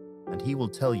 and he will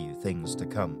tell you things to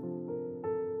come.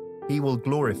 He will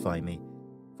glorify me,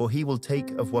 for he will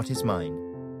take of what is mine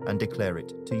and declare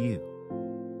it to you.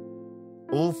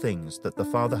 All things that the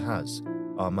Father has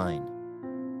are mine.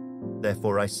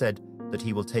 Therefore I said that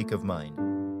he will take of mine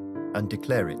and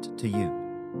declare it to you.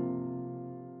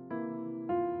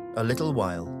 A little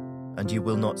while, and you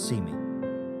will not see me,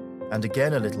 and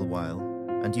again a little while,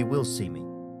 and you will see me,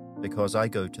 because I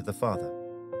go to the Father.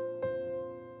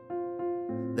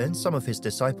 Then some of his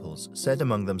disciples said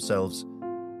among themselves,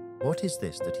 "What is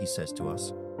this that he says to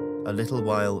us? A little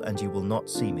while, and you will not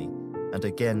see me, and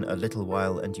again a little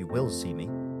while, and you will see me,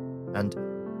 and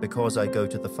because I go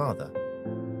to the Father."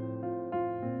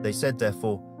 They said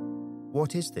therefore,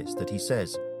 "What is this that he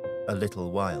says, a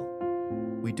little while?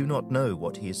 We do not know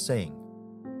what he is saying."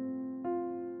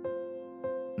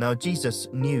 Now Jesus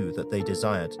knew that they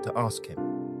desired to ask him,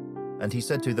 and he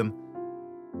said to them,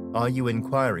 "Are you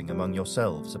inquiring among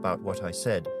yourselves about what I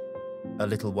said, a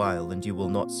little while and you will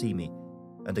not see me,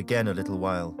 and again a little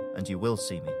while and you will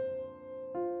see me?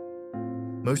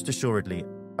 Most assuredly,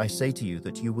 I say to you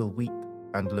that you will weep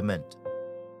and lament,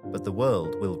 but the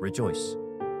world will rejoice.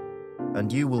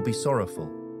 And you will be sorrowful,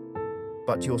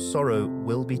 but your sorrow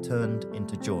will be turned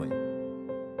into joy.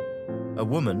 A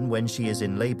woman, when she is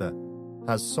in labor,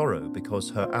 has sorrow because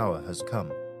her hour has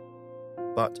come.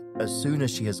 But as soon as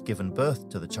she has given birth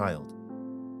to the child,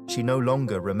 she no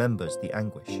longer remembers the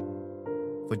anguish,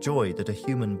 for joy that a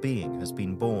human being has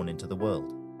been born into the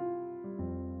world.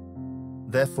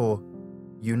 Therefore,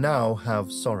 you now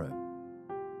have sorrow,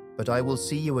 but I will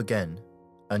see you again,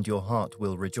 and your heart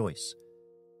will rejoice,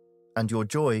 and your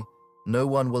joy no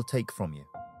one will take from you.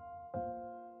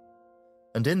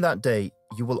 And in that day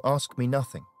you will ask me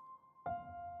nothing.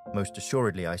 Most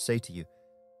assuredly I say to you,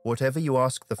 Whatever you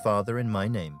ask the Father in my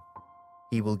name,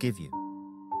 he will give you.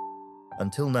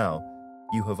 Until now,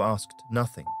 you have asked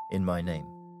nothing in my name.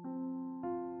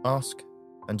 Ask,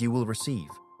 and you will receive,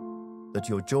 that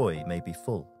your joy may be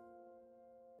full.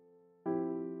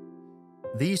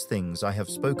 These things I have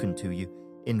spoken to you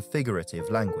in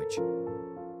figurative language.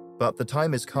 But the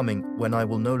time is coming when I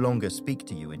will no longer speak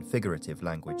to you in figurative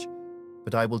language,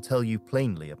 but I will tell you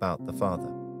plainly about the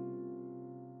Father.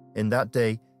 In that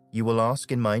day you will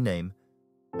ask in my name,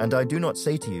 and I do not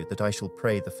say to you that I shall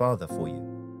pray the Father for you.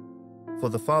 For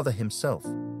the Father himself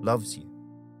loves you,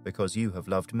 because you have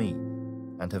loved me,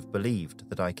 and have believed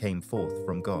that I came forth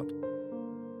from God.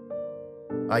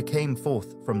 I came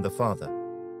forth from the Father,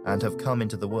 and have come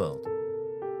into the world.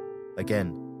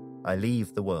 Again, I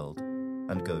leave the world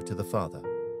and go to the Father.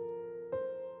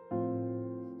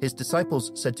 His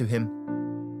disciples said to him,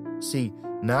 "See,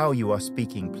 now you are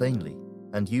speaking plainly,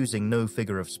 and using no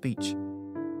figure of speech.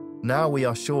 Now we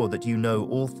are sure that you know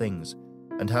all things,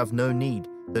 and have no need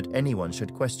that anyone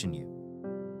should question you.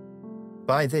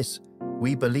 By this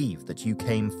we believe that you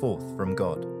came forth from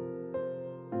God."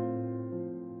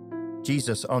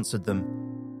 Jesus answered them,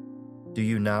 "Do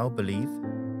you now believe?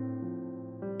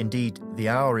 Indeed, the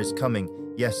hour is coming,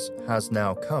 yes, has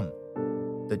now come,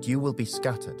 that you will be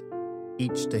scattered,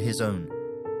 each to his own,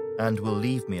 and will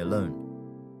leave me alone.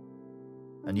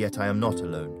 And yet I am not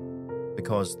alone,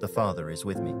 because the Father is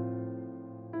with me.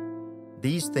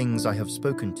 These things I have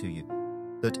spoken to you,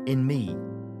 that in me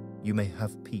you may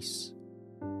have peace.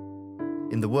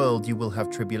 In the world you will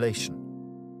have tribulation,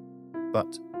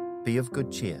 but be of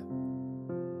good cheer.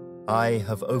 I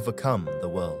have overcome the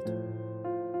world."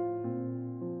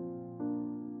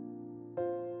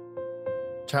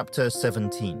 Chapter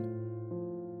 17.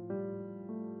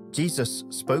 Jesus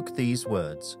spoke these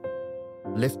words,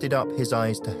 lifted up his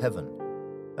eyes to heaven,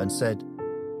 and said,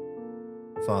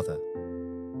 "Father,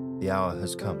 the hour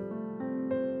has come.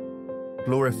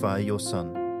 Glorify your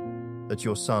Son, that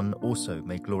your Son also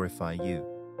may glorify you,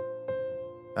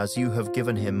 as you have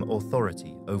given him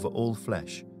authority over all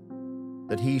flesh,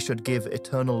 that he should give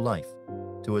eternal life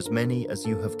to as many as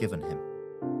you have given him.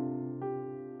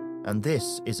 And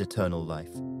this is eternal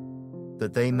life,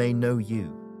 that they may know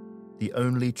you, the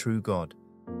only true God,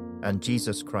 and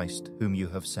Jesus Christ whom you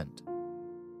have sent.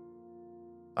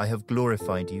 I have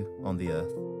glorified you on the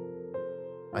earth.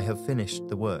 I have finished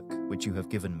the work which you have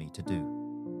given me to do.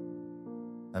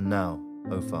 And now,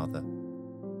 O Father,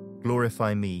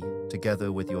 glorify me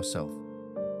together with yourself,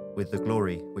 with the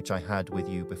glory which I had with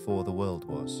you before the world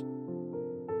was.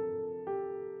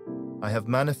 I have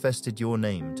manifested your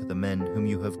name to the men whom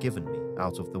you have given me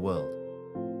out of the world.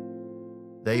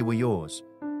 They were yours,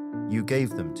 you gave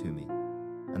them to me,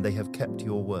 and they have kept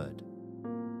your word.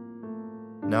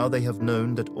 Now they have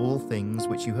known that all things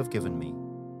which you have given me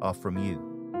are from you.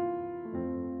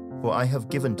 For I have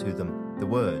given to them the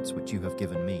words which you have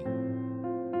given me,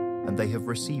 and they have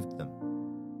received them,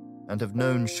 and have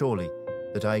known surely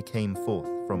that I came forth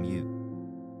from you,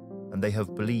 and they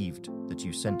have believed that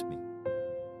you sent me.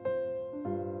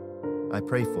 I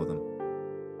pray for them.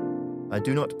 I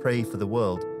do not pray for the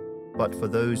world, but for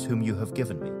those whom you have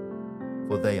given me,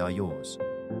 for they are yours.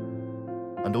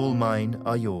 And all mine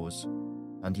are yours,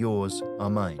 and yours are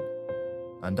mine,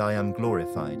 and I am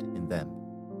glorified in them.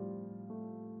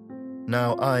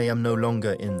 Now I am no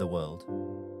longer in the world,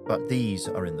 but these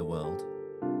are in the world,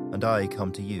 and I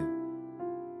come to you.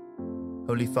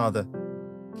 Holy Father,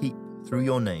 keep through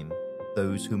your name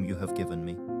those whom you have given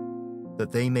me,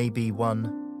 that they may be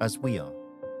one as we are.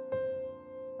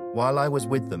 While I was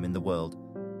with them in the world,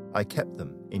 I kept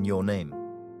them in your name.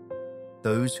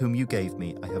 Those whom you gave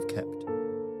me I have kept,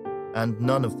 and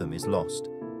none of them is lost,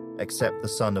 except the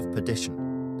son of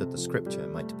perdition, that the scripture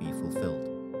might be fulfilled.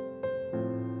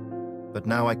 But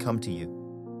now I come to you,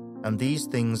 and these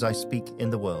things I speak in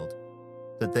the world,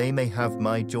 that they may have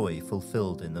my joy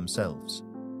fulfilled in themselves.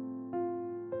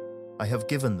 I have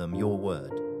given them your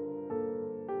word,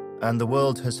 and the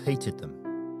world has hated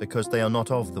them, because they are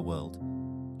not of the world,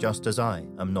 just as I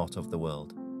am not of the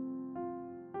world.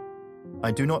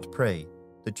 I do not pray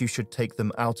that you should take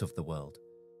them out of the world,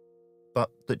 but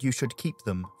that you should keep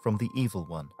them from the evil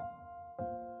one.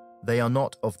 They are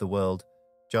not of the world,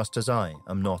 just as I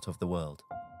am not of the world.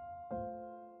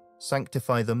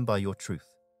 Sanctify them by your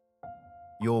truth.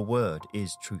 Your word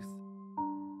is truth.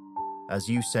 As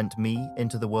you sent me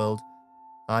into the world,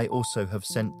 I also have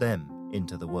sent them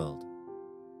into the world.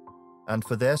 And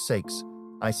for their sakes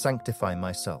I sanctify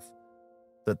myself,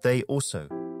 that they also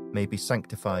may be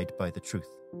sanctified by the truth.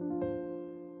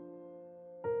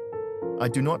 I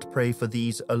do not pray for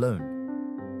these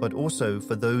alone, but also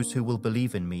for those who will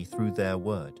believe in me through their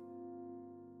word,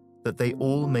 that they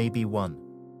all may be one,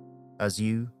 as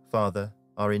you, Father,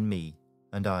 are in me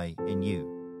and I in you,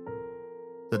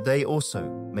 that they also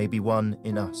may be one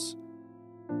in us,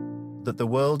 that the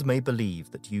world may believe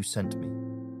that you sent me.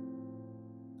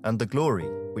 And the glory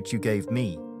which you gave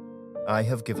me, I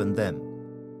have given them,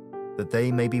 that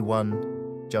they may be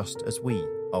one just as we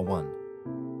are one,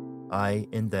 I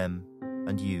in them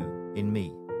and you in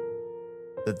me,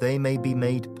 that they may be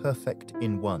made perfect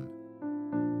in one,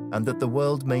 and that the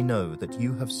world may know that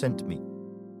you have sent me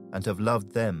and have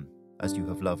loved them as you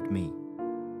have loved me.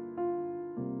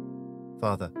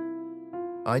 Father,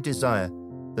 I desire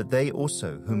that they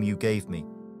also whom you gave me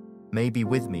may be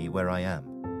with me where I am,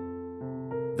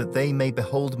 that they may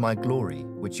behold my glory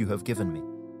which you have given me,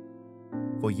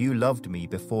 for you loved me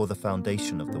before the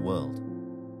foundation of the world.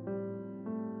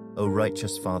 O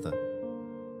righteous Father,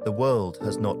 the world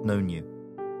has not known you,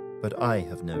 but I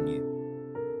have known you.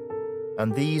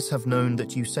 And these have known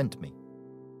that you sent me,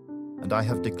 and I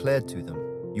have declared to them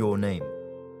your name,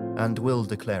 and will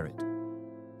declare it,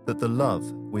 that the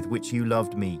love with which you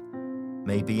loved me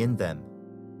may be in them,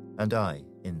 and I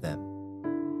in them.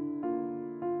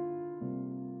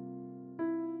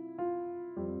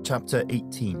 Chapter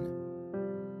 18.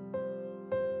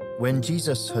 When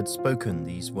Jesus had spoken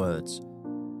these words,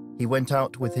 he went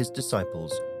out with his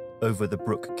disciples over the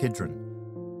brook Kidron,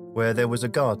 where there was a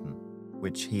garden,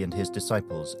 which he and his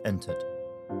disciples entered.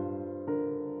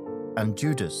 And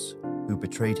Judas, who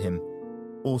betrayed him,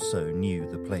 also knew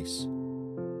the place,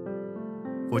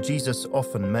 for Jesus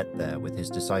often met there with his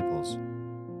disciples.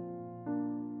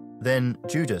 Then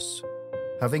Judas,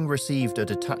 having received a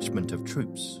detachment of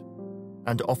troops,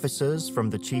 and officers from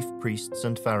the chief priests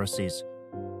and Pharisees,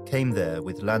 came there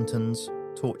with lanterns,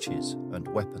 torches, and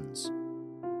weapons.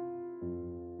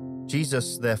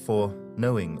 Jesus, therefore,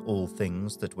 knowing all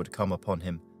things that would come upon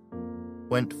him,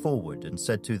 went forward and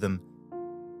said to them,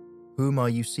 "Whom are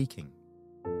you seeking?"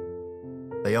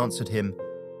 They answered him,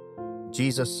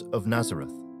 "Jesus of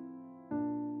Nazareth."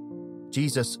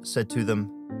 Jesus said to them,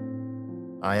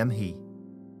 "I am he."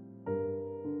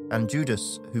 And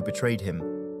Judas, who betrayed him,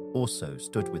 also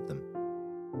stood with them.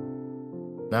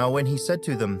 Now when he said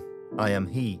to them, "I am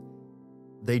he,"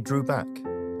 they drew back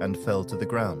and fell to the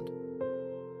ground.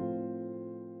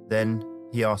 Then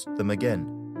he asked them again,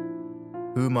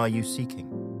 "Whom are you seeking?"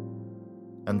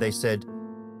 And they said,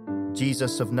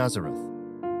 "Jesus of Nazareth."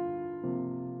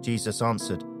 Jesus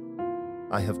answered,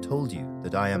 "I have told you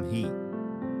that I am he.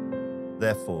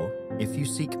 Therefore, if you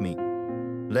seek me,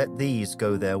 let these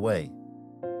go their way,"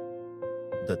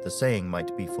 that the saying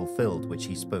might be fulfilled which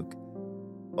he spoke,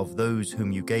 "Of those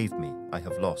whom you gave me, I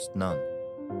have lost none."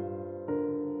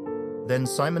 Then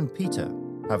Simon Peter,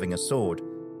 having a sword,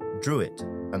 drew it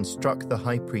and struck the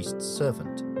high priest's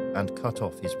servant and cut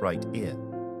off his right ear.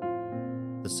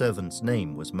 The servant's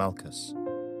name was Malchus.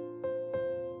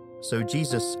 So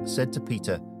Jesus said to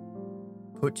Peter,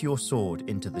 "Put your sword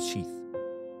into the sheath.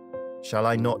 Shall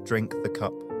I not drink the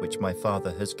cup which my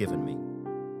Father has given me?"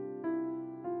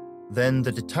 Then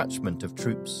the detachment of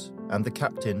troops and the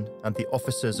captain and the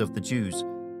officers of the Jews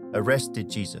arrested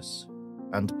Jesus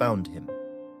and bound him.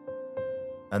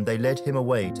 And they led him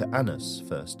away to Annas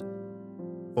first,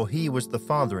 for he was the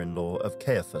father-in-law of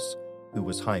Caiaphas, who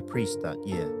was high priest that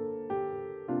year.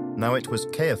 Now it was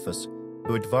Caiaphas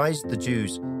who advised the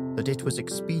Jews that it was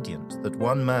expedient that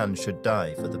one man should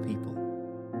die for the people.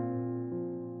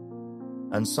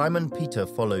 And Simon Peter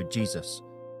followed Jesus,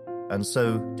 and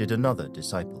so did another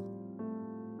disciple.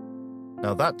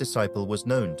 Now that disciple was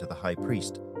known to the high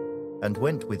priest, and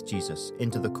went with Jesus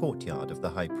into the courtyard of the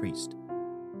high priest.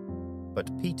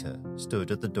 But Peter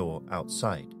stood at the door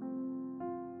outside.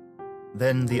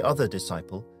 Then the other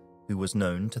disciple, who was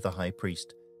known to the high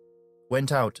priest, went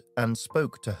out and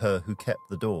spoke to her who kept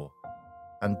the door,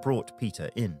 and brought Peter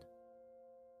in.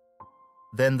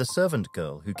 Then the servant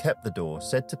girl who kept the door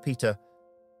said to Peter,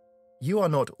 "You are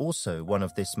not also one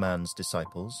of this man's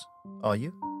disciples, are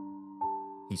you?"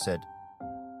 He said,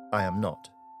 "I am not."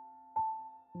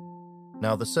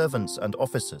 Now the servants and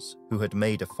officers who had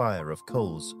made a fire of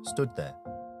coals stood there,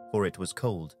 for it was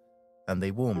cold, and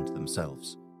they warmed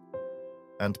themselves.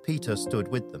 And Peter stood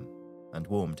with them and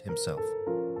warmed himself.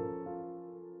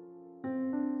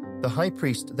 The high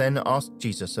priest then asked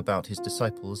Jesus about his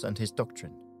disciples and his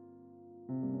doctrine.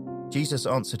 Jesus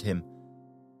answered him,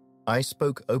 "I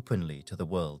spoke openly to the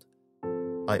world.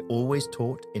 I always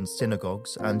taught in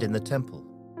synagogues and in the temple,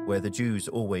 where the Jews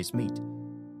always meet,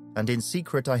 and in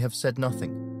secret I have said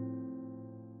nothing.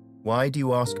 Why do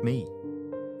you ask me?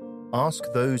 Ask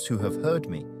those who have heard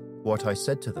me what I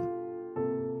said to them.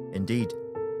 Indeed,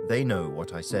 they know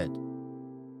what I said."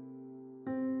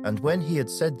 And when he had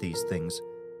said these things,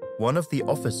 one of the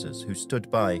officers who stood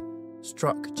by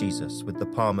struck Jesus with the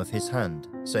palm of his hand,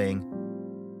 saying,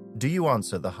 "Do you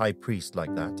answer the high priest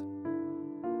like that?"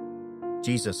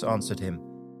 Jesus answered him,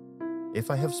 "If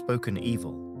I have spoken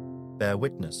evil, bear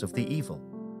witness of the evil.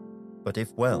 But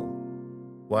if well,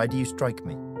 why do you strike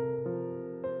me?"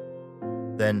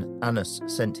 Then Annas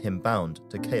sent him bound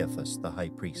to Caiaphas the high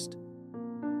priest.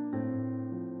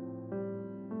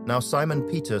 Now Simon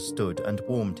Peter stood and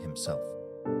warmed himself.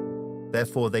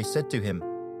 Therefore they said to him,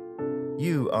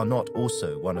 "You are not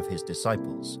also one of his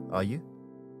disciples, are you?"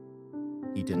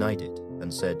 He denied it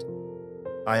and said,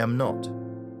 "I am not."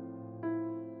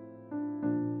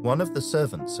 One of the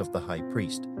servants of the high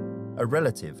priest, a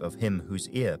relative of him whose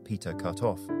ear Peter cut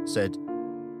off, said,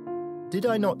 "Did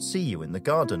I not see you in the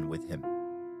garden with him?"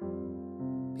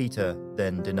 Peter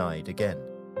then denied again,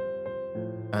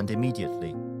 and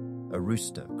immediately a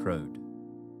rooster crowed.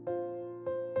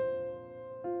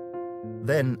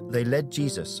 Then they led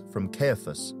Jesus from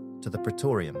Caiaphas to the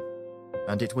praetorium,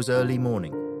 and it was early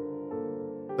morning.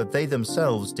 But they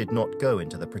themselves did not go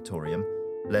into the praetorium,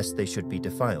 lest they should be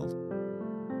defiled,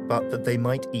 but that they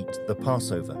might eat the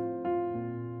Passover.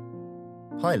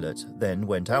 Pilate then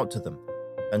went out to them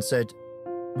and said,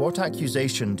 "What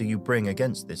accusation do you bring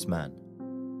against this man?"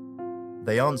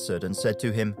 They answered and said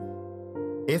to him,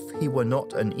 "If he were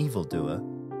not an evildoer,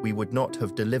 we would not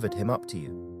have delivered him up to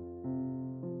you."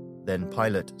 Then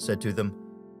Pilate said to them,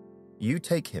 "You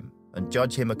take him and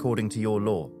judge him according to your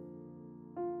law."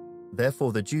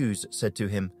 Therefore the Jews said to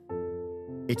him,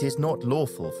 "It is not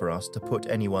lawful for us to put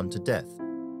anyone to death,"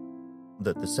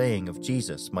 that the saying of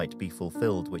Jesus might be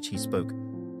fulfilled which he spoke,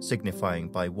 signifying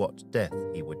by what death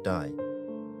he would die.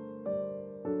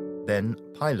 Then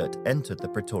Pilate entered the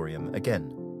praetorium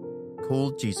again,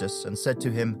 called Jesus and said to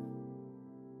him,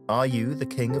 "Are you the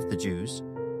king of the Jews?"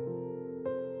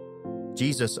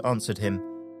 Jesus answered him,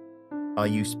 "Are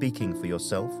you speaking for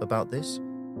yourself about this,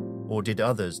 or did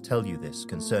others tell you this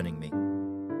concerning me?"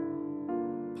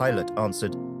 Pilate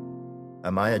answered,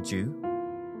 "Am I a Jew?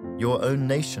 Your own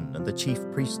nation and the chief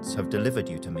priests have delivered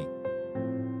you to me.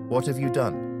 What have you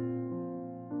done?"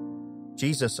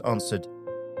 Jesus answered,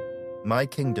 "My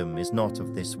kingdom is not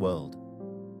of this world.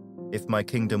 If my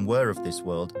kingdom were of this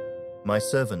world, my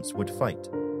servants would fight,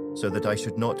 so that I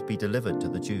should not be delivered to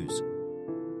the Jews.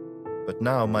 But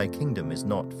now my kingdom is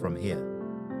not from here."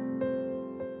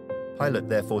 Pilate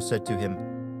therefore said to him,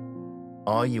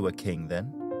 "Are you a king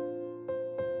then?"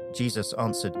 Jesus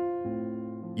answered,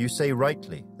 "You say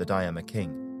rightly that I am a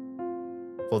king.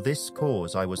 For this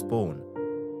cause I was born,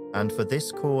 and for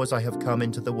this cause I have come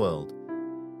into the world,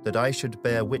 that I should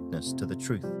bear witness to the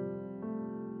truth.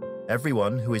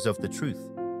 Everyone who is of the truth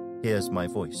hears my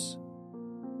voice."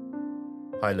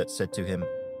 Pilate said to him,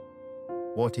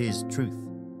 "What is truth?"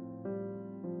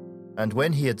 And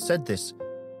when he had said this,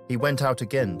 he went out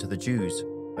again to the Jews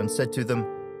and said to them,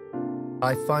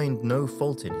 "I find no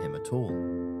fault in him at all.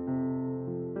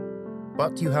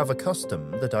 But you have a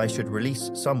custom that I should release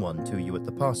someone to you at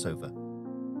the Passover.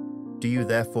 Do you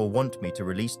therefore want me to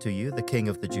release to you the King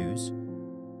of the Jews?"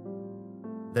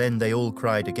 Then they all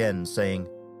cried again, saying,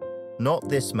 "Not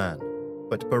this man,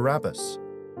 but Barabbas."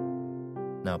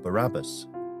 Now Barabbas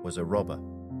was a robber.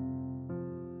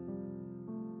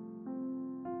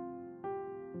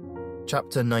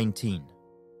 Chapter 19.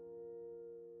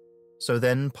 So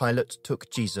then Pilate took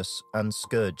Jesus and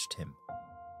scourged him.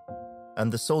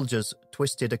 And the soldiers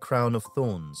twisted a crown of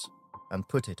thorns and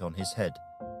put it on his head.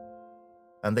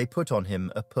 And they put on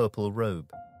him a purple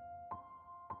robe.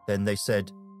 Then they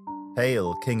said,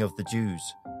 "Hail, King of the Jews!"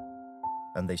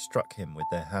 And they struck him with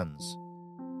their hands.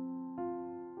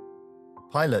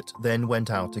 Pilate then went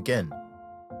out again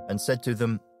and said to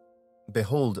them,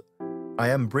 "Behold, I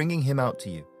am bringing him out to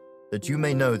you, that you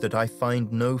may know that I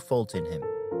find no fault in him."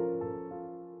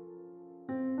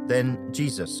 Then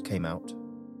Jesus came out,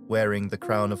 wearing the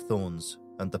crown of thorns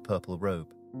and the purple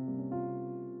robe.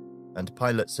 And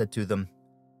Pilate said to them,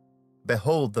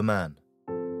 "Behold the man."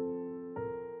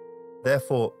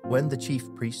 Therefore, when the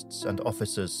chief priests and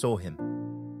officers saw him,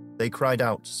 they cried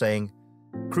out, saying,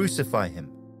 "Crucify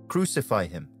him! Crucify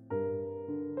him!"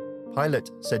 Pilate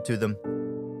said to them,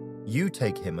 "You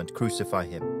take him and crucify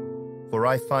him, for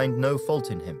I find no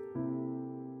fault in him."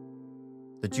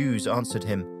 The Jews answered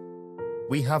him,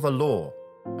 "We have a law,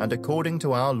 and according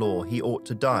to our law he ought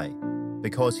to die,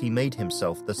 because he made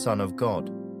himself the Son of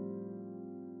God."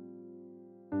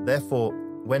 Therefore,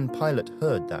 when Pilate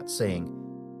heard that saying,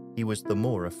 he was the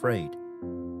more afraid,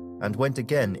 and went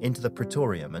again into the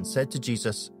praetorium and said to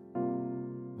Jesus,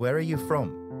 "Where are you from?"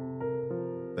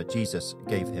 But Jesus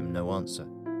gave him no answer.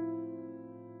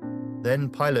 Then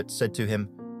Pilate said to him,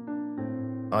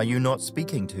 "Are you not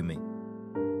speaking to me?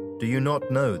 Do you not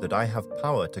know that I have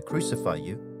power to crucify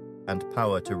you and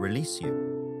power to release you?"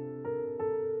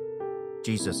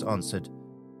 Jesus answered,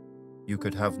 "You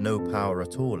could have no power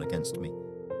at all against me,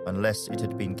 unless it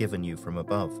had been given you from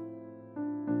above.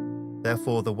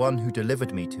 Therefore the one who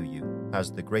delivered me to you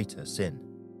has the greater sin."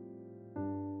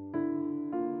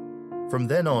 From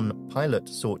then on, Pilate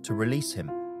sought to release him,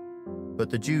 but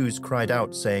the Jews cried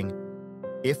out, saying,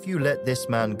 "If you let this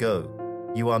man go,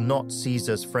 you are not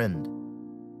Caesar's friend.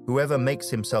 Whoever makes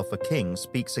himself a king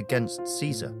speaks against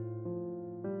Caesar."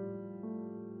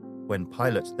 When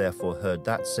Pilate therefore heard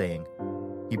that saying,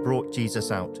 he brought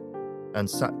Jesus out and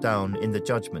sat down in the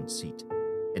judgment seat,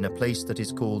 in a place that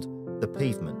is called the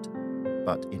Pavement,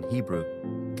 but in Hebrew,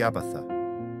 Gabbatha.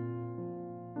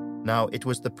 Now it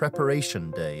was the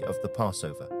preparation day of the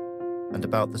Passover, and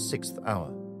about the 6th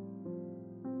hour.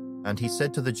 And he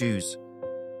said to the Jews,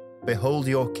 "Behold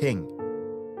your king."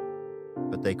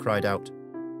 But they cried out,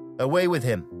 "Away with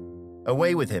him!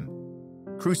 Away with him!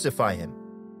 Crucify him!"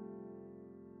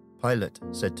 Pilate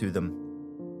said to them,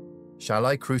 "Shall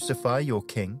I crucify your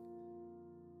king?"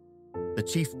 The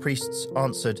chief priests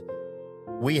answered,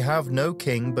 "We have no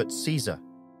king but Caesar."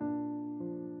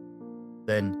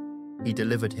 Then he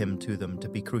delivered him to them to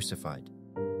be crucified.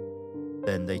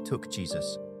 Then they took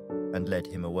Jesus and led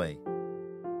him away.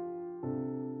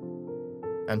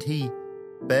 And he,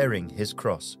 bearing his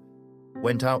cross,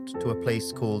 went out to a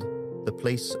place called the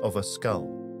Place of a Skull,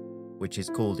 which is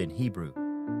called in Hebrew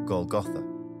Golgotha,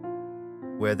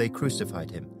 where they crucified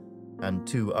him, and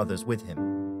 2 others with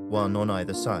him, one on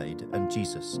either side, and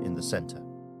Jesus in the center.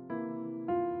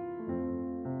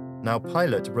 Now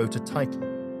Pilate wrote a title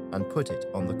and put it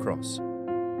on the cross.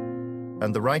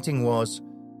 And the writing was,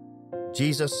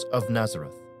 "Jesus of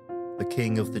Nazareth, the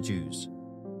King of the Jews."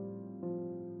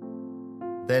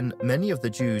 Then many of the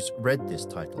Jews read this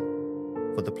title,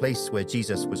 for the place where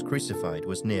Jesus was crucified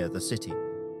was near the city,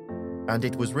 and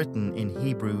it was written in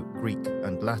Hebrew, Greek,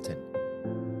 and Latin.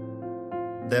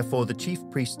 Therefore the chief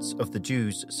priests of the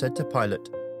Jews said to Pilate,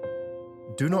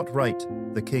 "Do not write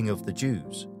the King of the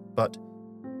Jews, but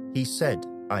he said,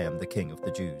 'I am the King of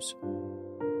the Jews.'"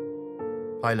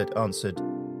 Pilate answered,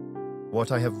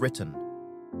 "What I have written,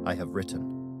 I have written."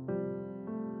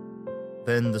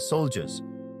 Then the soldiers,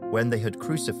 when they had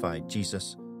crucified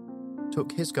Jesus,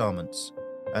 took his garments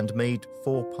and made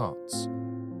 4 parts,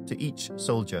 to each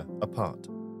soldier a part,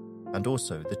 and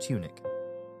also the tunic.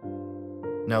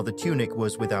 Now the tunic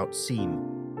was without seam,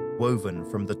 woven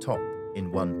from the top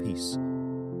in one piece.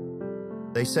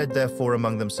 They said therefore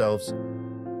among themselves,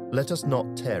 "Let us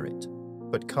not tear it,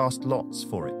 but cast lots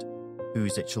for it,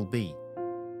 whose it shall be,"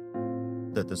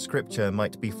 that the scripture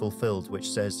might be fulfilled which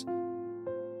says,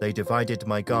 "They divided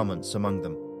my garments among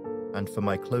them, and for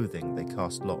my clothing they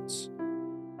cast lots."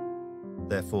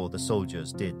 Therefore the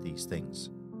soldiers did these things.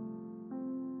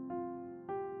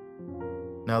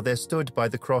 Now there stood by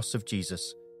the cross of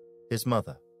Jesus his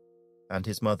mother, and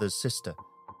his mother's sister,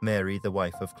 Mary the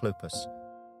wife of Clopas,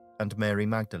 and Mary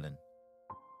Magdalene.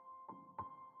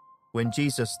 When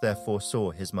Jesus therefore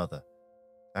saw his mother,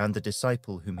 and the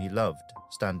disciple whom he loved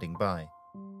standing by,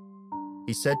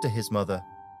 he said to his mother,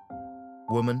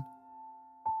 "Woman,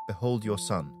 behold your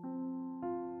son."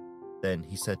 Then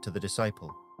he said to the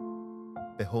disciple,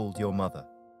 "Behold your mother."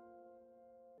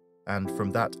 And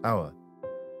from that hour,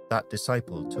 that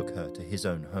disciple took her to his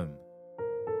own home.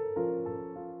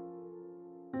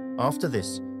 After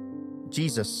this,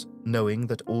 Jesus, knowing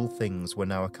that all things were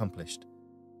now accomplished,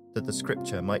 that the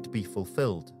scripture might be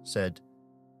fulfilled, said,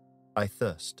 "I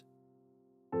thirst."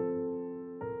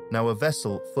 Now a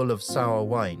vessel full of sour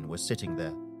wine was sitting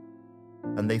there,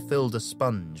 and they filled a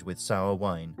sponge with sour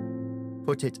wine,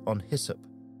 put it on hyssop,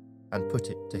 and put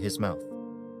it to his mouth.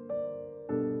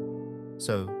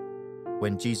 So,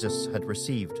 when Jesus had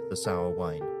received the sour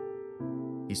wine,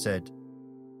 he said,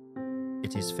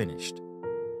 "It is finished."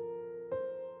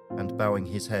 And bowing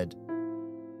his head,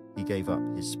 he gave up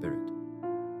his spirit.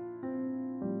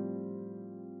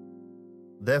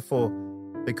 Therefore,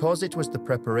 because it was the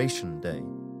preparation day,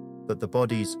 that the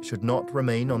bodies should not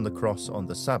remain on the cross on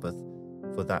the Sabbath,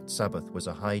 for that Sabbath was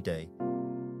a high day,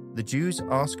 the Jews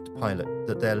asked Pilate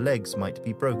that their legs might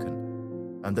be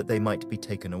broken, and that they might be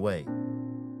taken away.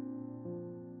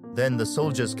 Then the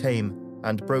soldiers came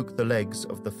and broke the legs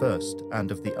of the first and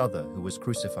of the other who was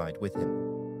crucified with him.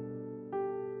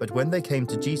 But when they came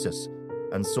to Jesus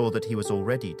and saw that he was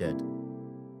already dead,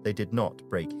 they did not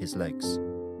break his legs.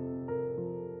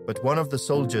 But one of the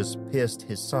soldiers pierced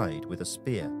his side with a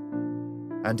spear,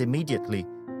 and immediately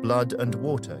blood and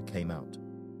water came out.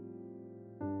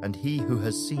 And he who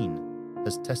has seen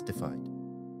has testified,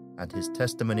 and his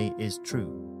testimony is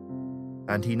true.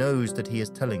 And he knows that he is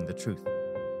telling the truth,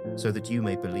 so that you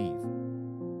may believe.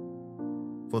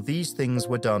 For these things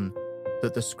were done,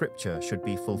 that the scripture should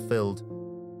be fulfilled,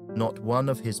 not one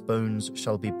of his bones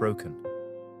shall be broken.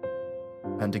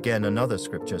 And again another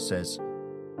scripture says,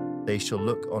 they shall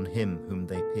look on him whom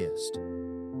they pierced.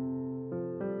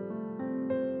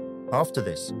 After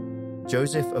this,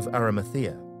 Joseph of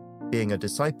Arimathea, being a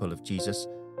disciple of Jesus,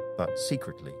 but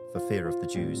secretly for fear of the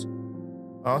Jews,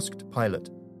 asked Pilate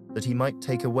that he might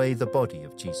take away the body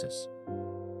of Jesus.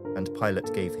 And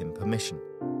Pilate gave him permission.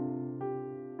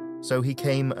 So he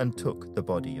came and took the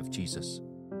body of Jesus.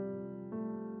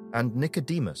 And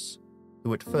Nicodemus,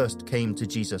 who at first came to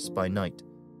Jesus by night,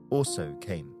 also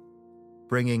came,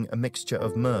 bringing a mixture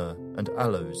of myrrh and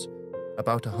aloes,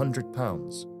 about 100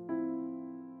 pounds.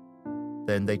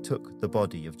 Then they took the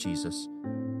body of Jesus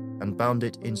and bound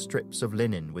it in strips of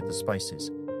linen with the spices,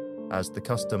 as the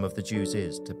custom of the Jews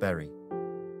is to bury.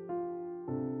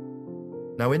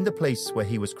 Now in the place where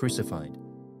he was crucified,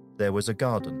 there was a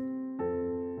garden,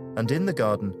 and in the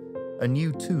garden a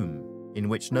new tomb in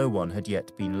which no one had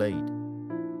yet been laid.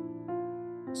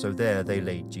 So there they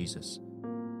laid Jesus,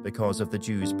 because of the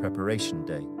Jews' preparation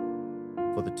day,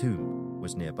 for the tomb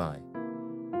was nearby.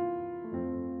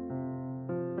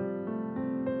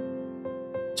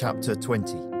 Chapter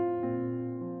 20.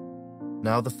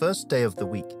 Now the first day of the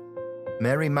week,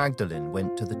 Mary Magdalene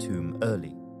went to the tomb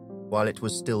early, while it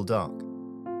was still dark,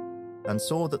 and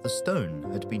saw that the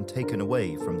stone had been taken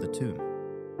away from the tomb.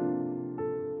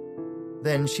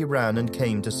 Then she ran and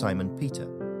came to Simon Peter,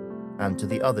 and to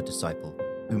the other disciple,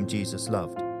 whom Jesus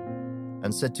loved,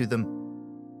 and said to them,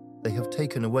 they have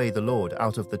taken away the Lord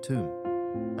out of the tomb,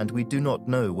 and we do not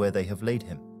know where they have laid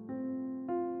him.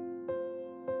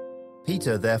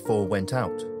 Peter therefore went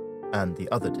out, and the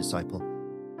other disciple,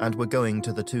 and were going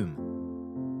to the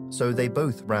tomb. So they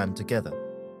both ran together,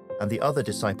 and the other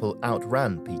disciple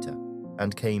outran Peter,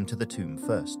 and came to the tomb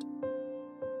first.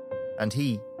 And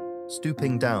he,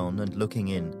 stooping down and looking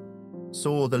in,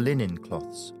 saw the linen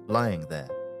cloths lying there.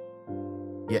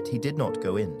 Yet he did not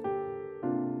go in.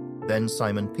 Then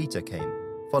Simon Peter came,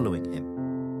 following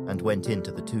him, and went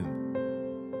into the tomb.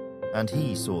 And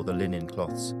he saw the linen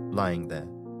cloths lying there,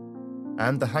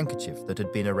 and the handkerchief that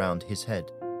had been around his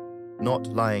head, not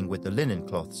lying with the linen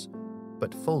cloths,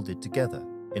 but folded together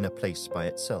in a place by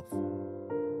itself.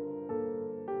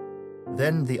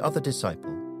 Then the other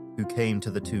disciple, who came to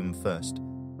the tomb first,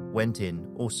 went in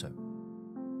also.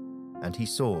 And he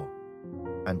saw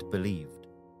and believed.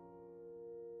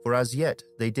 For as yet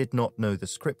they did not know the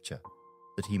scripture,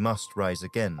 that he must rise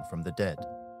again from the dead.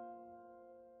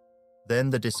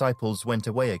 Then the disciples went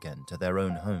away again to their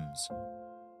own homes.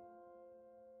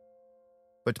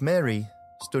 But Mary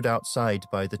stood outside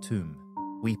by the tomb,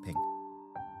 weeping.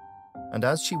 And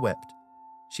as she wept,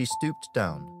 she stooped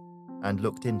down and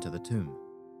looked into the tomb.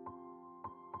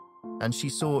 And she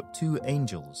saw 2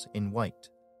 angels in white,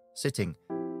 sitting,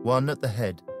 one at the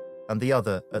head and the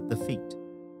other at the feet,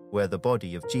 where the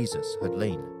body of Jesus had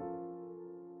lain.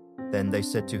 Then they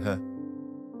said to her,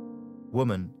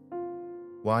 "Woman,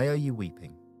 why are you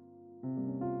weeping?"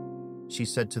 She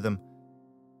said to them,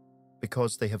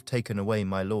 "Because they have taken away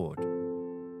my Lord,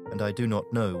 and I do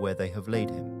not know where they have laid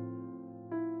him."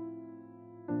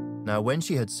 Now when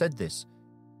she had said this,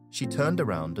 she turned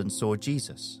around and saw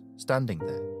Jesus standing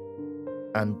there,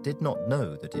 and did not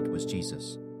know that it was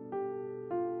Jesus.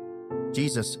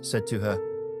 Jesus said to her,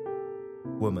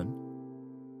 "Woman,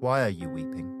 why are you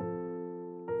weeping?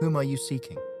 Whom are you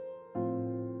seeking?"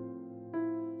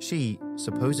 She,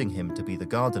 supposing him to be the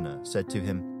gardener, said to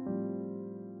him,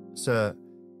 "Sir,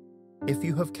 if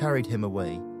you have carried him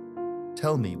away,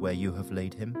 tell me where you have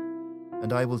laid him,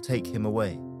 and I will take him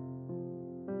away."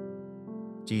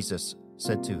 Jesus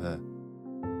said to her,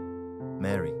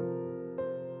 "Mary."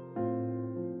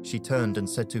 She turned and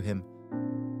said to him,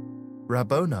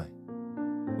 "Rabboni,"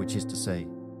 which is to say,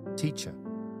 Teacher.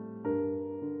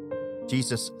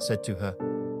 Jesus said to her,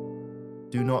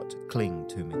 "Do not cling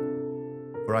to me,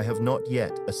 for I have not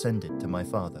yet ascended to my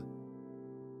Father.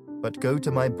 But go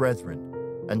to my brethren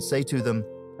and say to them,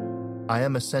 I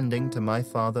am ascending to my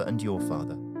Father and your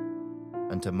Father,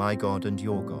 and to my God and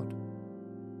your God."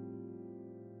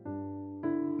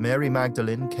 Mary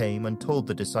Magdalene came and told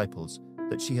the disciples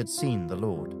that she had seen the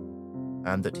Lord,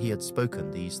 and that he had spoken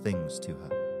these things to her.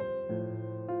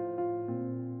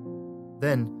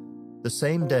 Then, the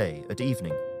same day at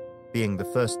evening, being the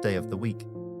first day of the week,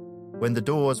 when the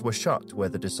doors were shut where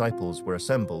the disciples were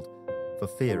assembled, for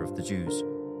fear of the Jews,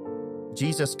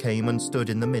 Jesus came and stood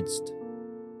in the midst,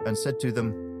 and said to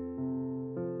them,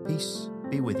 "Peace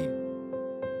be with you."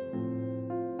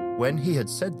 When he had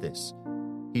said this,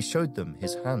 he showed them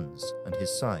his hands and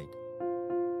his side.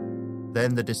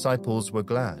 Then the disciples were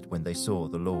glad when they saw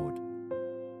the Lord.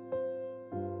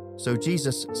 So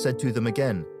Jesus said to them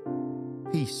again,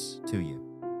 "Peace to you.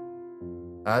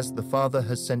 As the Father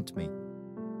has sent me,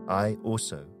 I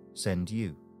also send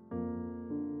you."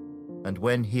 And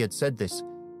when he had said this,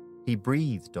 he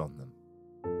breathed on them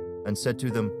and said to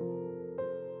them,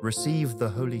 "Receive the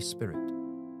Holy Spirit.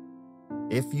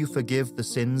 If you forgive the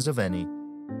sins of any,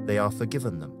 they are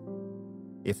forgiven them.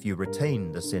 If you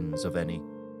retain the sins of any,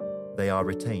 they are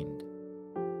retained."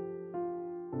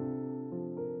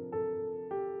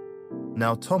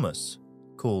 Now Thomas,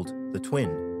 called the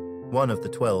twin, one of the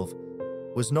 12,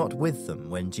 was not with them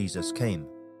when Jesus came.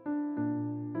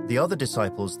 The other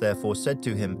disciples therefore said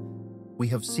to him, "We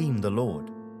have seen the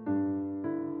Lord."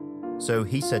 So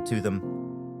he said to them,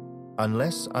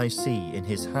 "Unless I see in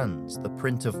his hands the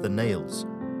print of the nails,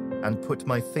 and put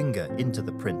my finger into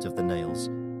the print of the nails,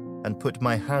 and put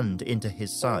my hand into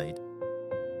his side,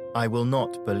 I will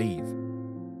not believe."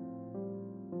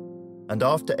 And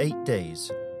after 8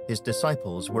 days, his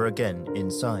disciples were again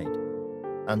inside,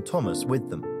 and Thomas with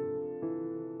them.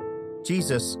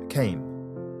 Jesus came,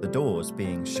 the doors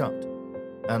being shut,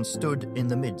 and stood in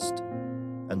the midst,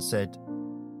 and said,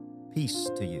 "Peace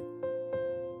to you."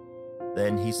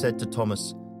 Then he said to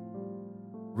Thomas,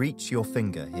 "Reach your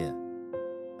finger here,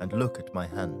 and look at my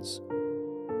hands,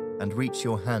 and reach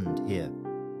your hand here,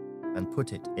 and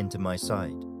put it into my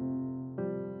side.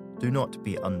 Do not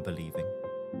be unbelieving,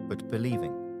 but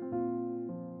believing."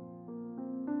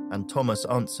 And Thomas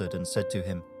answered and said to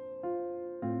him,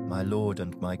 "My Lord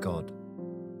and my God."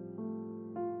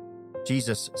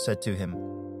 Jesus said to him,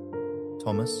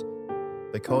 "Thomas,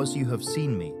 because you have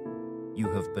seen me, you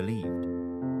have believed.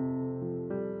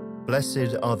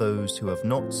 Blessed are those who have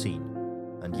not seen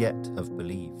and yet have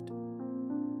believed."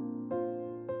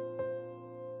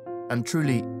 And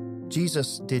truly,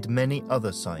 Jesus did many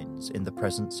other signs in the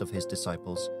presence of his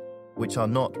disciples, which are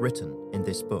not written in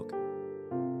this book.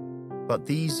 But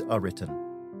these are written,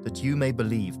 that you may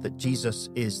believe that Jesus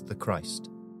is the Christ,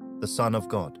 the Son of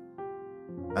God,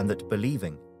 and that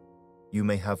believing, you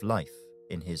may have life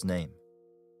in his name.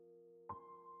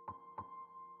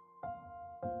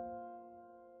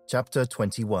 Chapter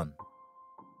 21.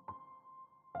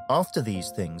 After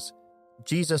these things,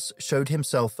 Jesus showed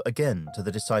himself again to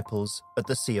the disciples at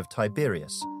the Sea of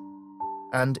Tiberias,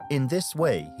 and in this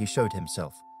way he showed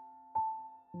himself.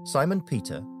 Simon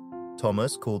Peter,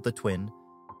 Thomas called the twin,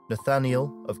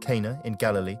 Nathanael of Cana in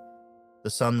Galilee, the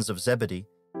sons of Zebedee,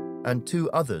 and 2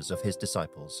 others of his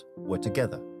disciples were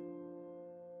together.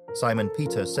 Simon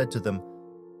Peter said to them,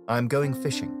 "I am going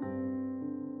fishing."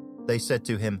 They said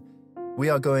to him, "We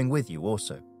are going with you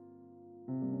also."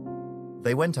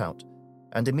 They went out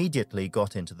and immediately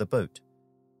got into the boat,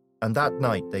 and that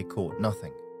night they caught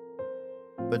nothing.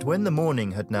 But when the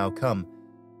morning had now come,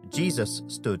 Jesus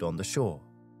stood on the shore.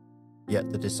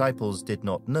 Yet the disciples did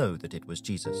not know that it was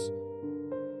Jesus.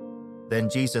 Then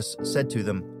Jesus said to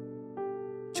them,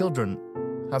 "Children,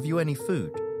 have you any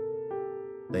food?"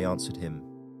 They answered him,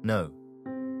 "No."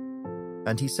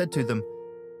 And he said to them,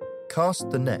 "Cast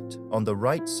the net on the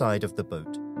right side of the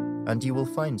boat, and you will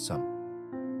find some."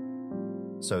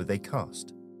 So they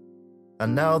cast.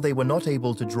 And now they were not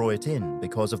able to draw it in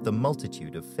because of the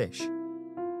multitude of fish.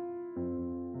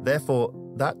 Therefore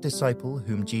that disciple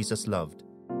whom Jesus loved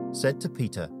said to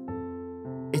Peter,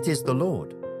 "It is the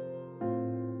Lord."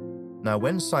 Now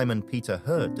when Simon Peter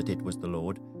heard that it was the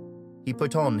Lord, he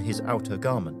put on his outer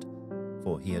garment,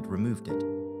 for he had removed it,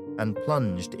 and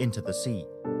plunged into the sea.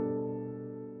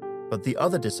 But the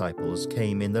other disciples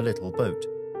came in the little boat,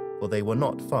 for they were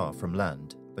not far from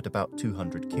land, but about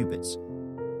 200 cubits,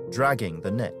 dragging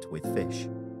the net with fish.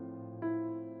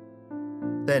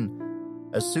 Then,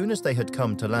 as soon as they had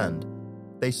come to land,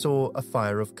 they saw a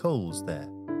fire of coals there,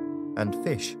 and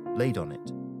fish laid on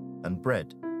it, and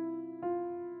bread.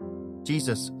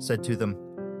 Jesus said to them,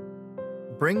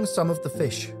 "Bring some of the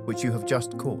fish which you have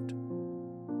just caught."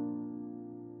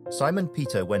 Simon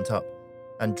Peter went up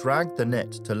and dragged the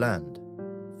net to land,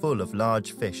 full of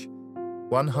large fish,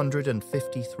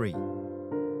 153.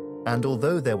 And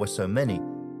although there were so many,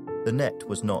 the net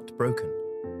was not broken.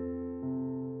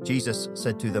 Jesus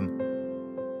said to them,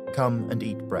 "Come and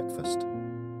eat breakfast."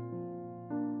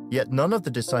 Yet none of the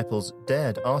disciples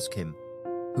dared ask him,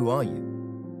 "Who are you?"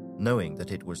 knowing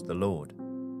that it was the Lord.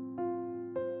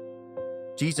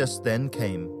 Jesus then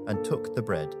came and took the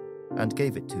bread and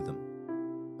gave it to them,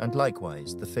 and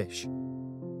likewise the fish.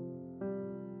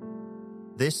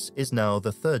 This is now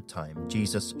the third time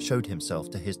Jesus showed himself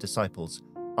to his disciples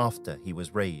after he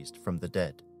was raised from the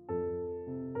dead.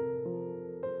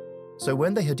 So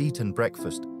when they had eaten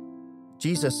breakfast,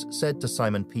 Jesus said to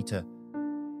Simon Peter,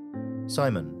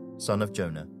 "Simon, son of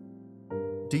Jonah,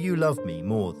 do you love me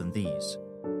more than these?"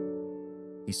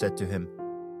 He said to him,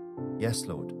 "Yes,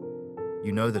 Lord,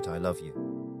 you know that I love you."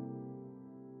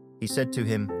 He said to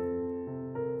him,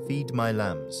 "Feed my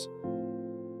lambs."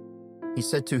 He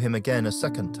said to him again a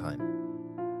second time,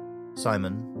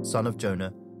 "Simon, son of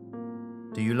Jonah,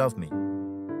 do you love me?"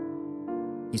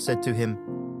 He said to him,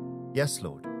 "Yes,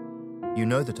 Lord, you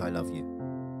know that I love you."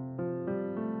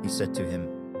 He said to him,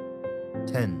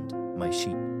 "Tend my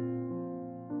sheep."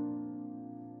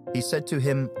 He said to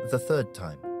him the third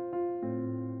time,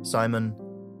 "Simon,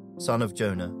 son of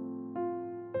Jonah,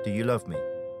 do you love me?"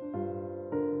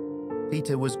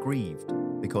 Peter was grieved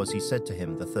because he said to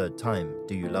him the third time,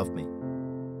 "Do you love me?"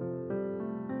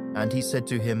 And he said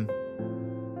to him,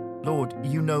 "Lord,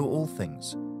 you know all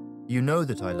things. You know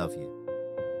that I love you."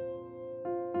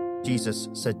 Jesus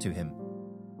said to him,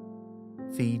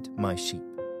 "Feed my sheep.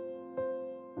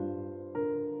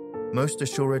 Most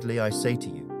assuredly I say to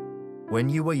you, when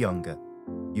you were younger,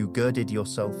 you girded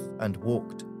yourself and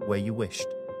walked where you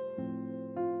wished.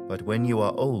 But when you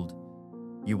are old,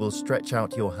 you will stretch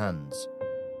out your hands,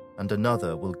 and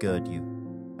another will gird you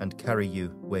and carry you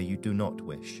where you do not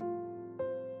wish."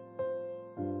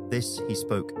 This he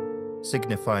spoke,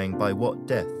 signifying by what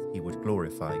death he would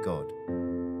glorify God.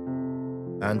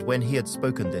 And when he had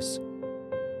spoken this,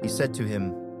 he said to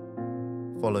him,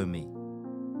 "Follow me."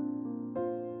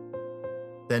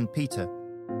 Then Peter,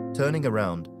 turning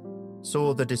around,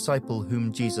 saw the disciple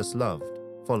whom Jesus loved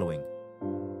following,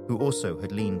 who also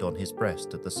had leaned on his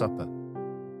breast at the supper,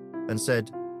 and said,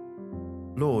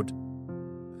 "Lord,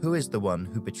 who is the one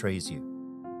who betrays you?"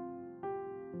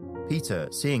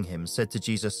 Peter, seeing him, said to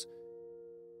Jesus,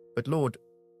 "But Lord,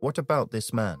 what about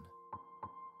this man?"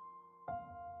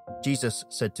 Jesus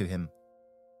said to him,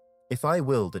 "If I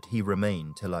will that he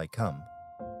remain till I come,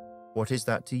 what is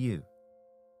that to you?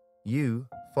 You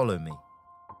follow me."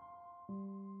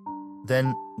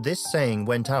 Then this saying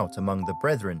went out among the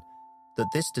brethren,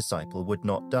 that this disciple would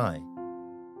not die.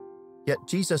 Yet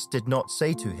Jesus did not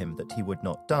say to him that he would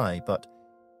not die, but,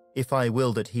 "If I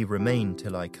will that he remain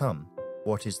till I come,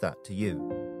 what is that to you?"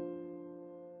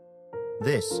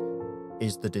 This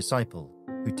is the disciple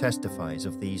who testifies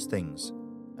of these things,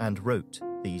 and wrote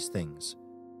these things.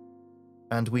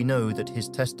 And we know that his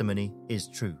testimony is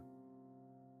true.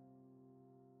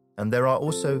 And there are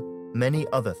also many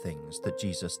other things that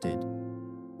Jesus did,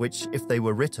 which, if they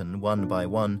were written one by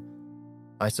one,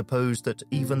 I suppose that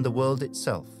even the world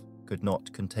itself could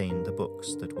not contain the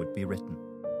books that would be written.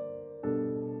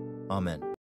 Amen.